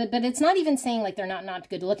 but it's not even saying like they're not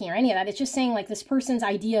good looking or any of that. It's just saying like this person's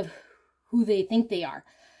idea of who they think they are.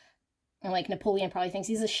 And like Napoleon probably thinks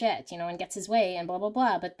he's a shit, you know, and gets his way and blah, blah,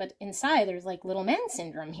 blah. But inside there's like little man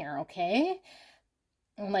syndrome here, okay?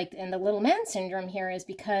 And like, and the little man syndrome here is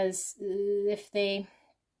because if they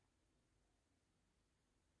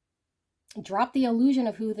drop the illusion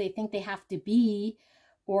of who they think they have to be,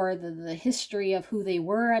 or the history of who they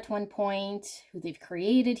were at one point, who they've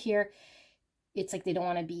created here, it's like they don't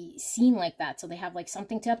want to be seen like that. So they have like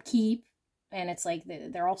something to upkeep. And it's like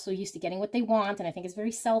they're also used to getting what they want. And I think it's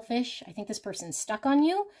very selfish. I think this person's stuck on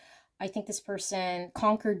you. I think this person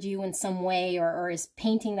conquered you in some way, or is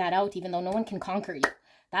painting that out, even though no one can conquer you.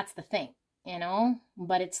 That's the thing, you know?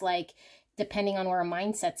 But it's like, depending on where a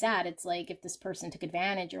mindset's at, it's like if this person took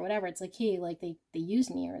advantage or whatever, it's like, hey, like they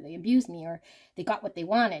used me, or they abused me, or they got what they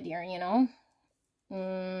wanted here, you know?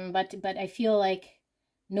 But I feel like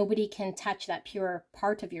nobody can touch that pure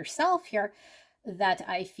part of yourself here that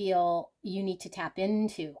I feel you need to tap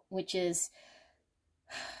into, which is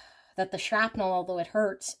that the shrapnel, although it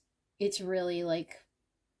hurts, it's really like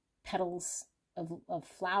petals of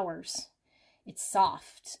flowers. It's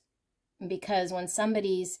soft, because when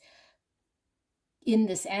somebody's in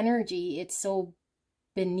this energy, it's so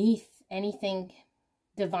beneath anything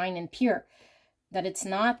divine and pure that it's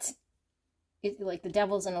not, like the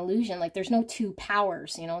devil's an illusion. Like there's no two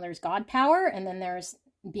powers, you know, there's God power and then there's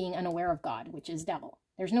being unaware of God, which is devil.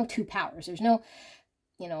 There's no two powers. There's no,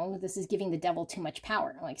 you know, this is giving the devil too much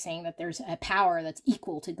power, like saying that there's a power that's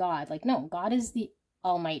equal to God. Like, no, God is the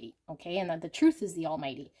Almighty, okay? And that the truth is the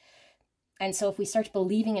Almighty. And so if we start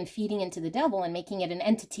believing and feeding into the devil and making it an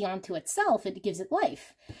entity unto itself, it gives it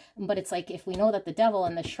life. But it's like, if we know that the devil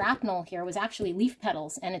and the shrapnel here was actually leaf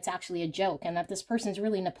petals, and it's actually a joke, and that this person's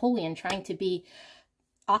really Napoleon trying to be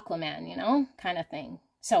Aquaman, you know, kind of thing.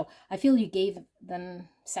 So I feel you gave them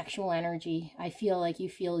sexual energy. I feel like you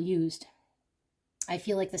feel used. I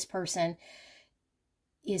feel like this person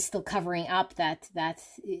is still covering up that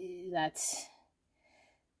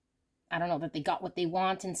I don't know, that they got what they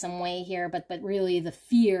want in some way here, but really the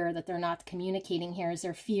fear that they're not communicating here is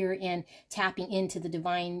their fear in tapping into the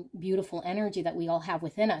divine, beautiful energy that we all have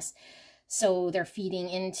within us. So they're feeding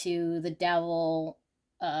into the devil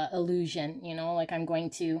illusion, you know, like I'm going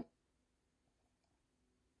to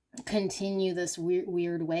continue this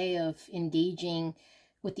weird way of engaging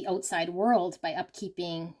with the outside world by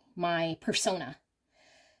upkeeping my persona.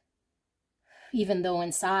 Even though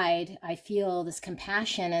inside I feel this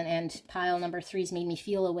compassion, and pile number 3's made me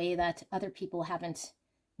feel a way that other people haven't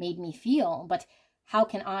made me feel. But how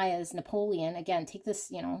can I, as Napoleon, again, take this,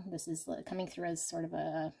 you know, this is coming through as sort of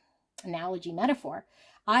a analogy metaphor.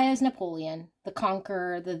 I, as Napoleon, the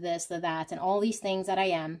conqueror, the this, the that, and all these things that I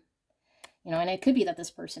am, you know, and it could be that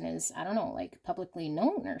this person is, I don't know, like publicly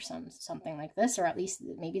known or something like this, or at least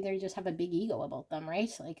maybe they just have a big ego about them, right?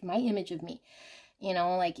 Like my image of me. You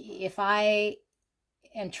know, like if I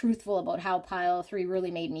am truthful about how pile 3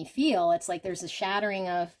 really made me feel, it's like there's a shattering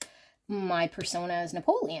of my persona as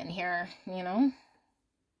Napoleon here, you know?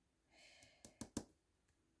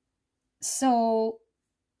 So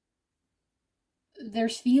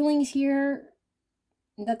there's feelings here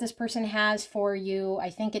that this person has for you.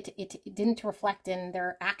 I think it didn't reflect in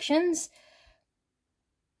their actions.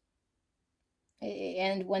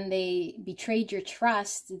 And when they betrayed your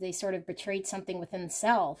trust, they sort of betrayed something within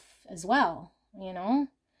self as well, you know?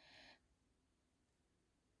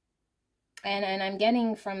 And I'm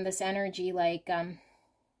getting from this energy like,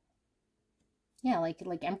 yeah,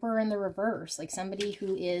 like Emperor in the reverse, like somebody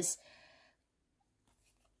who is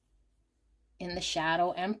in the shadow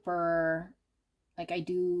Emperor. Like I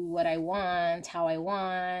do what I want, how I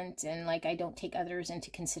want, and like I don't take others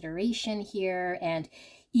into consideration here. And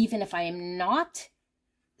even if I am not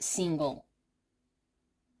single,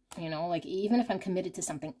 you know, like even if I'm committed to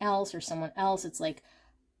something else or someone else, it's like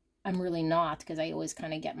I'm really not, because I always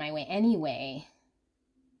kind of get my way anyway.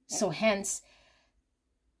 So hence,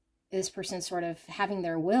 this person sort of having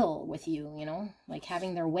their will with you, you know, like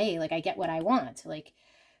having their way, like I get what I want, like,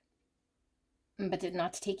 but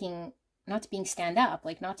not being stand up,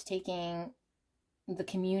 like not taking the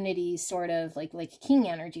community sort of like king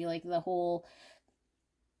energy, like the whole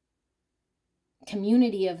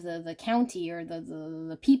community of the county or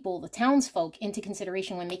the people, the townsfolk into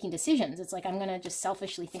consideration when making decisions. It's like, I'm going to just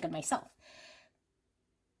selfishly think of myself.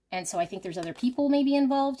 And so I think there's other people maybe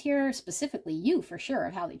involved here, specifically you for sure,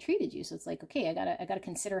 of how they treated you. So it's like, okay, I gotta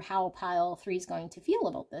consider how pile 3 is going to feel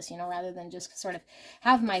about this, you know, rather than just sort of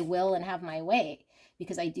have my will and have my way,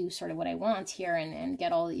 because I do sort of what I want here and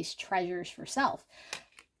get all these treasures for self.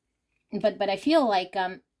 But I feel like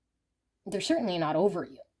they're certainly not over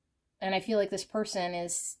you. And I feel like this person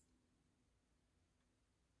is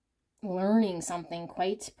learning something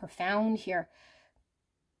quite profound here.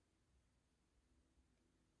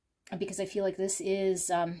 Because I feel like this is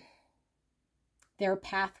their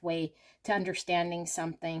pathway to understanding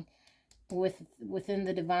something within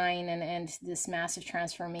the divine and this massive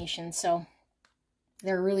transformation. So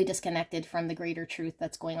they're really disconnected from the greater truth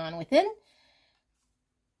that's going on within.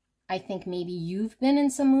 I think maybe you've been in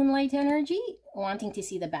some moonlight energy, wanting to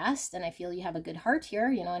see the best, and I feel you have a good heart here,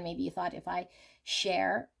 you know, and maybe you thought, if I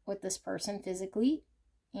share with this person physically,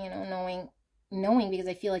 you know, knowing because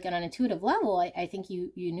I feel like on an intuitive level, I think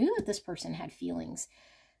you knew that this person had feelings,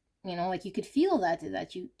 you know, like you could feel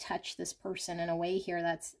that you touch this person in a way here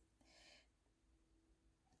that's,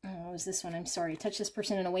 oh, it was this one, I'm sorry, touch this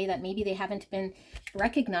person in a way that maybe they haven't been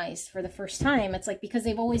recognized for the first time. It's like, because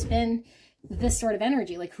they've always been this sort of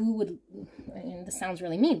energy, like who would, and this sounds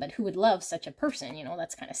really mean, but who would love such a person, you know,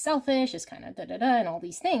 that's kind of selfish, is kind of da-da-da and all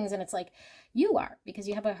these things. And it's like, you are, because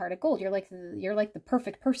you have a heart of gold. You're like the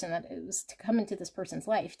perfect person that was to come into this person's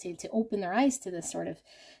life, to open their eyes to this sort of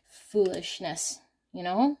foolishness, you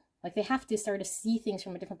know, like they have to start to see things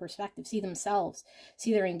from a different perspective, see themselves,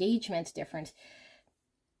 see their engagement different.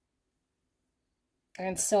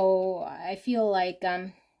 And so I feel like,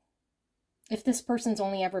 if this person's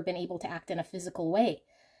only ever been able to act in a physical way,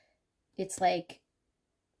 it's like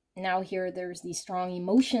now here there's these strong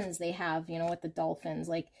emotions they have, you know, with the dolphins.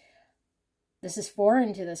 Like, this is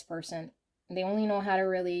foreign to this person. They only know how to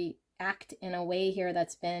really act in a way here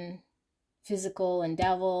that's been physical and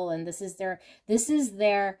devil, and this is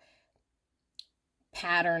their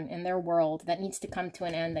pattern in their world that needs to come to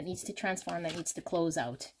an end, that needs to transform, that needs to close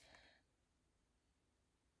out.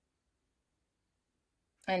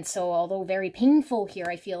 And so, although very painful here,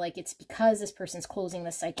 I feel like it's because this person's closing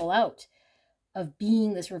the cycle out of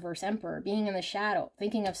being this reverse emperor, being in the shadow,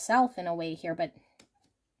 thinking of self in a way here. But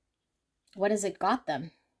what has it got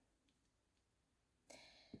them?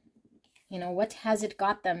 You know, what has it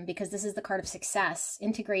got them? Because this is the card of success,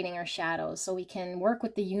 integrating our shadows so we can work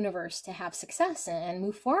with the universe to have success and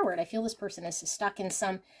move forward. I feel this person is stuck in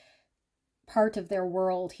some part of their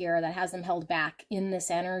world here that has them held back in this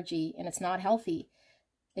energy, and it's not healthy.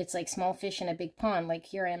 It's like small fish in a big pond. Like,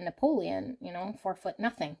 here I am, Napoleon, you know, 4 foot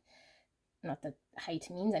nothing. Not that height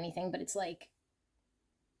means anything, but it's like,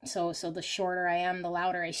 so the shorter I am, the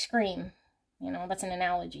louder I scream. You know, that's an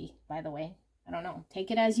analogy, by the way. I don't know. Take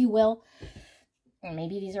it as you will. Or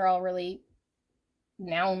maybe these are all really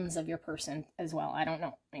nouns of your person as well. I don't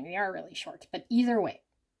know. Maybe they are really short. But either way,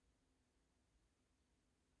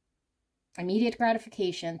 immediate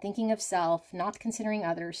gratification, thinking of self, not considering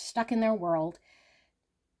others, stuck in their world.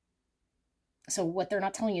 So what they're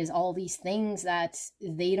not telling you is all these things that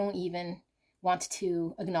they don't even want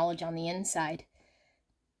to acknowledge on the inside.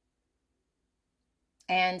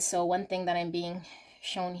 And so one thing that I'm being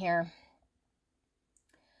shown here,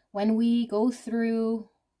 when we go through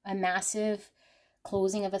a massive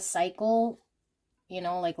closing of a cycle, you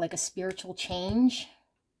know, like a spiritual change,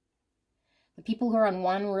 the people who are on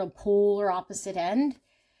one real polar opposite end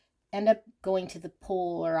up going to the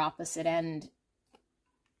polar opposite end,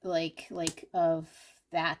 like of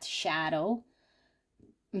that shadow,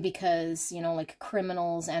 because, you know, like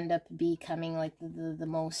criminals end up becoming like the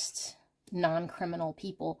most non-criminal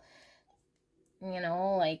people, you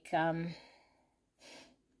know, like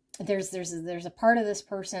there's a part of this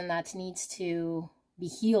person that needs to be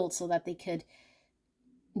healed so that they could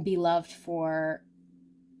be loved for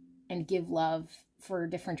and give love for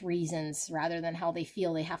different reasons, rather than how they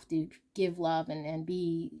feel they have to give love and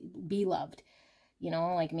be loved. You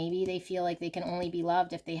know, like maybe they feel like they can only be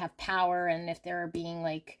loved if they have power and if they're being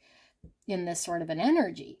like in this sort of an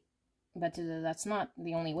energy. But that's not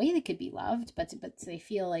the only way they could be loved, but they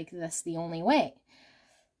feel like that's the only way.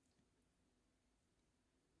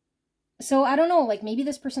 So I don't know, like maybe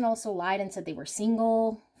this person also lied and said they were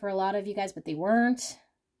single for a lot of you guys, but they weren't.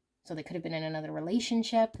 So they could have been in another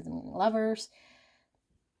relationship, lovers,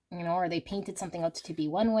 you know, or they painted something out to be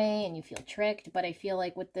one way and you feel tricked. But I feel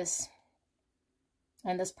like with this,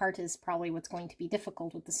 and this part is probably what's going to be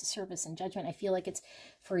difficult with this service and judgment, I feel like it's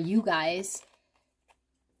for you guys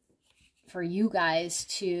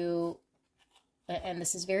to, and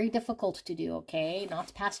this is very difficult to do, okay, not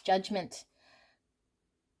to pass judgment.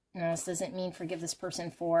 Now, this doesn't mean forgive this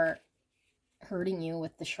person for hurting you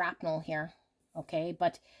with the shrapnel here, okay,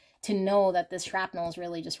 but to know that this shrapnel is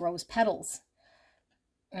really just rose petals.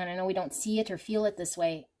 And I know we don't see it or feel it this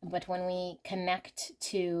way, but when we connect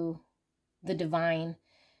to the divine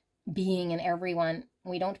being in everyone,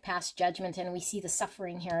 we don't pass judgment, and we see the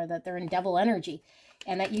suffering here, that they're in devil energy,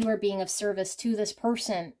 and that you are being of service to this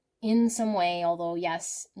person in some way, although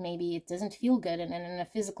yes, maybe it doesn't feel good and in a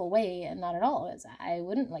physical way, and not at all, as I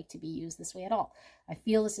wouldn't like to be used this way at all. I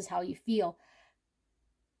feel this is how you feel.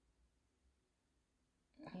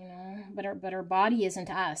 You know, but our body isn't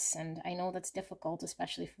us, and I know that's difficult,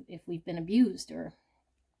 especially if we've been abused, or,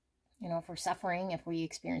 you know, if we're suffering, if we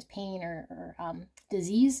experience pain or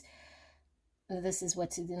disease. This is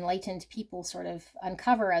what enlightened people sort of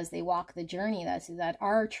uncover as they walk the journey, that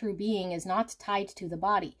our true being is not tied to the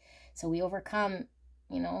body. So we overcome,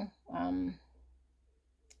 you know,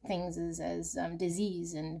 things as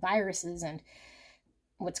disease and viruses and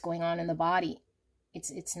what's going on in the body.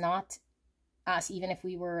 It's not us. Even if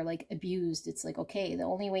we were like abused, it's like, okay, the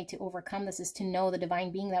only way to overcome this is to know the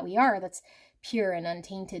divine being that we are, that's pure and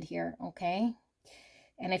untainted here, okay?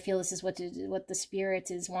 And I feel this is what the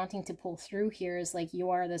spirit is wanting to pull through here, is like,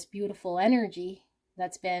 you are this beautiful energy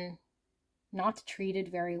that's been not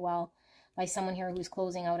treated very well by someone here who's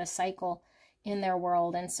closing out a cycle in their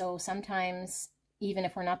world. And so sometimes, even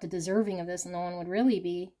if we're not the deserving of this, no one would really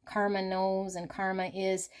be, karma knows, and karma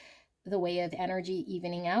is the way of energy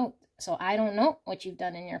evening out. So I don't know what you've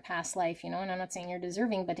done in your past life, you know, and I'm not saying you're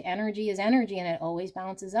deserving, but energy is energy, and it always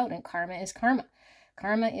balances out, and karma is karma.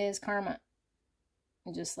 Karma is karma.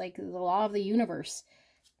 Just like the law of the universe.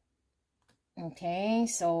 Okay,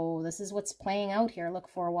 so this is what's playing out here. Look,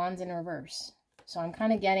 4 wands in reverse. So I'm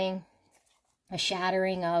kind of getting a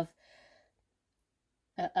shattering of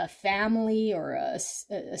a family, or a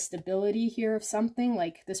stability here of something.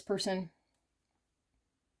 Like this person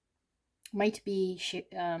might be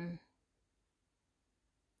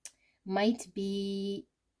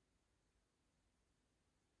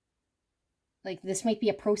like, this might be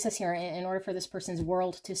a process here in order for this person's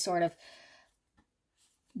world to sort of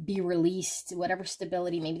be released, whatever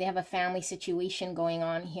stability. Maybe they have a family situation going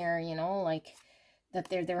on here, you know, like that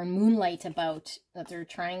they're in moonlight about, that they're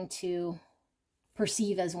trying to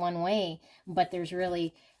perceive as one way, but there's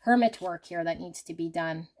really hermit work here that needs to be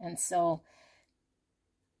done. And so,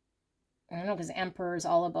 I don't know, because Emperor is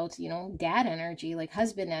all about, you know, dad energy, like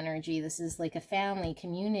husband energy. This is like a family,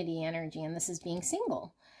 community energy, and this is being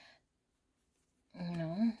single. You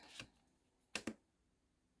know,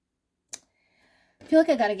 I feel like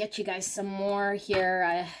I got to get you guys some more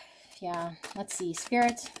here. Yeah, let's see.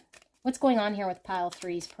 Spirit, what's going on here with pile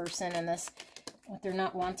 3's person and this, what they're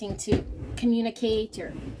not wanting to communicate?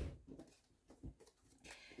 Or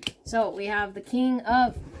so we have the King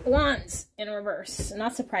of Wands in reverse.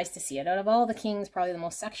 Not surprised to see it. Out of all the kings, probably the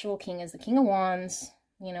most sexual king is the King of Wands.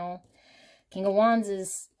 You know, King of Wands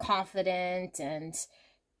is confident and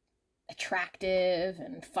attractive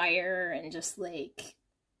and fire, and just like,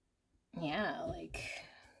 yeah, like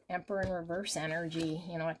Emperor in reverse energy,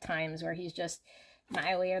 you know, at times, where he's just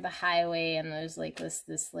my way or the highway, and there's like this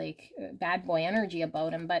like bad boy energy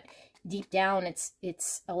about him, but deep down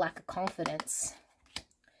it's a lack of confidence,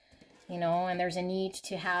 you know, and there's a need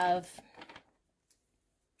to have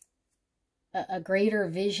a greater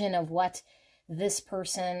vision of what this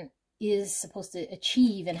person is supposed to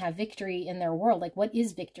achieve and have victory in their world. Like, what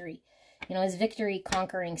is victory? You know, is victory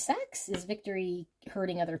conquering sex? Is victory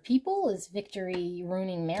hurting other people? Is victory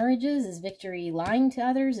ruining marriages? Is victory lying to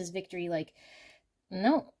others? Is victory like,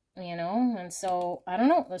 no, you know? And so, I don't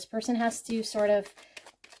know. This person has to sort of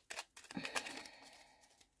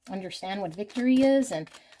understand what victory is and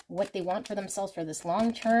what they want for themselves for this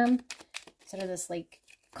long term. Sort of this like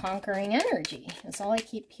conquering energy. That's all I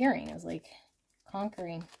keep hearing, is like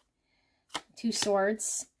conquering. 2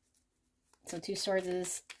 swords. So 2 swords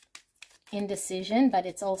is indecision, but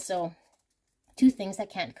it's also 2 things that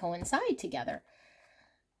can't coincide together.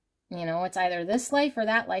 You know, it's either this life or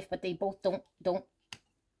that life, but they both don't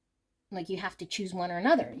like, you have to choose one or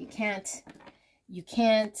another. You can't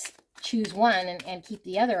choose one and keep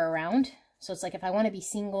the other around. So it's like, if I want to be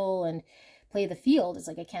single and play the field, it's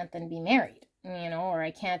like I can't then be married. you know, or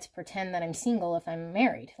I can't pretend that I'm single if I'm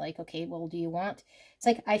married. Like, okay, well, do you want, it's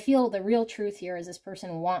like, I feel the real truth here is this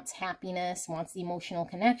person wants happiness, wants the emotional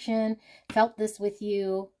connection, felt this with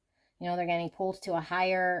you, you know, they're getting pulled to a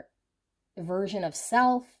higher version of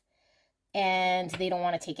self, and they don't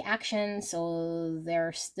want to take action, so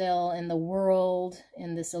they're still in the world,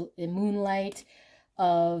 in this moonlight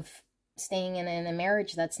of staying in a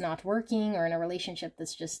marriage that's not working, or in a relationship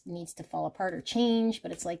that's just needs to fall apart or change.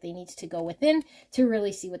 But it's like they need to go within to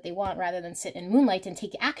really see what they want, rather than sit in moonlight and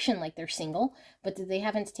take action like they're single, but they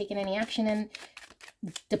haven't taken any action in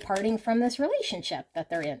departing from this relationship that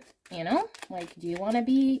they're in. You know, like, do you want to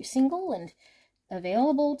be single and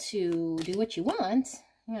available to do what you want?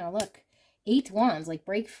 You know, look, 8 wands, like,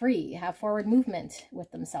 break free, have forward movement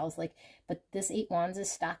with themselves, like, but this 8 wands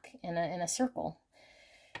is stuck in a circle.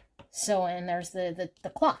 So, and there's the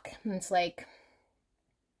clock, and it's like,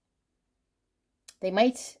 they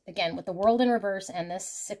might, again, with the world in reverse and this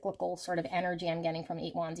cyclical sort of energy I'm getting from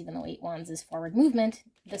 8 wands, even though 8 wands is forward movement,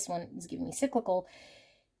 this one is giving me cyclical.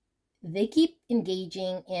 They keep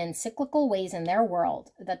engaging in cyclical ways in their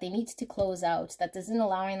world that they need to close out, that isn't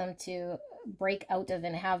allowing them to break out of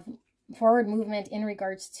and have forward movement in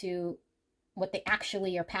regards to what they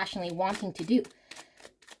actually are passionately wanting to do.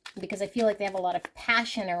 Because I feel like they have a lot of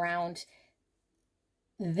passion around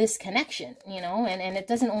this connection, you know, and it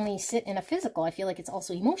doesn't only sit in a physical. I feel like it's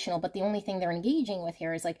also emotional, but the only thing they're engaging with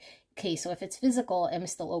here is like, okay, so if it's physical, I'm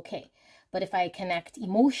still okay. But if I connect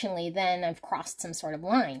emotionally, then I've crossed some sort of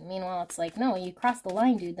line. Meanwhile, it's like, no, you crossed the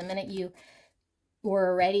line, dude. The minute you were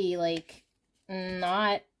already like,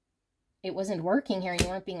 not, it wasn't working here, and you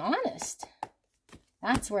weren't being honest.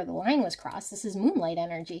 That's where the line was crossed. This is moonlight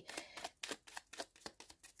energy.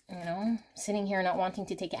 You know, sitting here not wanting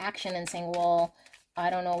to take action and saying, well, I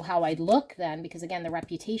don't know how I'd look then, because again, the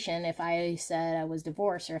reputation, if I said I was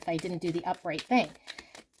divorced, or if I didn't do the upright thing,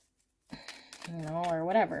 you know, or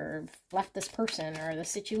whatever, left this person or the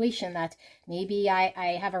situation that maybe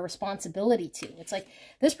I have a responsibility to. It's like,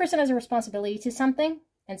 this person has a responsibility to something,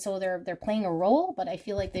 and so they're playing a role, but I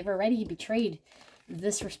feel like they've already betrayed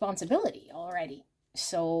this responsibility already.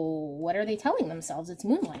 So what are they telling themselves? It's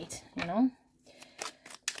moonlight, you know?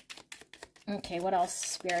 Okay, what else,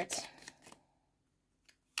 Spirit?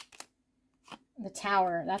 The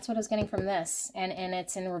Tower. That's what I was getting from this. And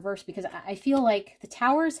it's in reverse, because I feel like the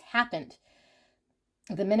Towers happened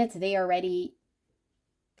the minute they already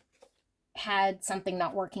had something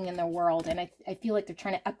not working in their world. And I feel like they're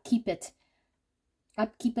trying to upkeep it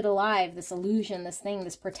alive, this illusion, this thing,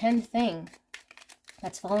 this pretend thing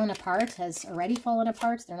that's fallen apart, has already fallen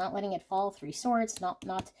apart. They're not letting it fall. 3 swords,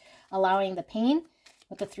 not allowing the pain.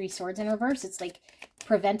 With the 3 swords in reverse, it's like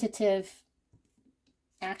preventative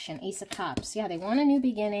action. Ace of Cups. Yeah, they want a new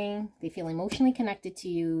beginning. They feel emotionally connected to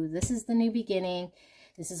you. This is the new beginning.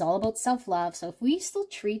 This is all about self-love. So if we still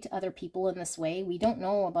treat other people in this way, we don't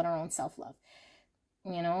know about our own self-love.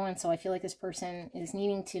 You know, and so I feel like this person is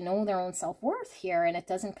needing to know their own self-worth here, and it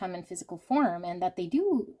doesn't come in physical form, and that they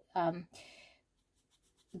do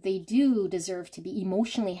deserve to be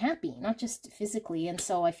emotionally happy, not just physically. And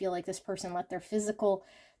so I feel like this person let their physical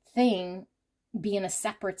thing be in a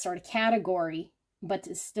separate sort of category, but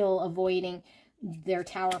is still avoiding their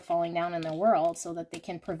tower falling down in their world, so that they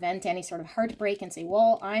can prevent any sort of heartbreak and say,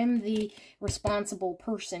 well, I'm the responsible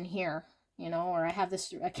person here, you know, or I have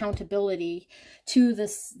this accountability to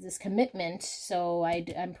this commitment, so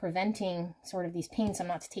I'm preventing sort of these pains. I'm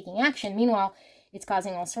not taking action. Meanwhile, it's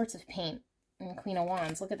causing all sorts of pain. And Queen of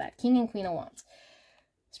Wands, look at that, King and Queen of Wands.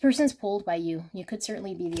 This person's pulled by you. You could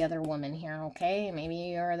certainly be the other woman here, okay? Maybe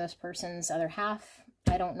you're this person's other half.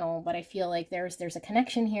 I don't know, but I feel like there's a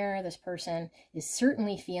connection here. This person is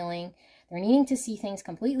certainly feeling, they're needing to see things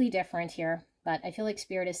completely different here, but I feel like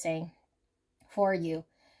Spirit is saying for you,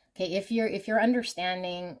 okay, if you're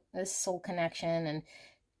understanding this soul connection and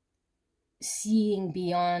seeing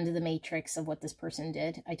beyond the matrix of what this person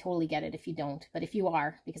did, I totally get it if you don't. But if you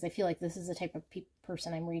are, because I feel like this is the type of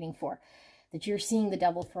person I'm reading for, that you're seeing the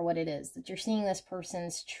devil for what it is, that you're seeing this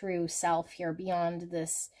person's true self here beyond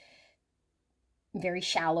this very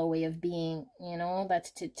shallow way of being, you know,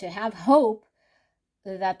 that to have hope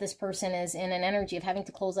that this person is in an energy of having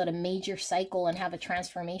to close out a major cycle and have a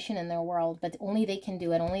transformation in their world, but only they can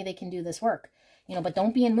do it, only they can do this work. You know, but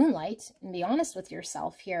don't be in moonlight, and be honest with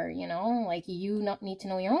yourself here, you know, like you need to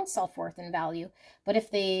know your own self-worth and value. But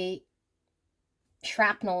if they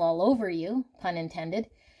shrapnel all over you, pun intended,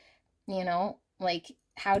 you know, like,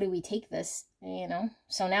 how do we take this, you know?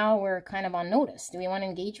 So now we're kind of on notice. Do we want to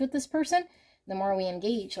engage with this person? The more we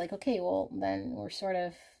engage, like, okay, well, then we're sort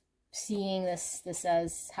of seeing this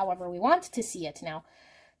as however we want to see it now.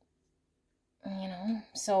 you know?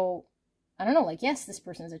 So I don't know, like, yes, this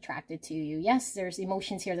person is attracted to you. Yes, there's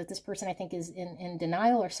emotions here that this person, I think, is in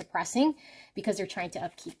denial or suppressing because they're trying to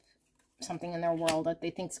upkeep something in their world that they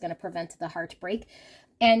think is going to prevent the heartbreak.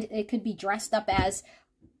 And it could be dressed up as,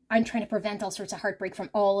 I'm trying to prevent all sorts of heartbreak from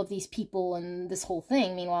all of these people and this whole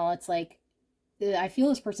thing. Meanwhile, it's like, I feel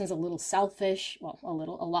this person's a little selfish. Well,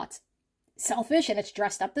 a lot selfish, and it's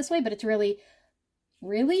dressed up this way, but it's really,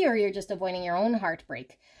 or you're just avoiding your own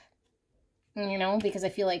heartbreak. You know, because I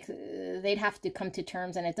feel like they'd have to come to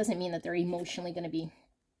terms, and it doesn't mean that they're emotionally going to be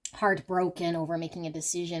heartbroken over making a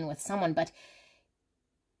decision with someone, but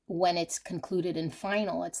when it's concluded and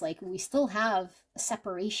final, it's like we still have a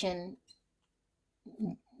separation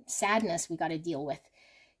sadness we got to deal with.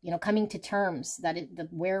 You know, coming to terms that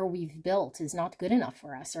where we've built is not good enough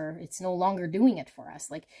for us, or it's no longer doing it for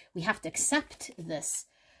us. Like, we have to accept this,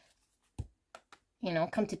 you know,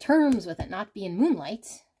 come to terms with it, not be in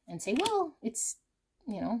moonlight and say, well, it's,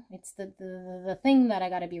 you know, it's the thing that I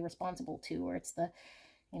got to be responsible to, or it's the,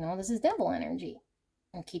 you know, this is devil energy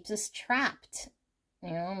and keeps us trapped.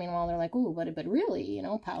 You know, meanwhile, they're like, ooh, but really, you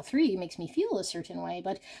know, pile 3 makes me feel a certain way,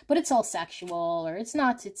 but it's all sexual, or it's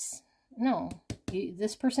not, it's, no,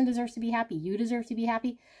 this person deserves to be happy. You deserve to be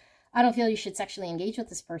happy. I don't feel you should sexually engage with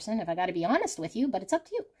this person, if I got to be honest with you, but it's up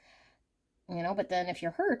to you. You know, but then if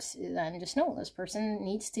you're hurt, then just know this person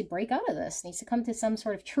needs to break out of this, needs to come to some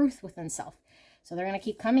sort of truth within self. So they're going to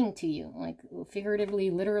keep coming to you, like figuratively,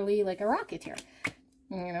 literally, like a rocket here.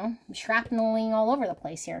 You know, shrapneling all over the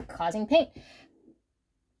place here, causing pain.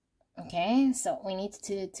 Okay, so we need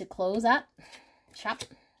to close up shop,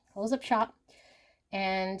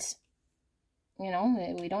 and, you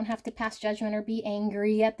know, we don't have to pass judgment or be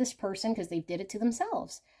angry at this person because they did it to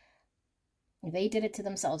themselves. They did it to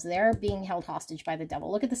themselves. They're being held hostage by the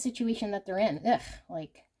devil. Look at the situation that they're in. Ugh,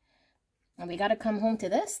 like, and we got to come home to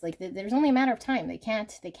this. Like, there's only a matter of time. They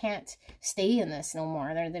can't stay in this no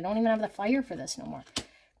more. They don't even have the fire for this no more.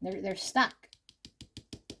 They're stuck.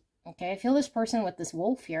 Okay, I feel this person with this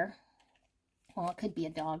wolf here. Well, it could be a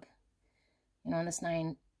dog. You know, on this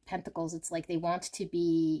 9 Pentacles, it's like they want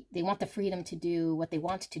the freedom to do what they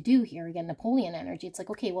want to do here. Again, Napoleon energy. It's like,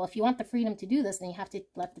 okay, well, if you want the freedom to do this, then you have to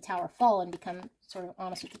let the tower fall and become sort of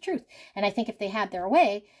honest with the truth. And I think if they had their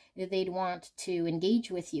way, they'd want to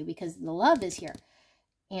engage with you because the love is here.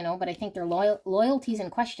 You know, but I think their loyalty's in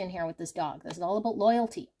question here with this dog. This is all about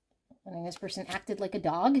loyalty. I mean, this person acted like a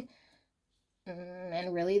dog.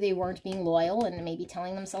 And really they weren't being loyal, and maybe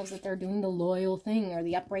telling themselves that they're doing the loyal thing or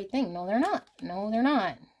the upright thing. No, they're not. No, they're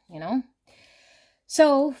not, you know.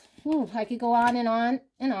 So, I could go on and on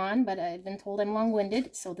and on, but I've been told I'm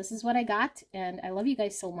long-winded, so this is what I got, and I love you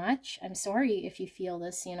guys so much. I'm sorry if you feel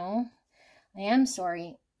this, you know. I am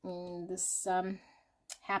sorry. This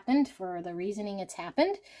happened for the reasoning it's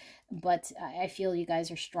happened, but I feel you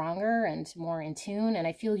guys are stronger and more in tune, and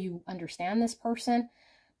I feel you understand this person.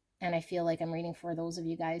 And I feel like I'm reading for those of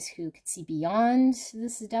you guys who could see beyond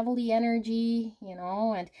this devilly energy, you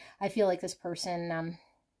know, and I feel like this person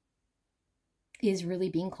is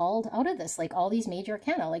really being called out of this, like all these major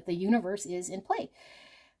arcana, like the universe is in play.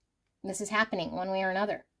 This is happening one way or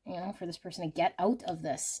another, you know, for this person to get out of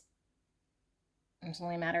this. It's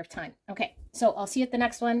only a matter of time. Okay, so I'll see you at the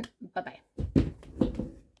next one. Bye-bye.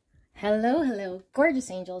 Hello,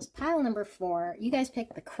 gorgeous angels. Pile number 4. You guys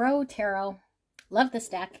picked the Crow Tarot. Love this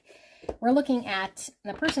deck. We're looking at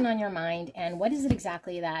the person on your mind and what is it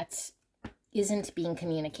exactly that isn't being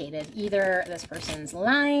communicated. Either this person's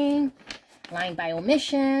lying by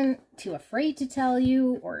omission, too afraid to tell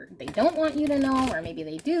you, or they don't want you to know, or maybe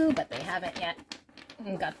they do, but they haven't yet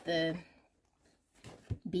got the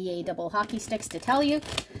BA double hockey sticks to tell you.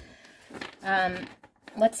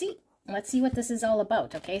 Let's see what this is all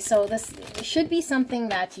about. Okay, so this should be something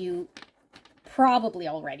that you probably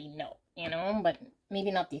already know. You know, but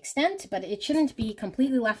maybe not the extent, but it shouldn't be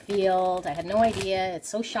completely left field. I had no idea. It's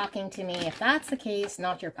so shocking to me. If that's the case,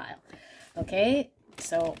 not your pile. Okay,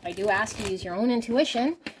 so I do ask you to use your own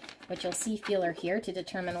intuition, which you'll see, feel, or hear to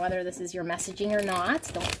determine whether this is your messaging or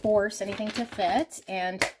not. Don't force anything to fit.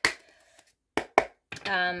 And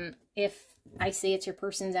if I say it's your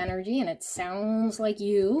person's energy and it sounds like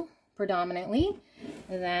you predominantly,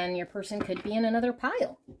 then your person could be in another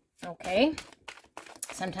pile. Okay.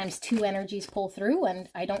 Sometimes 2 energies pull through, and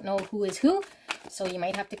I don't know who is who, so you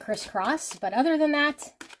might have to crisscross. But other than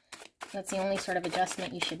that, that's the only sort of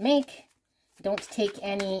adjustment you should make. Don't take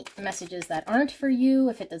any messages that aren't for you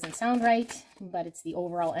if it doesn't sound right, but it's the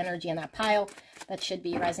overall energy in that pile that should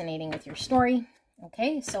be resonating with your story.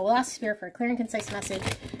 Okay, so we'll ask Spirit for a clear and concise message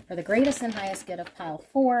for the greatest and highest good of pile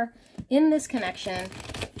 4 in this connection,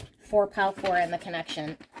 for pile 4 and the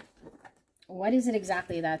connection. What is it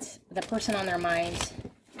exactly that the person on their mind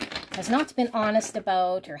has not been honest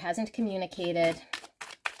about, or hasn't communicated,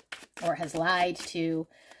 or has lied to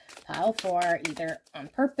pile 4, either on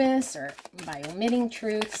purpose or by omitting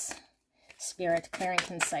truths? Spirit, clear and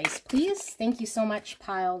concise, please. Thank you so much,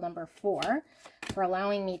 pile number 4, for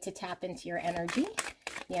allowing me to tap into your energy,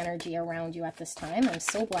 the energy around you at this time. I'm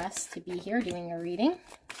so blessed to be here doing your reading.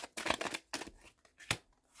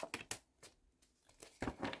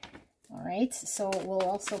 All right, so we'll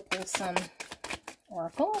also pull some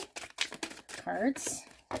oracle cards.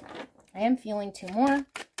 I am feeling 2 more.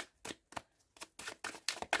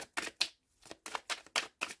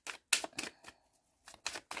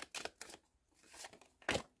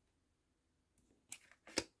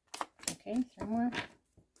 Okay, 3 more.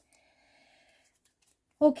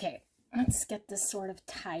 Okay, let's get this sort of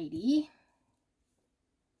tidy.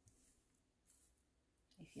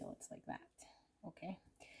 I feel it's like that. Okay,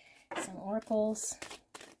 some oracles.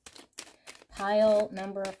 Pile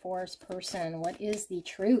number 4's person. What is the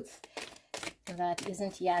truth that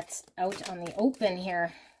isn't yet out on the open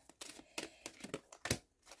here?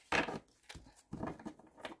 All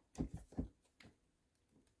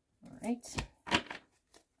right.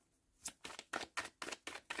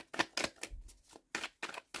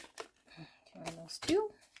 Join those 2.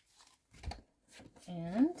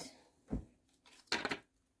 And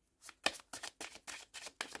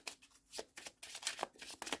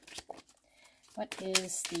what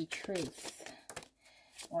is the truth?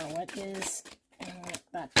 Or what is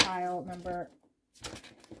that pile number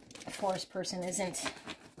 4's person isn't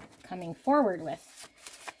coming forward with?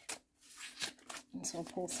 And so I'll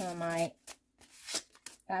pull some of my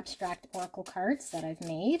abstract oracle cards that I've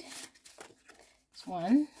made. There's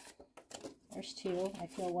 1. There's 2. I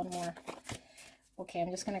feel 1 more. Okay, I'm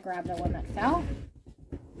just going to grab the one that fell.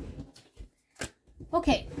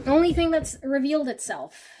 Okay, the only thing that's revealed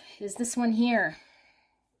itself is this one here.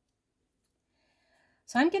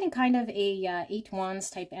 So I'm getting kind of a 8 wands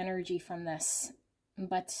type energy from this,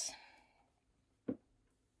 but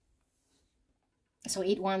so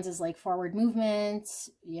 8 wands is like forward movement,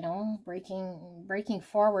 you know, breaking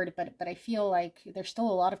forward, but I feel like there's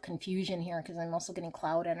still a lot of confusion here because I'm also getting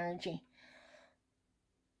cloud energy.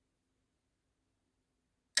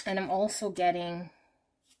 And I'm also getting,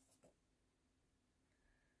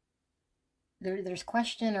 there's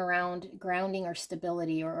question around grounding or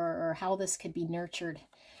stability, or how this could be nurtured.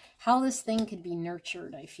 How this thing could be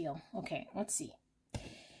nurtured, I feel. Okay, let's see.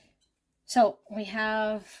 So we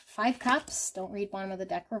have 5 cups. Don't read bottom of the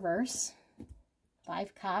deck reverse.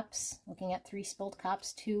 5 cups. Looking at 3 spilled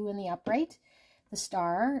cups, 2 in the upright. The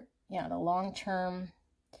star, yeah, the long-term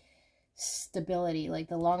stability, like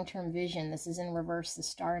the long-term vision. This is in reverse, the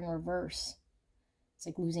star in reverse. It's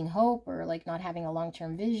like losing hope, or like not having a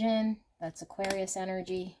long-term vision. That's Aquarius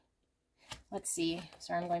energy. Let's see.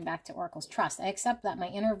 Sorry, I'm going back to Oracle's trust. I accept that my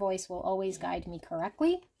inner voice will always guide me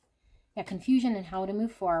correctly. Yeah, confusion in how to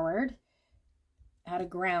move forward, how to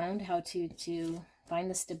ground, how to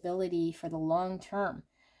find the stability for the long term.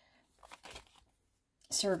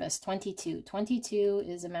 Service, 22. 22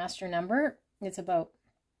 is a master number. It's about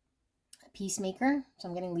peacemaker. So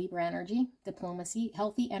I'm getting Libra energy, diplomacy,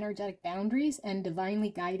 healthy energetic boundaries, and divinely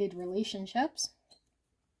guided relationships.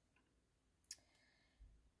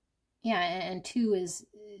 Yeah, and 2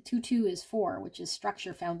 is 4, which is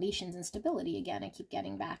structure, foundations, and stability. Again, I keep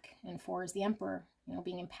getting back. And 4 is the Emperor, you know,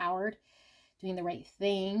 being empowered, doing the right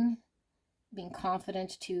thing, being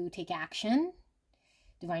confident to take action.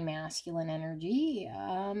 Divine masculine energy.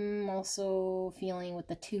 Also feeling with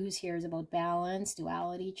the 2s here is about balance,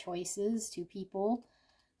 duality, choices, 2 people.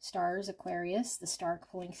 Stars, Aquarius, the star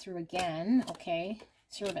pulling through again. Okay,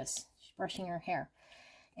 service, she's brushing her hair.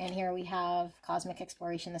 And here we have cosmic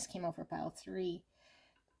exploration. This came out for pile 3.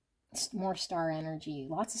 More star energy.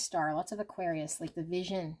 Lots of star, lots of Aquarius. Like the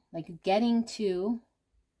vision, like getting to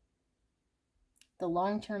the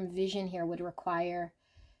long-term vision here would require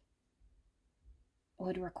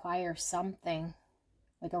something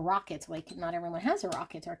like a rocket. Like not everyone has a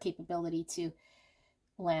rocket or capability to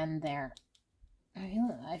land there.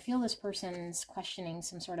 I feel this person's questioning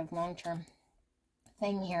some sort of long-term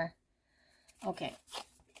thing here. Okay.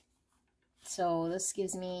 So this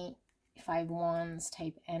gives me 5 wands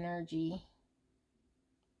type energy.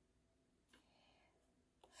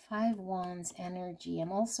 5 wands energy.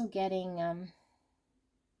 I'm also getting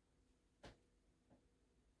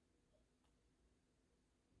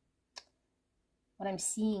what I'm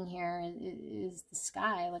seeing here is the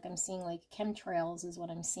sky. Like I'm seeing like chemtrails is what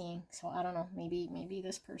I'm seeing. So I don't know, maybe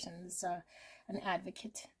this person's an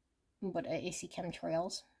advocate, but I see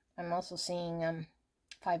chemtrails. I'm also seeing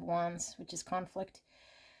 5 Wands, which is conflict.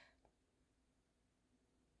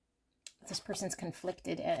 This person's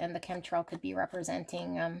conflicted, and the chemtrail could be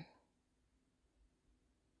representing,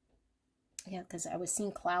 yeah, because I was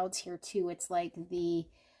seeing clouds here too. It's like the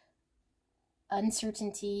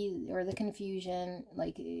uncertainty or the confusion,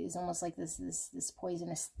 like, is almost like this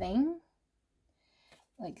poisonous thing.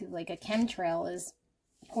 Like a chemtrail is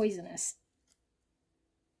poisonous.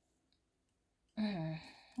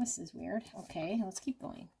 This is weird. Okay, let's keep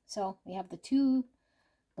going. So we have the 2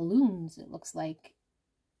 balloons, it looks like,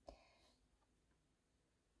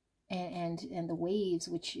 and the waves,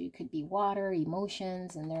 which could be water,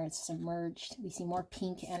 emotions, and they're submerged. We see more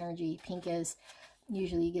pink energy. Pink is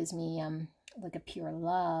usually gives me like a pure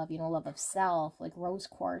love, you know, love of self, like rose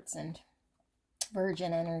quartz and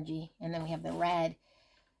virgin energy. And then we have the red,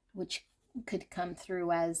 which could come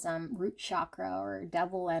through as root chakra or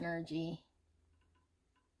devil energy.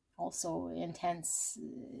 Also intense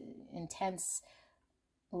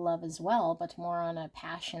love as well, but more on a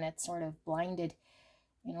passionate sort of blinded,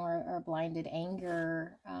 you know, or blinded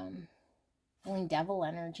anger, feeling devil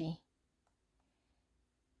energy.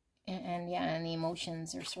 And yeah, and the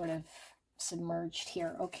emotions are sort of submerged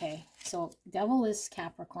here. Okay, so devil is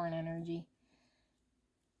Capricorn energy.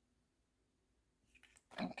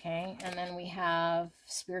 Okay, and then we have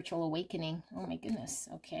spiritual awakening. Oh my goodness.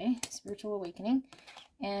 Okay, spiritual awakening.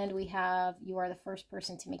 And we have, you are the first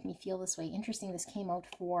person to make me feel this way. Interesting, this came out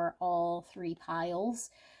for all 3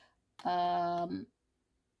 piles. I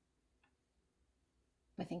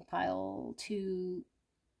think pile 2,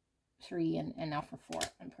 3, and now for 4,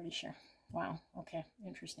 I'm pretty sure. Wow, okay,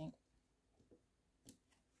 interesting.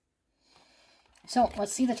 So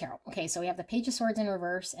let's see the tarot. Okay, so we have the Page of Swords in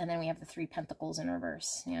reverse, and then we have the 3 Pentacles in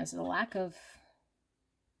reverse. You know, so the lack of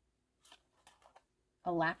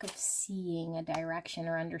seeing a direction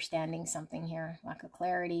or understanding something here, lack of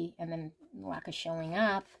clarity, and then lack of showing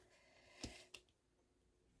up.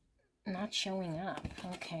 Not showing up.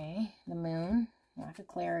 Okay, the Moon, lack of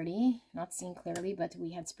clarity, not seeing clearly, but we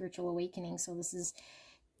had spiritual awakening. So this is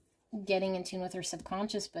getting in tune with our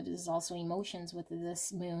subconscious, but it is also emotions with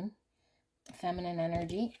this Moon. Feminine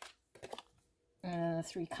energy.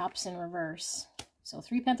 3 Cups in reverse. So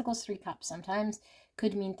 3 Pentacles, 3 Cups. Sometimes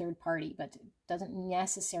could mean third party, but it doesn't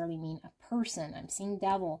necessarily mean a person. I'm seeing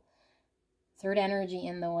devil. Third energy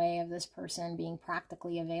in the way of this person being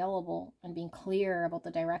practically available and being clear about the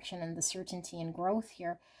direction and the certainty and growth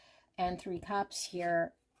here. And 3 Cups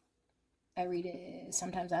here, I read it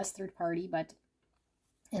sometimes as third party, but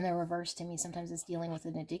in the reverse to me, sometimes it's dealing with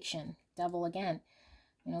an addiction. Devil again.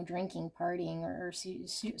 You know, drinking, partying, or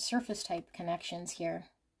surface type connections here.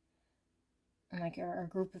 Like a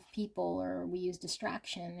group of people, or we use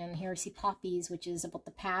distraction. And here I see poppies, which is about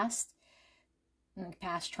the past. Like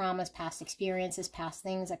past traumas, past experiences, past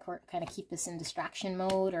things that kind of keep us in distraction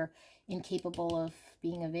mode or incapable of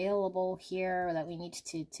being available here, or that we need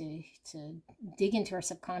to dig into our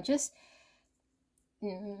subconscious.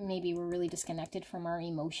 Maybe we're really disconnected from our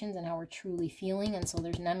emotions and how we're truly feeling. And so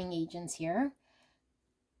there's numbing agents here.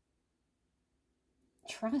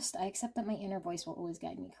 Trust. I accept that my inner voice will always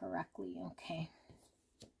guide me correctly. Okay.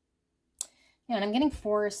 Yeah, and I'm getting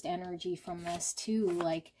forest energy from this too,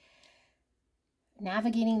 like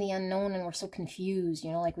navigating the unknown, and we're so confused,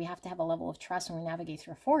 you know, like we have to have a level of trust when we navigate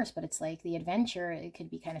through a forest, but it's like the adventure, it could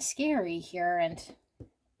be kind of scary here. And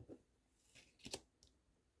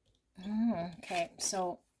okay,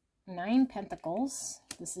 so 9 Pentacles.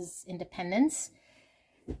 This is independence,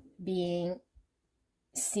 being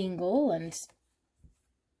single and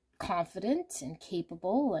confident and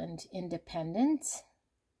capable and independent,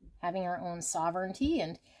 having our own sovereignty.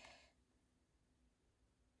 And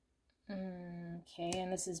okay,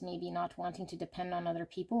 and this is maybe not wanting to depend on other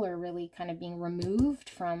people, or really kind of being removed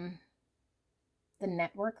from the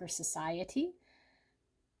network or society.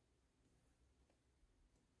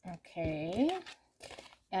 Okay,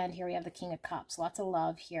 and here we have the King of Cups. Lots of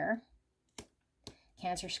love here.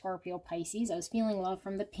 Cancer, Scorpio, Pisces. I was feeling love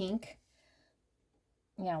from the pink.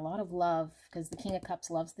 Yeah, a lot of love, because the King of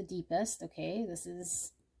Cups loves the deepest. Okay, this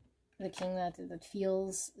is the king that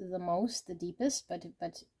feels the most, the deepest, but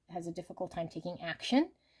has a difficult time taking action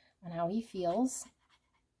on how he feels.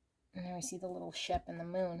 And then we see the little ship and the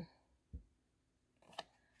moon.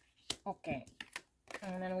 Okay,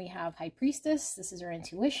 and then we have High Priestess. This is our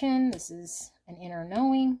intuition. This is an inner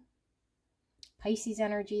knowing. Pisces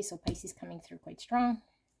energy, so Pisces coming through quite strong.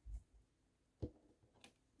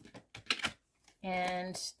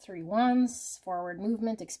 And 3 Wands, forward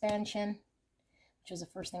movement, expansion, which was the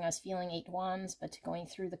first thing I was feeling. 8 Wands, but going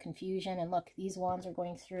through the confusion. And look, these wands are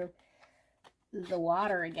going through the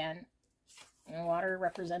water again. And water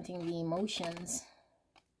representing the emotions.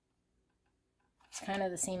 It's kind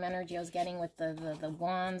of the same energy I was getting with the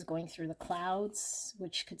wands going through the clouds,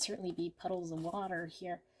 which could certainly be puddles of water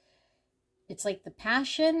here. It's like the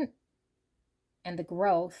passion and the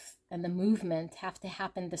growth and the movement have to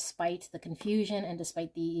happen despite the confusion and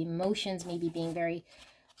despite the emotions maybe being very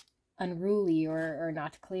unruly or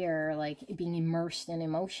not clear, like being immersed in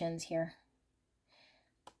emotions here.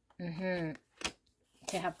 To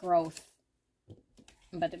have growth.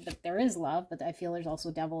 But there is love, but I feel there's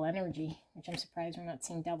also devil energy, which I'm surprised we're not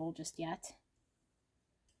seeing devil just yet.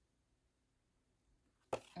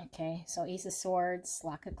 Okay, so Ace of Swords,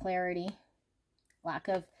 lack of clarity, lack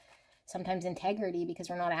of sometimes integrity because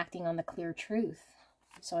we're not acting on the clear truth.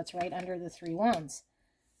 So it's right under the 3 wands.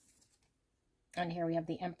 And here we have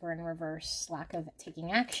the Emperor in reverse, lack of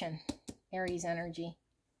taking action, Aries energy.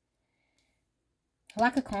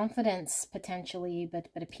 Lack of confidence, potentially, but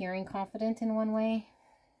appearing confident in one way.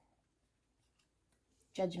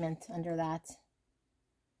 Judgment under that.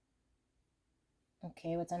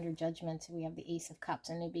 Okay, what's under judgment? We have the Ace of Cups,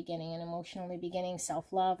 a new beginning, an emotional new beginning,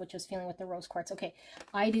 self-love, which was feeling with the rose quartz. Okay,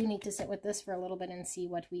 I do need to sit with this for a little bit and see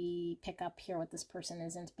what we pick up here, what this person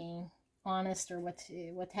isn't being honest, or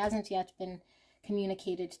what hasn't yet been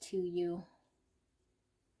communicated to you.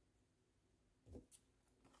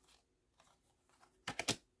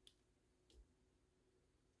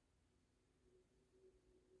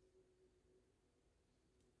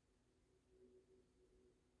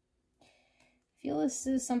 I feel this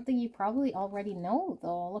is something you probably already know,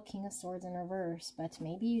 though. Look, King of Swords in reverse, but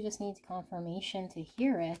maybe you just need confirmation to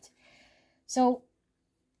hear it. So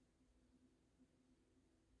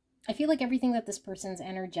I feel like everything that this person's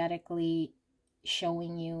energetically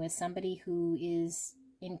showing you is somebody who is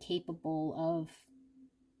incapable of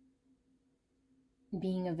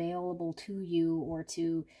being available to you or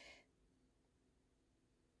to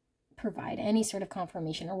provide any sort of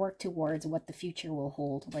confirmation or work towards what the future will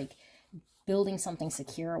hold, like building something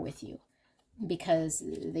secure with you, because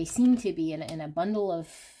they seem to be in a bundle of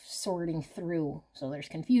sorting through. So there's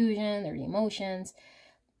confusion, there's emotions.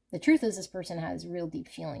 The truth is this person has real deep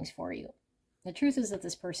feelings for you. The truth is that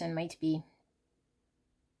this person might be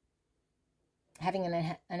having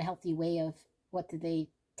an unhealthy way of, what did they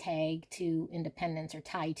tag to independence or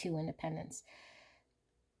tie to independence,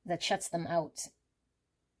 that shuts them out.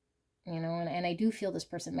 You know, and I do feel this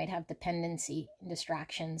person might have dependency,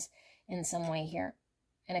 distractions in some way here.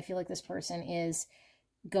 And I feel like this person is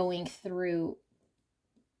going through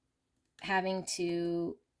having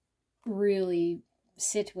to really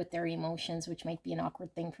sit with their emotions, which might be an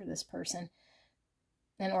awkward thing for this person,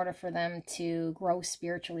 in order for them to grow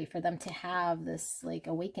spiritually, for them to have this like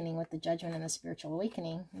awakening with the judgment and the spiritual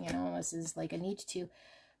awakening. You know, this is like a need to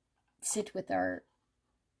sit with our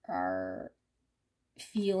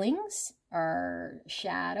feelings, our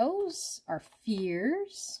shadows, our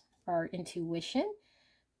fears, our intuition.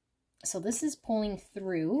 So this is pulling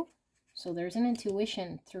through. So there's an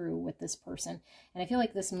intuition through with this person. And I feel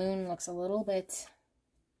like this moon looks a little bit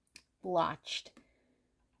blotched.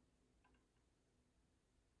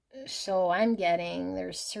 So I'm getting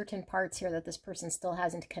there's certain parts here that this person still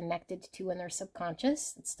hasn't connected to in their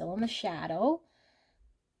subconscious. It's still in the shadow,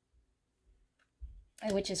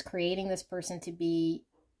 which is creating this person to be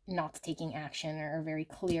not taking action or very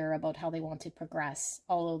clear about how they want to progress,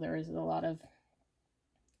 although there is a lot of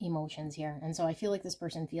emotions here. And so I feel like this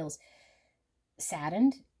person feels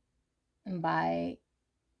saddened by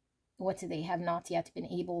what they have not yet been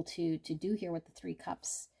able to do here with the 3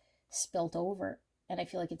 cups spilt over. And I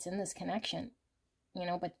feel like it's in this connection, you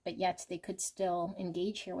know, but yet they could still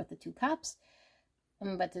engage here with the 2 cups,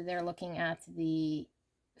 but they're looking at the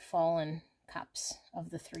fallen cups of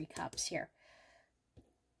the 3 cups here.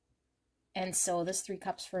 And so this 3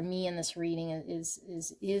 cups for me in this reading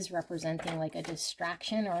is representing like a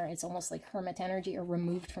distraction, or it's almost like hermit energy or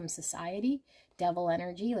removed from society, devil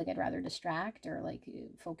energy. Like I'd rather distract or like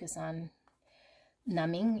focus on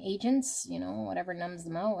numbing agents, you know, whatever numbs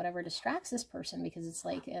them out, whatever distracts this person, because it's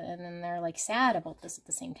like, and then they're like sad about this at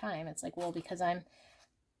the same time. It's like, well, because I'm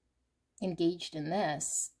engaged in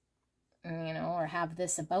this, you know, or have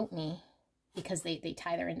this about me, because they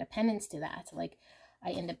tie their independence to that. Like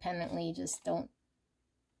I independently just don't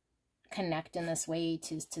connect in this way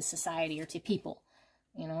to society or to people,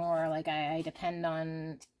 you know, or like I depend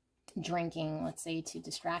on drinking, let's say, to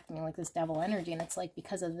distract me, like this devil energy. And it's like,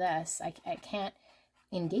 because of this, I can't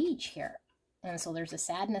engage here. And so there's a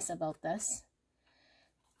sadness about this.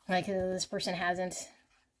 Like this person hasn't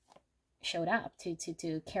showed up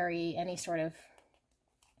to carry any sort of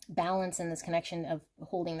balance in this connection of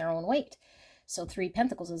holding their own weight. So 3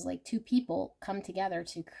 Pentacles is like 2 people come together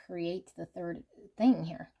to create the third thing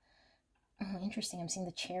here. Oh, interesting. I'm seeing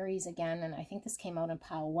the cherries again, and I think this came out in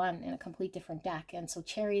pile 1 in a complete different deck. And so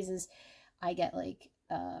cherries is, I get like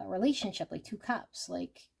a relationship, like 2 cups,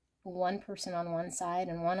 like one person on one side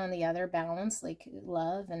and one on the other, balance, like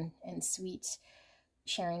love and sweet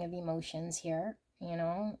sharing of emotions here, you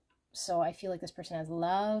know. So I feel like this person has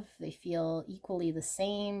love. They feel equally the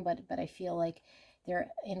same, but I feel like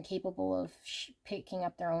they're incapable of picking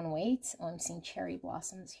up their own weight. Oh, I'm seeing cherry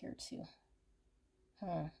blossoms here too.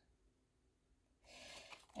 Yeah,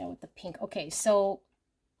 with the pink. Okay, so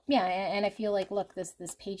yeah, and I feel like, look, this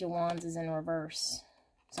Page of Wands is in reverse.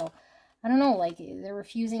 So I don't know, like they're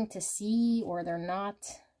refusing to see, or they're not.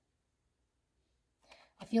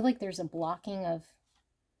 I feel like there's a blocking of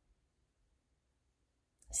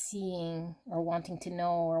seeing, or wanting to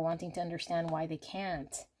know, or wanting to understand why they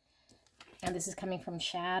can't. And this is coming from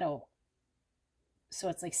shadow. So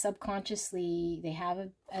it's like subconsciously they have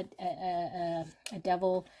a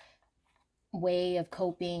devil way of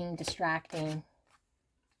coping, distracting,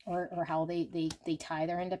 or how they tie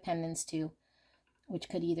their independence to, which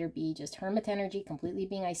could either be just hermit energy, completely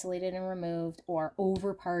being isolated and removed, or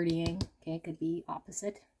over partying. Okay, it could be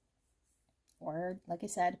opposite. Or, like I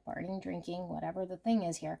said, partying, drinking, whatever the thing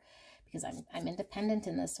is here, because I'm independent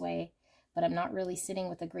in this way, but I'm not really sitting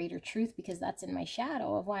with a greater truth, because that's in my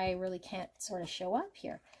shadow of why I really can't sort of show up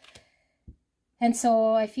here. And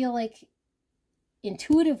so I feel like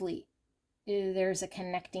intuitively there's a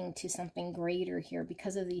connecting to something greater here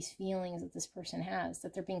because of these feelings that this person has,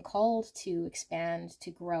 that they're being called to expand,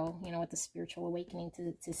 to grow, you know, with the spiritual awakening,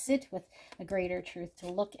 to sit with a greater truth, to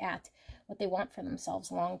look at what they want for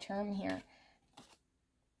themselves long term here.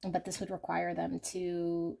 But this would require them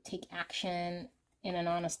to take action in an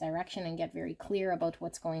honest direction and get very clear about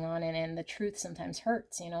what's going on. And the truth sometimes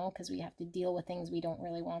hurts, you know, because we have to deal with things we don't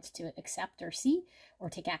really want to accept or see or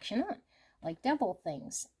take action on, like devil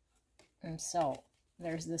things. And so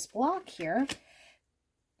there's this block here,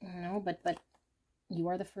 you know, but you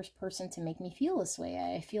are the first person to make me feel this way.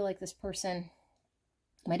 I feel like this person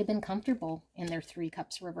might have been comfortable in their 3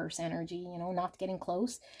 cups reverse energy, you know, not getting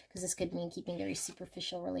close, because this could mean keeping very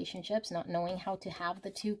superficial relationships, not knowing how to have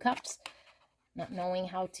the 2 cups, not knowing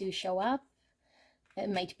how to show up.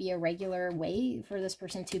 It might be a regular way for this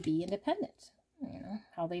person to be independent, you know,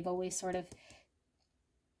 how they've always sort of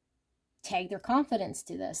tag their confidence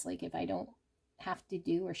to this. Like, if I don't have to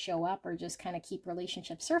do or show up or just kind of keep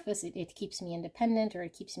relationship surface, it keeps me independent, or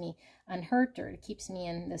it keeps me unhurt, or it keeps me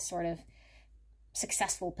in this sort of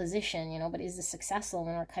successful position, you know. But is this successful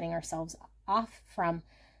when we're cutting ourselves off from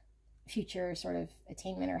future sort of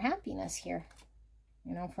attainment or happiness here,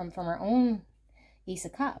 you know, from our own Ace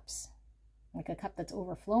of Cups, like a cup that's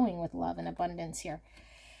overflowing with love and abundance here.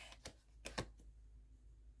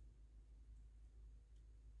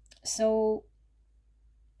 So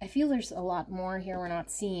I feel there's a lot more here we're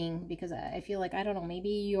not seeing, because I feel like, I don't know, maybe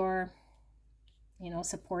you're, you know,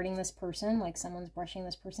 supporting this person, like someone's brushing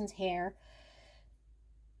this person's hair.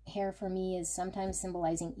 Hair for me is sometimes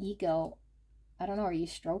symbolizing ego. I don't know, are you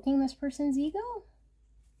stroking this person's ego?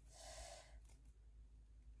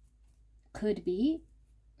 Could be.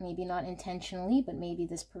 Maybe not intentionally, but maybe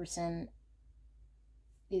this person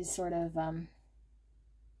is sort of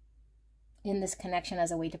in this connection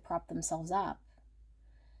as a way to prop themselves up.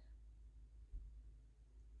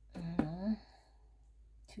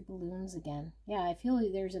 Two balloons again. Yeah, I feel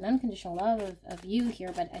like there's an unconditional love of you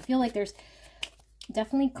here, but I feel like there's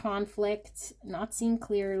definitely conflict, not seen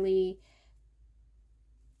clearly.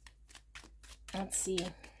 Let's see.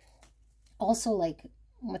 Also, like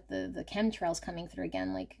with the chemtrails coming through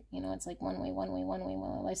again, like, you know, it's like one way, one way, one way,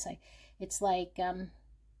 one way. It's like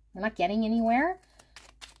we're not getting anywhere,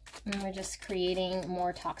 and we're just creating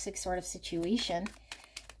more toxic sort of situation.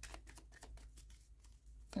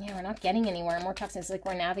 Yeah, we're not getting anywhere. More toxic. It's like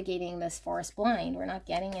we're navigating this forest blind. We're not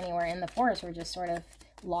getting anywhere in the forest. We're just sort of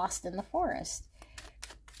lost in the forest.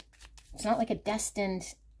 It's not like a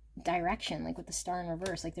destined direction, like with the star in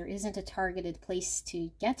reverse. Like there isn't a targeted place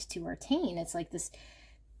to get to or attain. It's like this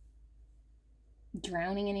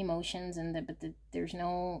drowning in emotions, and there's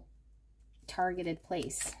no targeted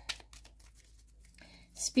place.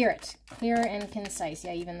 Spirit, clear and concise.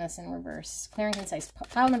 Yeah, even this in reverse. Clear and concise.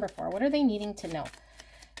 Pile number 4. What are they needing to know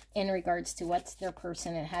in regards to what their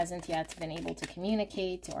person hasn't yet been able to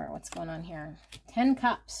communicate, or what's going on here? 10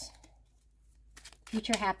 cups.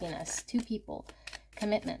 Future happiness. 2 people.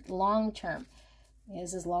 Commitment. Long term.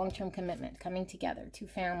 This is long-term commitment. Coming together. 2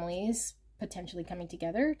 families potentially coming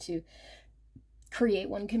together to create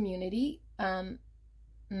one community.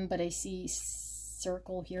 But I see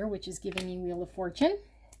circle here, which is giving you Wheel of Fortune.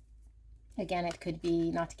 Again, it could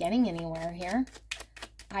be not getting anywhere here.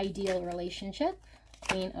 Ideal relationship,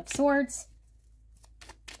 Queen of Swords.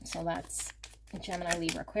 So that's Gemini,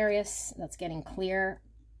 Libra, Aquarius. That's getting clear,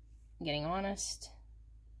 getting honest.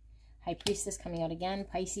 High Priestess coming out again,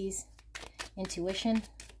 Pisces. Intuition,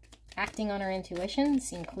 acting on our intuition,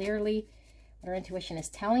 seeing clearly what our intuition is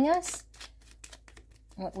telling us,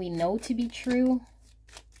 what we know to be true.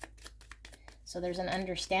 So there's an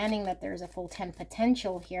understanding that there's a full 10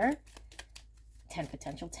 potential here. 10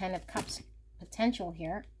 potential, 10 of Cups potential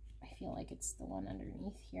here. I feel like it's the one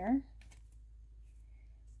underneath here.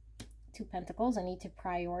 2 Pentacles, I need to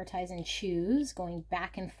prioritize and choose, going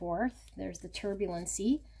back and forth. There's the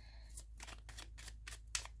turbulency.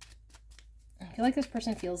 I feel like this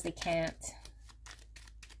person feels they can't.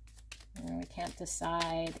 You know, they can't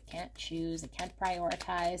decide, they can't choose, they can't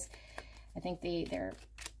prioritize. I think they're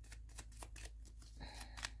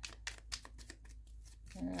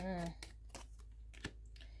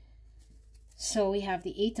So we have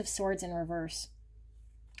the 8 of Swords in reverse.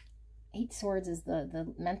 8 Swords is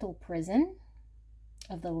the mental prison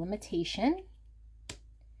of the limitation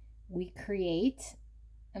we create.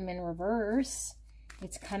 I'm in reverse.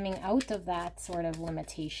 It's coming out of that sort of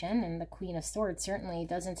limitation. And the Queen of Swords certainly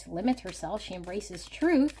doesn't limit herself. She embraces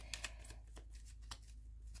truth.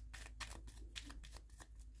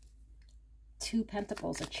 Two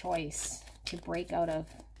Pentacles, a choice to break out of.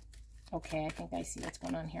 Okay, I think I see what's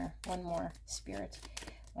going on here. One more, Spirit.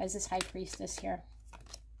 Why is this High Priestess here?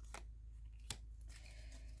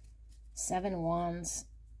 7 Wands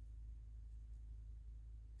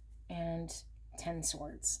and 10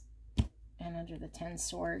 Swords. And under the 10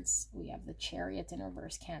 Swords, we have the Chariot in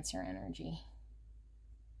reverse, Cancer energy.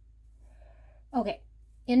 Okay,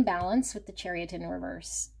 in balance with the Chariot in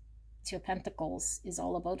reverse. 2 of Pentacles is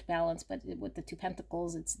all about balance, but with the 2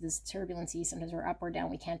 Pentacles, it's this turbulency. Sometimes we're up or down.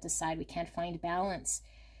 We can't decide. We can't find balance.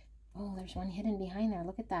 Oh, there's one hidden behind there.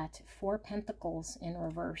 Look at that. 4 Pentacles in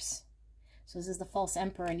reverse. So this is the false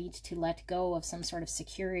emperor. I need to let go of some sort of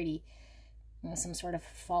security, you know, some sort of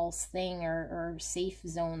false thing or safe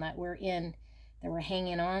zone that we're in, that we're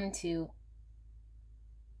hanging on to.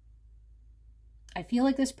 I feel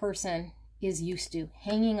like this person is used to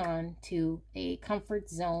hanging on to a comfort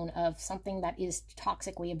zone of something that is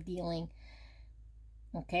toxic way of dealing.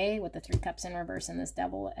 Okay, with the 3 Cups in reverse and this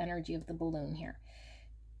Devil energy of the balloon here.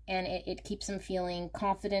 And it keeps them feeling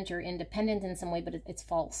confident or independent in some way, but it's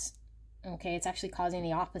false. Okay, it's actually causing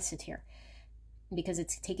the opposite here, because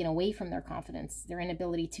it's taken away from their confidence, their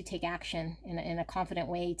inability to take action in a confident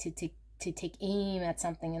way, to take aim at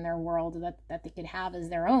something in their world that they could have as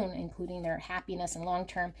their own, including their happiness and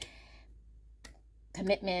long-term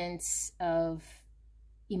commitments of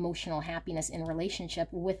emotional happiness in relationship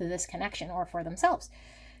with this connection or for themselves,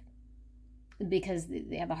 because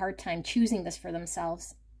they have a hard time choosing this for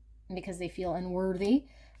themselves because they feel unworthy,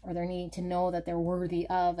 or they're needing to know that they're worthy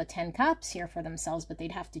of a 10 Cups here for themselves, but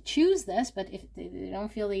they'd have to choose this. But if they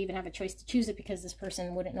don't feel they even have a choice to choose it, because this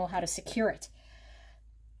person wouldn't know how to secure it,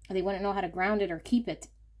 or they wouldn't know how to ground it or keep it.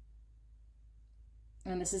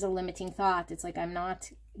 And this is a limiting thought. It's like, I'm not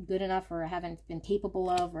good enough, or I haven't been capable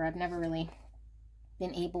of, or I've never really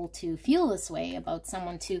been able to feel this way about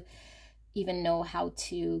someone to even know how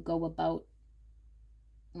to go about,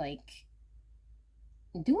 like,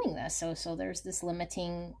 doing this. So there's this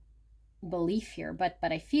limiting belief here. But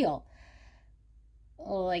I feel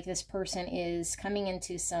like this person is coming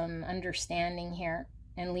into some understanding here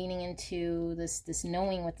and leaning into this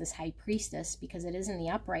knowing with this High Priestess, because it is in the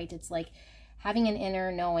upright. It's like having an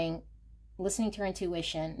inner knowing, listening to your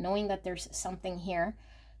intuition, knowing that there's something here,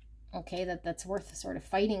 okay, that's worth sort of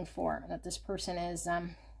fighting for, that this person is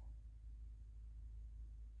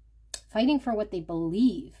fighting for what they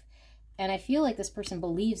believe. And I feel like this person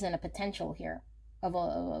believes in a potential here, of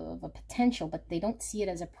a potential, but they don't see it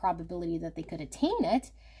as a probability that they could attain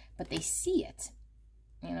it, but they see it,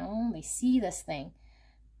 you know, they see this thing.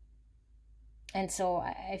 And so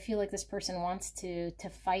I feel like this person wants to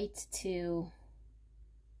fight to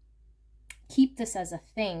keep this as a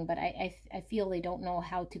thing, but I feel they don't know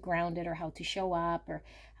how to ground it, or how to show up, or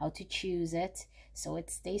how to choose it. So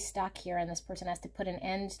it stays stuck here, and this person has to put an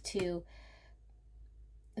end to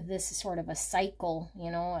this sort of a cycle, you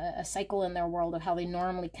know, a cycle in their world of how they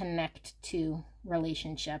normally connect to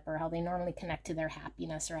relationship, or how they normally connect to their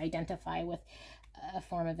happiness, or identify with a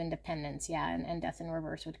form of independence. Yeah, and Death in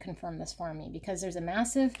reverse would confirm this for me, because there's a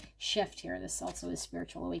massive shift here. This also is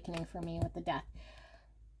spiritual awakening for me with the Death,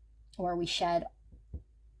 where we shed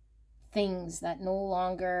things that no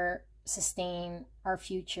longer sustain our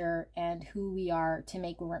future and who we are, to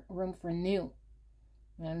make room for new.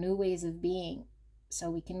 new ways of being, so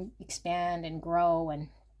we can expand and grow and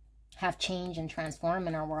have change and transform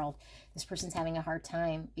in our world. This person's having a hard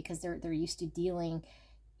time because they're used to dealing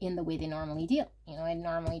in the way they normally deal. I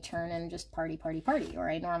normally turn and just party, or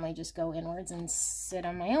I normally just go inwards and sit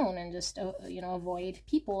on my own and just, avoid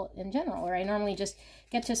people in general, or I normally just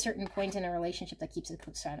get to a certain point in a relationship that keeps it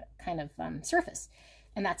kind of surface.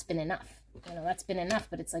 And that's been enough. That's been enough,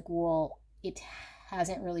 but it's like, well, it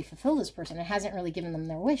hasn't really fulfilled this person. It hasn't really given them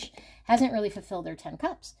their wish, hasn't really fulfilled their 10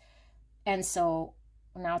 cups. And so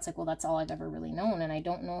now it's like, well, that's all I've ever really known. And I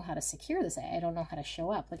don't know how to secure this. I don't know how to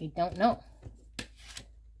show up. Like, I don't know.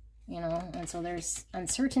 And so there's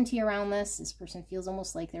uncertainty around this. This person feels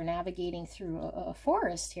almost like they're navigating through a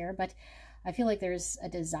forest here, but I feel like there's a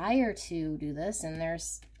desire to do this. And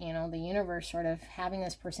there's, the universe sort of having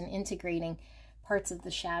this person integrating parts of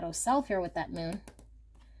the shadow self here with that moon,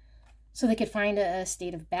 so they could find a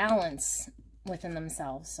state of balance within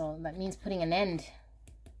themselves. So that means putting an end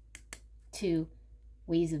to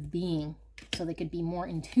ways of being, so they could be more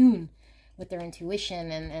in tune with their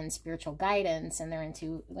intuition and spiritual guidance, and their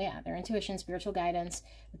intuition, spiritual guidance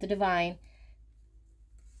with the divine.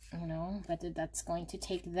 But that's going to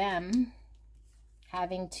take them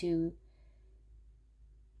having to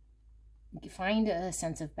find a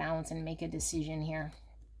sense of balance and make a decision here.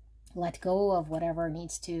 Let go of whatever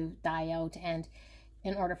needs to die out, and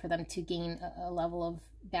in order for them to gain a level of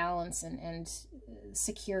balance and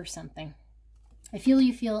secure something. I feel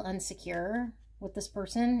you feel insecure with this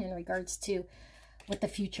person in regards to what the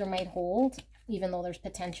future might hold, even though there's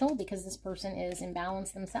potential, because this person is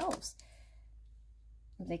imbalanced themselves.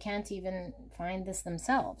 They can't even find this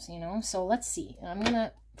themselves, So let's see.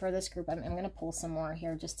 For this group, I'm going to pull some more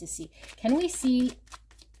here just to see. Can we see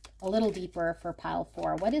a little deeper for pile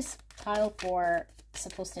 4? What is pile 4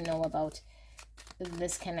 supposed to know about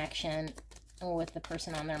this connection with the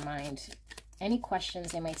person on their mind? Any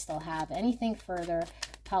questions they might still have? Anything further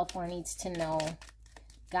pile 4 needs to know?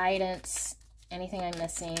 Guidance? Anything I'm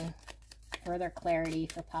missing? Further clarity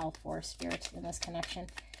for pile 4 spirit in this connection.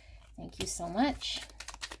 Thank you so much.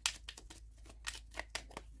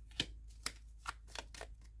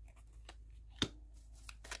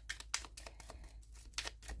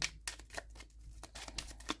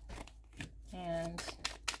 And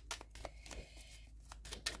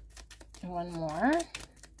one more.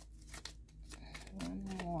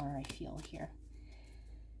 I feel here.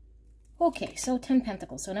 Okay, so 10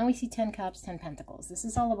 Pentacles. So now we see 10 Cups, 10 Pentacles. This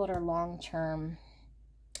is all about our long-term,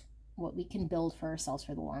 what we can build for ourselves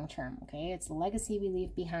for the long term, okay? It's the legacy we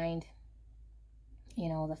leave behind,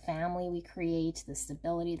 the family we create, the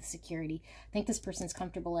stability, the security. I think this person's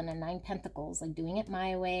comfortable in a 9 Pentacles, like doing it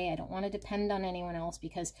my way. I don't want to depend on anyone else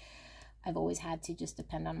because I've always had to just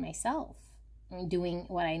depend on myself. Doing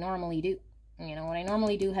what I normally do. What I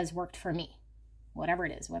normally do has worked for me. Whatever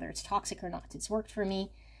it is, whether it's toxic or not, it's worked for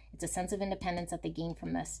me. It's a sense of independence that they gain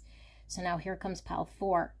from this. So now here comes pile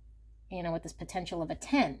 4, with this potential of a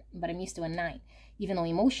 10, but I'm used to a 9. Even though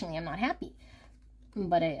emotionally I'm not happy.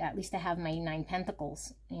 But at least I have my 9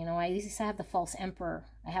 Pentacles. At least I have the false Emperor.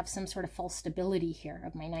 I have some sort of false stability here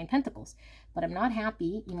of my 9 Pentacles. But I'm not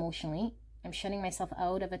happy emotionally. I'm shutting myself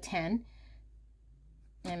out of a 10.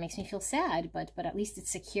 And it makes me feel sad, but at least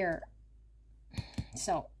it's secure.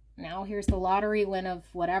 So now here's the lottery win of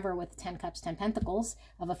whatever with 10 Cups, 10 Pentacles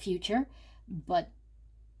of a future. But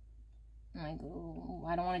I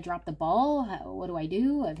don't want to drop the ball. What do I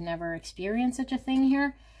do? I've never experienced such a thing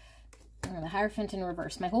here. The Hierophant in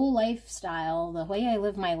reverse. My whole lifestyle, the way I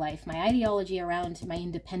live my life, my ideology around my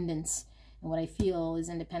independence and what I feel is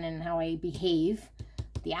independent and how I behave,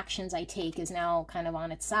 the actions I take is now kind of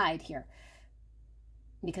on its side here.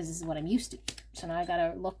 Because this is what I'm used to. So now I got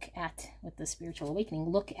to look at, with the spiritual awakening,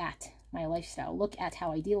 look at my lifestyle. Look at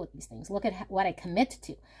how I deal with these things. Look at what I commit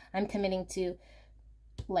to. I'm committing to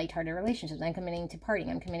lighthearted relationships. I'm committing to partying.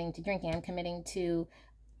 I'm committing to drinking. I'm committing to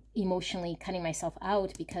emotionally cutting myself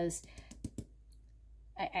out because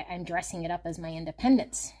I'm dressing it up as my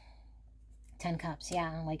independence. 10 Cups,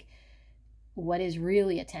 yeah. Like, what is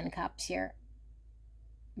really a 10 Cups here?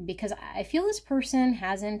 Because I feel this person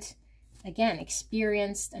hasn't, again,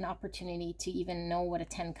 experienced an opportunity to even know what a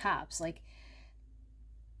 10 Cups, like,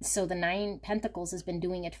 so the 9 Pentacles has been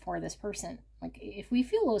doing it for this person. Like, if we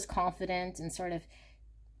feel those confident and sort of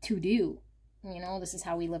to do, this is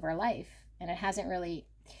how we live our life. And it hasn't really,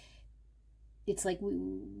 it's like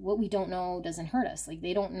what we don't know doesn't hurt us. Like,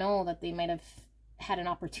 they don't know that they might have had an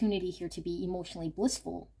opportunity here to be emotionally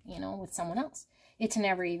blissful, with someone else. It's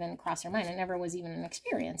never even crossed their mind. It never was even an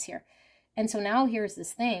experience here. And so now here's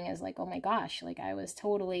this thing is like, oh my gosh, like I was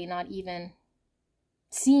totally not even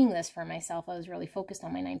seeing this for myself, I was really focused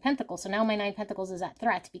on my 9 Pentacles. So now my 9 Pentacles is at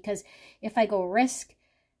threat, because if I go risk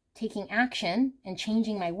taking action and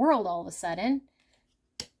changing my world all of a sudden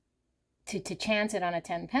to chance it on a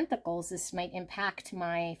 10 Pentacles, this might impact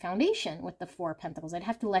my foundation with the 4 Pentacles. I'd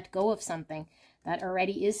have to let go of something that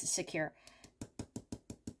already is secure.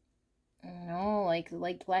 You know, like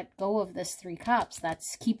let go of this 3 Cups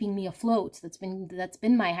that's keeping me afloat. That's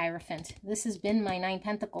been my Hierophant. This has been my 9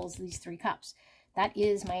 Pentacles, these 3 Cups. That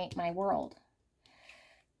is my world.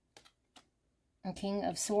 And King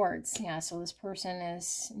of Swords. Yeah, so this person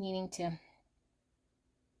is needing to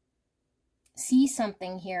see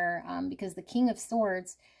something here, because the King of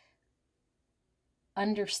Swords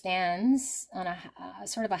understands on a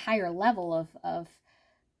sort of a higher level of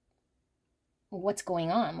what's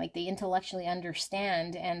going on. Like, they intellectually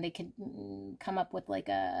understand, and they could come up with like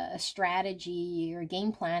a strategy or a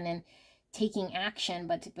game plan and taking action,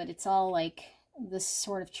 but it's all like this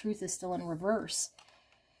sort of truth is still in reverse.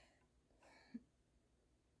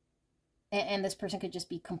 And this person could just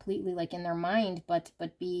be completely like in their mind, but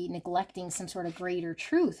be neglecting some sort of greater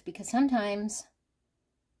truth, because sometimes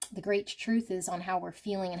the great truth is on how we're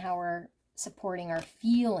feeling and how we're supporting our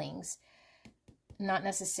feelings, not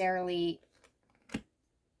necessarily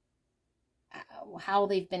how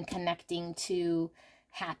they've been connecting to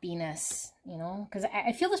happiness, you know, because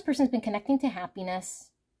I feel this person's been connecting to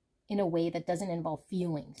happiness in a way that doesn't involve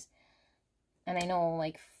feelings. And I know,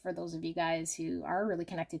 like, for those of you guys who are really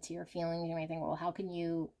connected to your feelings, you might think, well, how can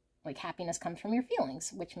you, like, happiness comes from your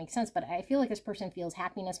feelings, which makes sense. But I feel like this person feels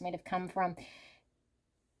happiness might have come from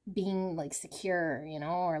being, like, secure, you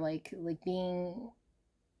know, or like being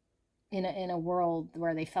in a world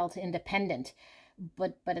where they felt independent.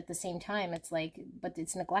 But at the same time, it's like, but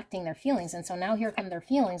it's neglecting their feelings. And so now here come their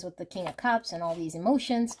feelings with the King of Cups and all these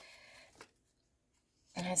emotions.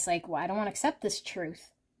 And it's like, well, I don't want to accept this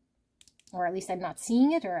truth. Or at least I'm not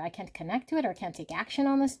seeing it, or I can't connect to it, or I can't take action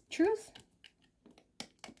on this truth.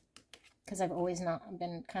 Because I've always not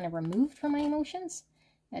been kind of removed from my emotions.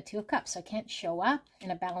 That 2 of Cups. So I can't show up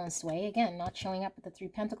in a balanced way. Again, not showing up with the 3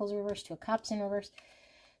 Pentacles reversed, 2 of Cups in reverse.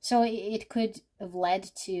 So it could have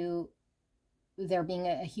led to there being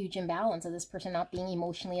a huge imbalance of this person not being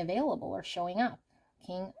emotionally available or showing up.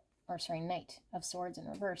 Knight of Swords in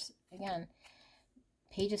reverse. Again,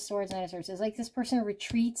 Page of Swords, Knight of Swords. It's like this person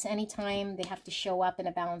retreats anytime they have to show up in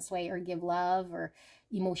a balanced way or give love or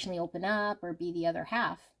emotionally open up or be the other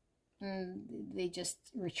half. And they just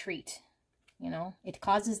retreat, you know. It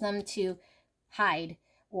causes them to hide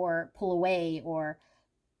or pull away or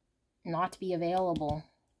not be available.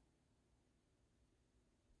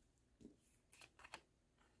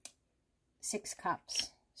 Six Cups.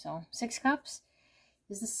 So 6 Cups.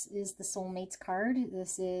 This is the soulmates card.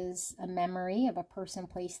 This is a memory of a person,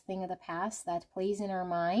 place, thing of the past that plays in our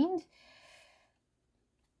mind.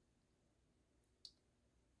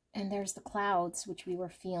 And there's the clouds, which we were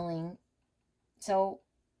feeling. So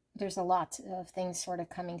there's a lot of things sort of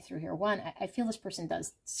coming through here. One, I feel this person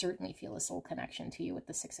does certainly feel a soul connection to you with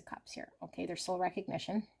the 6 of Cups here. Okay, there's soul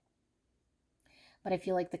recognition. But I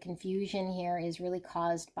feel like the confusion here is really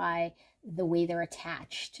caused by the way they're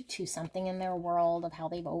attached to something in their world, of how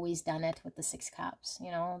they've always done it with the 6 Cups.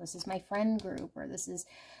 You know, this is my friend group, or this is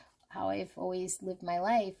how I've always lived my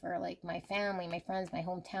life, or like my family, my friends, my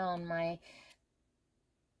hometown, my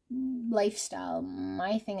lifestyle,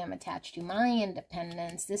 my thing I'm attached to, my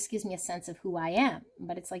independence. This gives me a sense of who I am,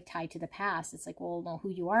 but it's like tied to the past. It's like, well, no, who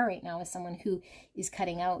you are right now is someone who is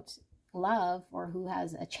cutting out love, or who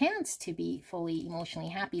has a chance to be fully emotionally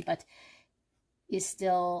happy, but is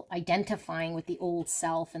still identifying with the old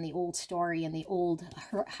self and the old story and the old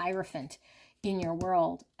Hierophant in your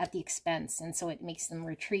world at the expense. And so it makes them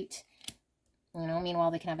retreat. You know,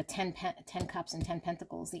 meanwhile, they can have a 10 Cups and 10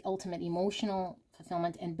 Pentacles, the ultimate emotional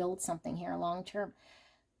fulfillment, and build something here long term.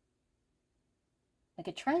 Like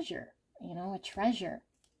a treasure, you know, a treasure.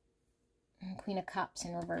 And Queen of Cups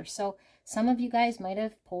in reverse. So some of you guys might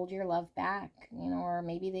have pulled your love back, you know, or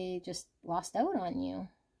maybe they just lost out on you,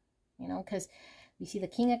 you know, because we see the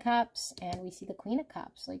King of Cups and we see the Queen of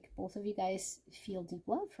Cups. Like, both of you guys feel deep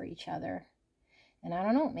love for each other. And I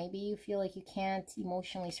don't know, maybe you feel like you can't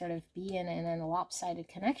emotionally sort of be in a lopsided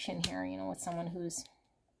connection here, you know, with someone who's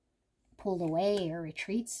pulled away or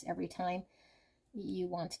retreats every time you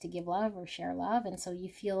want to give love or share love. And so you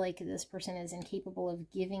feel like this person is incapable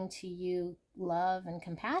of giving to you love and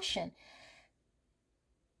compassion.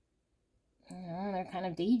 You know, they're kind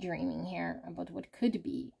of daydreaming here about what could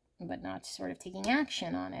be, but not sort of taking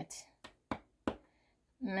action on it.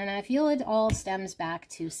 And I feel it all stems back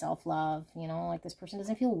to self-love, you know, like this person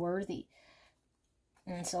doesn't feel worthy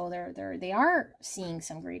And so they are seeing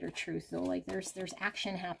some greater truth, though. Like there's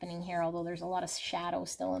action happening here, although there's a lot of shadow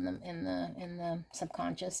still in the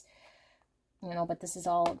subconscious, you know. But this is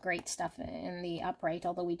all great stuff in the upright,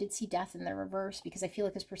 although we did see death in the reverse, because I feel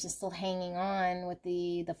like this person's still hanging on with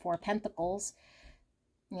the Four of Pentacles,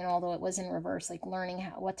 you know, although it was in reverse, like learning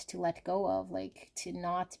what to let go of, like to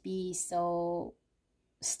not be so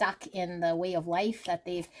stuck in the way of life that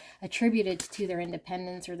they've attributed to their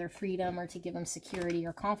independence or their freedom, or to give them security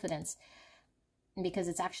or confidence, because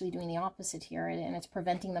it's actually doing the opposite here, and it's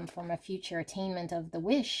preventing them from a future attainment of the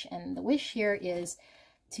wish. And the wish here is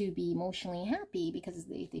to be emotionally happy, because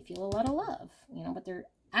they feel a lot of love, you know, but they're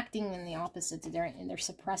acting in the opposite. They're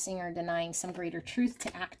suppressing or denying some greater truth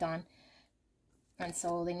to act on. And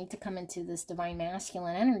so they need to come into this divine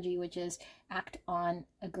masculine energy, which is act on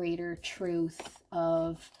a greater truth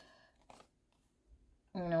of,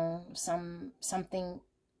 you know, something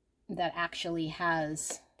that actually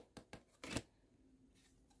has,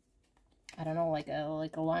 I don't know, like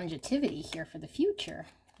a longevity here for the future,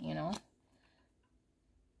 you know.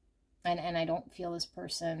 And I don't feel this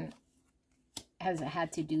person has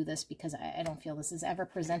had to do this, because I don't feel this has ever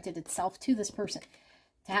presented itself to this person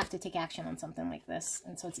to have to take action on something like this.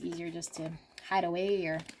 And so it's easier just to hide away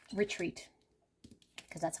or retreat,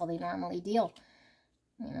 because that's how they normally deal,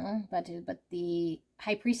 you know. But the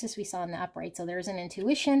High Priestess we saw in the upright, so there's an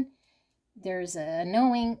intuition, there's a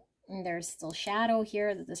knowing, and there's still shadow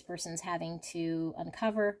here that this person's having to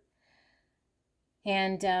uncover.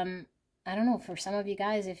 And I don't know, for some of you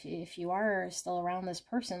guys, if you are still around this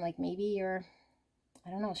person, like maybe you're,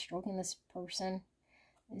 I don't know, stroking this person's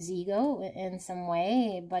ego in some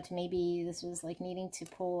way, but maybe this was like needing to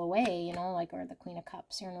pull away, you know, like, or the Queen of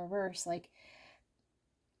Cups here in reverse, like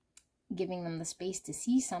giving them the space to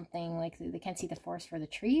see something, like they can't see the forest for the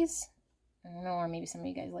trees. I don't know, or maybe some of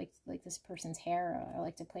you guys like this person's hair, or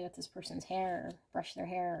like to play with this person's hair, or brush their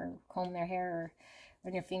hair, or comb their hair, or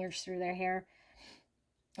run your fingers through their hair.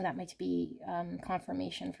 That might be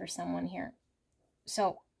confirmation for someone here.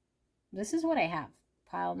 So this is what I have.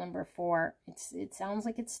 Pile number 4. It sounds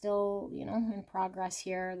like it's still, you know, in progress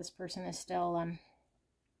here. This person is still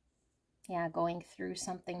yeah, going through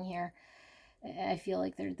something here. I feel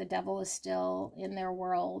like the devil is still in their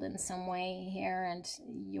world in some way here, and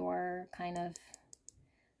you're kind of,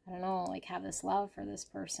 I don't know, like have this love for this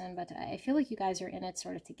person, but I feel like you guys are in it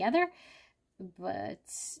sort of together, but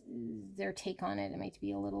their take on it might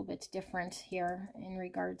be a little bit different here in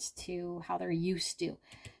regards to how they're used to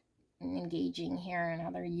engaging here and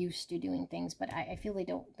how they're used to doing things. But I feel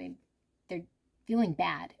they're feeling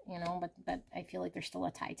bad, you know, but I feel like there's still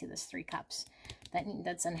a tie to this 3 cups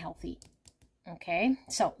that's unhealthy. Okay,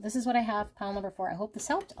 so this is what I have, pile number 4. I hope this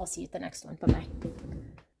helped. I'll see you at the next one. Bye-bye.